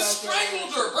 I just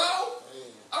strangled her, bro.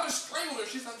 I just strangled her.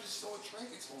 She's like, I'm just so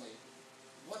attracted to him.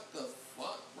 What the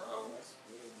fuck, bro?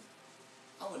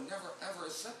 I would never ever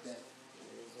accept that.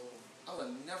 I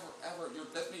would never ever.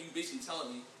 That's me. You basically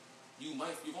telling me you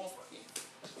gonna fuck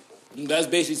him. That's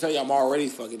basically telling you I'm already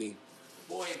fucking him.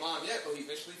 Boy ain't mom yet, but he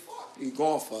eventually fucked. You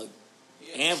going fuck.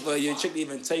 Yeah, And for your fuck. chick to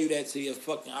even tell you that to your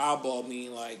fucking eyeball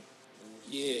mean like,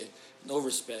 yeah, no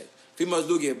respect. Females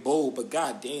do get bold, but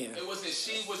goddamn. It wasn't.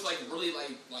 She was like really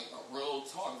like a real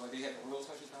talk. Like they had a real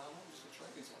talk. She's like, I'm just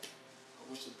attracted to him.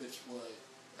 I wish the bitch would.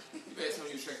 You better tell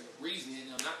me you're attracted to Breezy and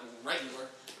not regular.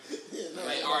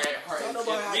 Like, all right. Tell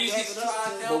nobody If I Breezy's gathered up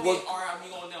trying to to. nail But me, what- all right, I'm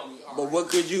gonna nail me. All But right. what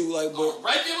could you like? But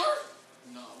Regular?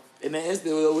 No. in the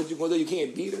instant, what you gonna do? You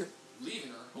can't beat her.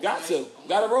 Leaving her. Got to, Okay.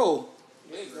 gotta roll.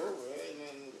 Leave her.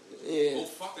 Yeah, Go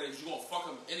fuck her. You gonna fuck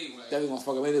him anyway. definitely gonna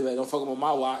fuck him anyway. Don't fuck him on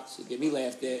my watch. Get me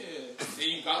laughed Yeah. at. And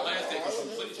you got laughed at because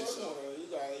you played yourself.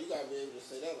 You gotta be able to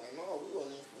say that. Like, no, we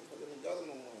wasn't even fucking together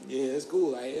no more. Yeah, it's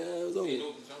cool. Like, yeah, it was over. Yeah, no,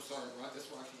 bitch, I'm sorry, bro. That's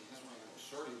why I can't. That's why I ain't got no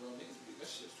shorty, bro. Niggas be that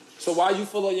shit's too So why you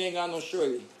feel like you ain't got no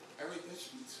shorty? Every bitch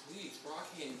be tweets, bro. I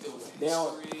can't deal with They don't.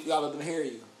 history. You gotta let them hear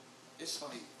you. It's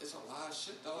like it's a lot of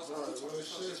shit, dog. Bro, It's real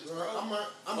shit, bro. bro.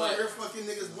 I'm out here fucking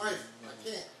niggas' wife. I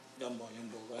can't. Young boy.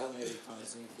 I haven't had any kind of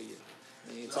scene for you.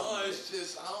 You ain't No, talking it's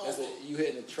just I That's don't. it. You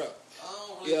hitting the truck. I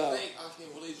don't really Yeah. think I can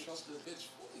really trust this bitch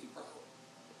fully, bro.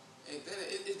 And then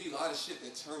it be a lot of shit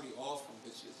that turn me off from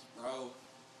bitches, bro.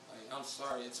 Like, I'm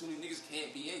sorry, too many niggas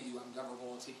can't be in you. I'm never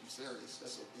going to take you serious.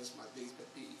 That's my biggest pet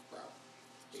peeve, bro.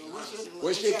 So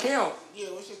what's your count? Yeah,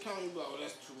 what's your count? You go, oh,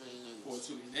 that's too many niggas. Or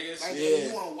too many niggas. Like,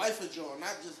 Yeah. you want a wife or John,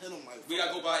 not just hit them like. We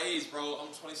gotta go by age, bro.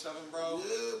 I'm 27, bro.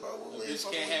 Yeah, bro. A bitch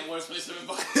can't have more than 27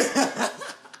 bodies.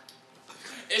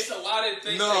 It's a lot of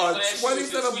things. No, that clash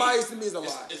 27 bodies to me is a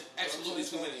lot. It's absolutely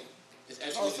too many. It's Oh,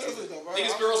 absolutely too seriously many. though, bro.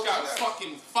 Niggas, girls got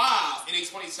fucking 5 and they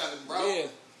 27, bro. Yeah.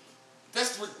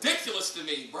 That's ridiculous to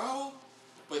me, bro.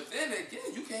 But then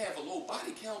again, you can have a low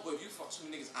body count, but if you fuck too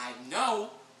many niggas, I know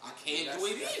I can't do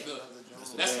it either.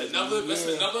 That's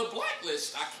another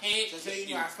blacklist. I can't. So say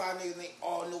you got 5 niggas, they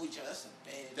all know each other. That's a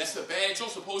bad. That's a bad joke.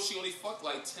 Suppose she only fucked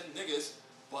like 10 niggas,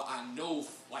 but I know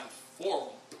like 4 of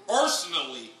them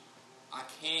personally. I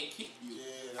can't keep you.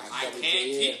 Yeah, I can't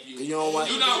keep you. You don't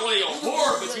want. You're not really a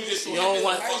whore, but you just You don't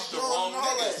want- fuck the wrong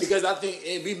niggas. Because I think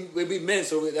we be men,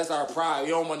 so that's our pride. You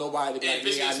don't want nobody to be like, And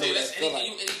bitches yeah, I know say that that's feel like.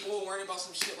 any boy worrying about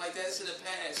some shit like that. It's in the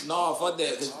past. No, fuck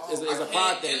that. It's a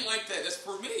pride thing. Ain't like that. That's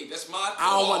for me. That's my.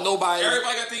 I don't want nobody-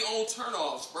 Everybody got their own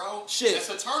turnoffs, bro. Shit. That's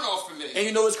a turnoff for me. And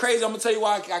you know what's crazy? I'm gonna tell you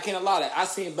why I can't allow that. I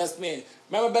seen Best Man.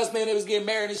 Remember Best Man that was getting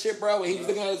married and shit, bro? And he was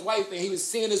looking at his wife and he was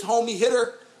seeing his homie hit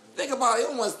her. Think about it. You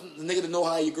don't want the nigga to know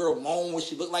how your girl moan, what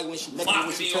she look like when she naked,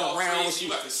 when she turn around, when she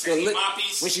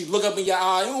when she look up in your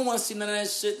eye. You don't want to see none of that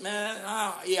shit, man.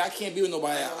 Yeah, I can't be with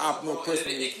nobody. No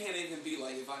personally. It can't even be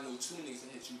like if I know 2 niggas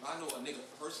that hit you. If I know a nigga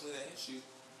personally that hit you,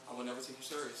 I will never take you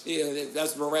serious. Yeah,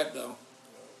 that's a rap though.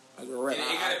 That's a rap.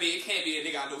 It can't be a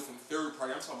nigga I know from third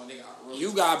party. I'm talking about a nigga I really.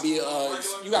 You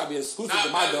gotta be exclusive to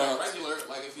my dog. Regular,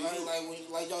 like if you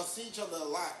like y'all see each other a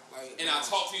lot, like. and I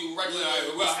talk to you regularly.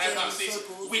 Yeah, Well, we have stay in conversations.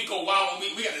 circles. We go out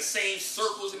and we got the same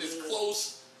circles and it's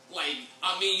close. Like,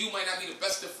 I mean, you might not be the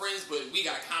best of friends, but we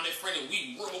got a common friend and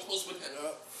we real close with him.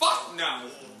 Fuck no.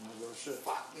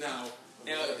 Fuck no.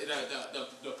 Now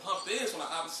the pump is on the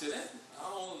opposite end.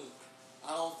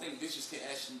 I don't think bitches can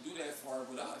actually do that far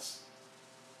with us.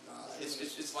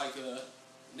 It's like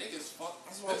niggas fuck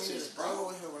That's why we need bitches, a bro. girl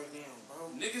in here right now, bro.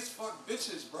 Niggas fuck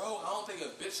bitches, bro. I don't think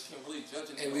a bitch can really judge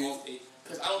a And nigga off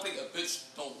because I don't think a bitch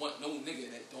don't want no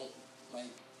nigga that don't like.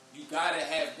 You gotta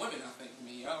have women. I think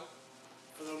me, yo.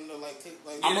 For them to like take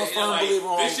like. I'm a firm believer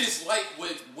on- bitches like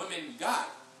what women got.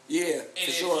 Yeah, And for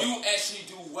if sure. you actually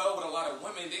do well with a lot of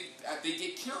women, they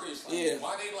get curious. Like, Yeah.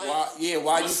 why they like?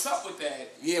 Why what's up with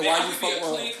that? Yeah, Man, why I you could be a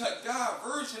fuck with clean cut guy,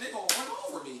 virgin. They gonna run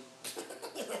over me.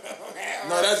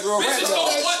 No, that's real rap Bitches though.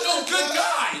 don't want no good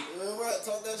guy. Right,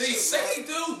 talk that They shit, say bro.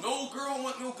 they do. No girl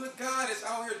want no good guy that's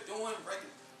out here doing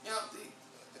regular. You know,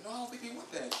 no, I don't think they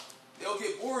want that. They'll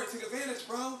get bored and take advantage,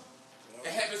 bro.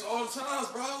 It happens all the time,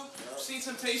 bro. See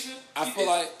Temptation? I feel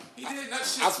like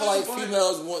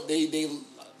females want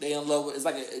they in love with. It's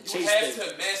like a chase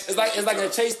thing. It's like a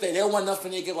chase thing. They don't want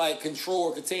nothing they can like control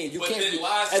or contain. You but can't then be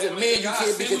lies as a say man. You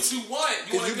can't be. say what you want.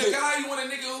 You want a good get- guy. You want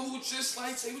a nigga who just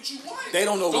like say what you want. They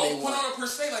don't know what they Don't put want. on a per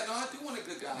se like no, I do want a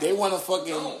good guy. They want a fucking.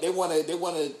 Don't. They want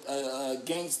a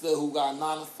gangster who got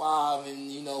 9 to 5 and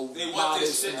They want modest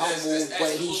this shit and humble, that's but he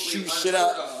absolutely shoots shit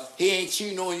unheard up. of. He ain't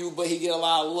cheating on you, but he get a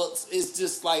lot of looks. It's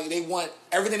just like they want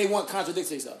everything they want contradicts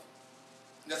themselves.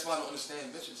 That's why I don't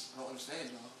understand bitches. I don't understand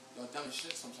y'all. Y'all dumb as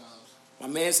shit sometimes. My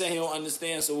man said he don't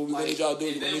understand, so what we gonna need y'all to do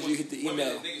is we gonna need you to hit the Women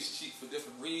email. and niggas cheat for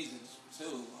different reasons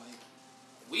too. Like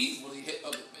we really hit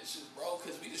other bitches, bro,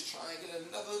 because we just try and get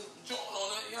another joint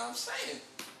on it. You know what I'm saying?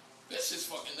 Bitches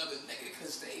fuck another nigga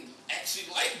because they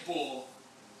actually like bull.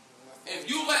 If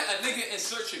you let a nigga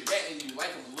insert your gat and you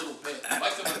like him a little bit, you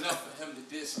like him enough for him to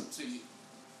do something to you.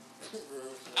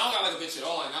 I don't gotta like a bitch at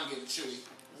all, and I'm getting chewy.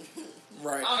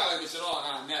 Right. I don't gotta like a bitch at all,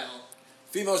 and I'm now.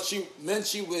 Females cheat. Men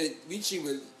cheat with. We cheat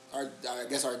with our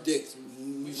dicks.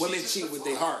 Women cheat with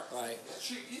their heart. Like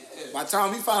Yeah. by the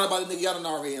time we find out about the nigga, y'all done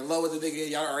already in love with the nigga.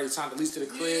 Y'all already signed at least to the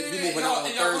crib. You moving out on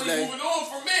Really Thursday. moving on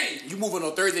for me. You moving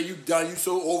on Thursday. You done. You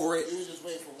so over it. You was just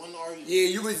waiting for one argument. Yeah,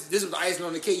 you was. This was the icing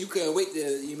on the cake. You couldn't wait to.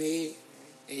 You mean?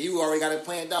 And you already got it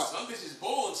planned out. Some bitches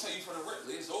bold and tell you from the rip,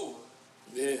 it's over.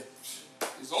 Yeah.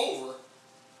 It's over.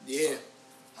 Yeah.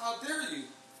 How dare you?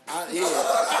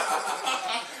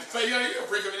 Yeah. So you can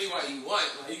break them any way you want.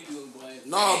 Like you do, but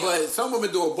No, but some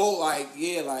women do a bolt like it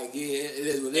is what it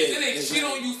is. and then they It's cheat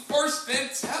like- on you first, then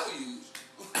tell you.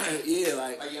 Yeah,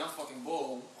 like Like yeah, I'm fucking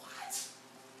bull. What?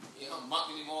 Yeah, I'm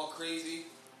mocking him all crazy.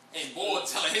 And bull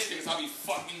telling his niggas I be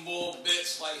fucking bull,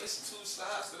 bitch. Like it's two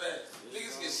sides to that.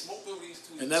 Niggas get smoked over these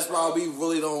two. and that's why we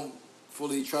really don't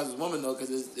fully trust as women though,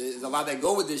 because there's a lot that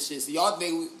go with this shit. So y'all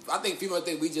think I think females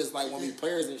think we just like want to be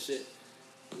players and shit.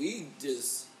 We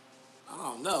just I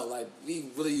don't know, like we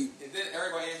really And then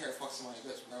everybody in here fuck somebody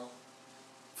bitch, bro.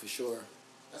 for sure.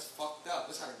 That's fucked up.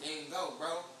 That's how the game go,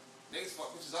 bro. Niggas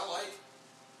fuck bitches I like.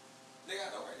 Nigga, I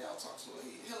know right now I'm talking to a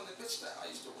hell of a bitch that I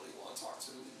used to really want to talk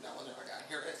to. Now whenever I gotta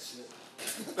hear that shit.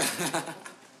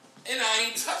 And I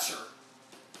ain't touch her.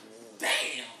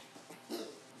 Damn.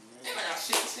 And I got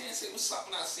shit in hand, say what's up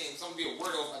when I see him. So I'm gonna be a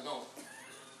weirdo if I don't.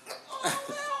 Oh, man, I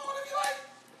don't wanna be like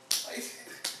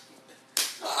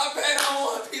I bet I don't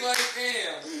wanna be like,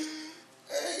 damn.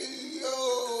 Hey,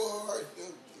 yo. Like,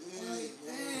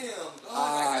 damn, dog, I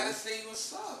gotta say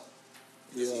what's up.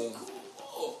 Yeah.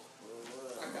 Cool.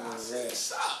 I gotta say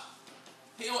what's up.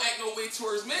 He don't act no way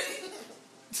towards me.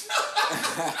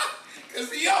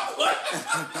 Cause he up one.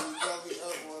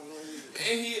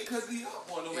 And cause he up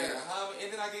one no matter how,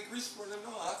 and then I get grease for them.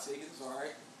 No, I'll take it. It's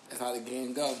alright. That's how the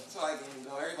game go. That's how the game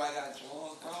go. Everybody got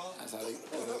jaws, bro. That's how they.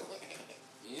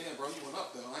 Yeah, bro, you went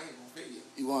up though. I ain't gonna figure.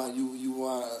 You want,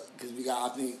 because we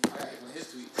got. I think My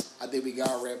history. I think we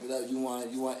gotta wrap it up. You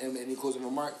want any closing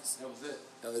remarks? That was it.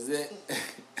 That was it.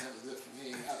 That was it for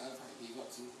me. I probably gave up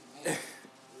to. Man,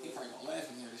 he probably gonna laugh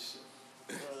in here. This shit.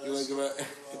 You want to give up? Nah,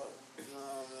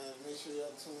 man. Make sure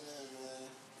y'all tune in, man.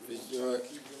 For sure.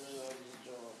 Keep giving me all these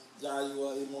jobs. John, you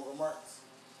want any more remarks?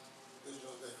 This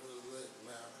job definitely lit,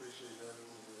 man. I appreciate y'all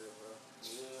doing it, bro.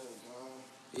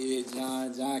 Yeah,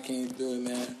 John came through it,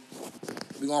 man.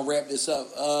 We gonna wrap this up.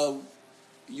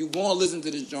 You gonna listen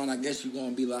to this, John? I guess you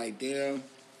gonna be like, damn,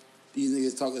 these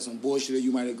niggas talking some bullshit, or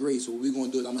you might agree. So what we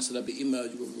gonna do is I'm gonna set up an email.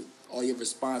 You can, all your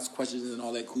response, questions, and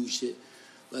all that cool shit.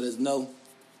 Let us know.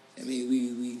 I mean,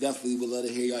 we definitely would love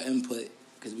to hear your input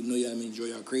because we know y'all enjoy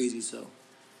y'all crazy. So,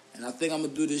 and I think I'm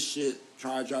gonna do this shit.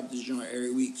 Try to drop this joint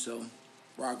every week. So,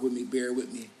 rock with me, bear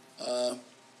with me. Y'all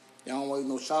don't want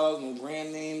no shout outs, no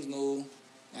brand names, no.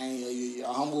 You're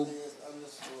humble.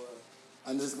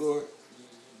 Underscore.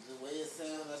 The way it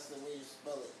sounds, that's the way you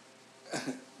spell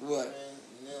it. What?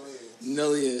 Nilius.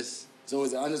 Nilius. So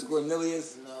is it underscore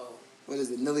Nilius? No. What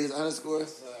is it? Nilius underscore?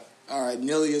 Yes, sir. All right,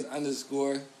 Nilius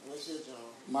underscore. What's your John?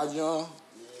 My John.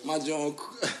 Yeah. My John.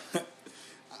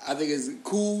 I think it's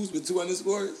Cools with 2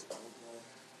 underscores.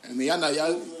 Okay. I mean, y'all know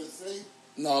y'all. Who would say?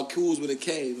 No, Cools with a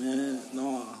K, man.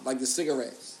 No, like the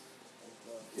cigarettes.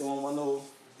 Okay. You don't want no.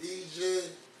 DJ,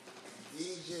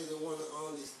 the one and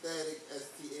only Static,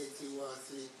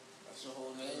 STATYC. That's your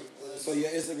whole name. So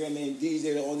your Instagram name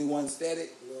DJ the only one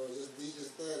static? No, just DJ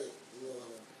Static. No.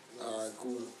 All right,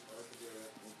 cool. I forget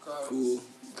that. Cool.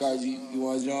 Cause you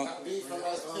want to join? Beef from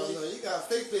SP. Oh, no, you got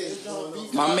fake page.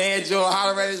 My man Joe,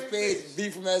 holler at his page. B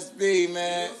from SB,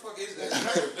 man. What the fuck is that?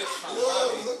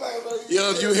 Yo,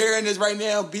 if you hearing this right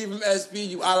now, B from SB,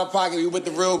 you out of pocket. You with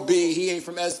the real B. He ain't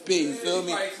from SB. You feel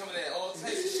me?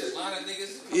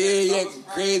 Yeah,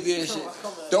 crazy and shit.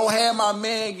 Don't have my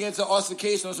man get into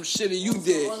altercation on some shit that you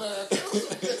did. On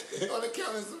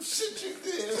account of some shit you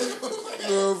did.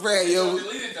 Real right, yo.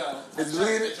 Deleted though. It's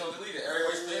deleted? Deleted.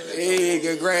 Everybody's Hey,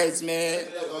 congrats, man.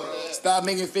 Stop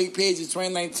making fake pages.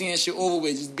 2019 shit over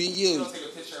with. Just be you. Don't take a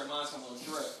picture of mine talking about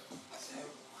drip.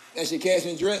 That shit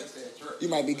Cashman drip. You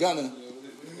might be gonna.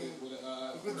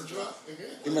 With the drop.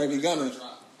 You might be gonna. I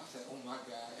said, oh my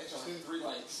god, that joint had 3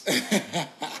 likes. This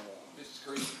is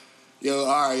crazy. Yo,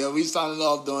 alright, yo. We signing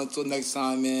off though. Until next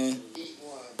time, man. Eat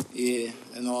one. Yeah,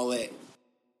 and all that.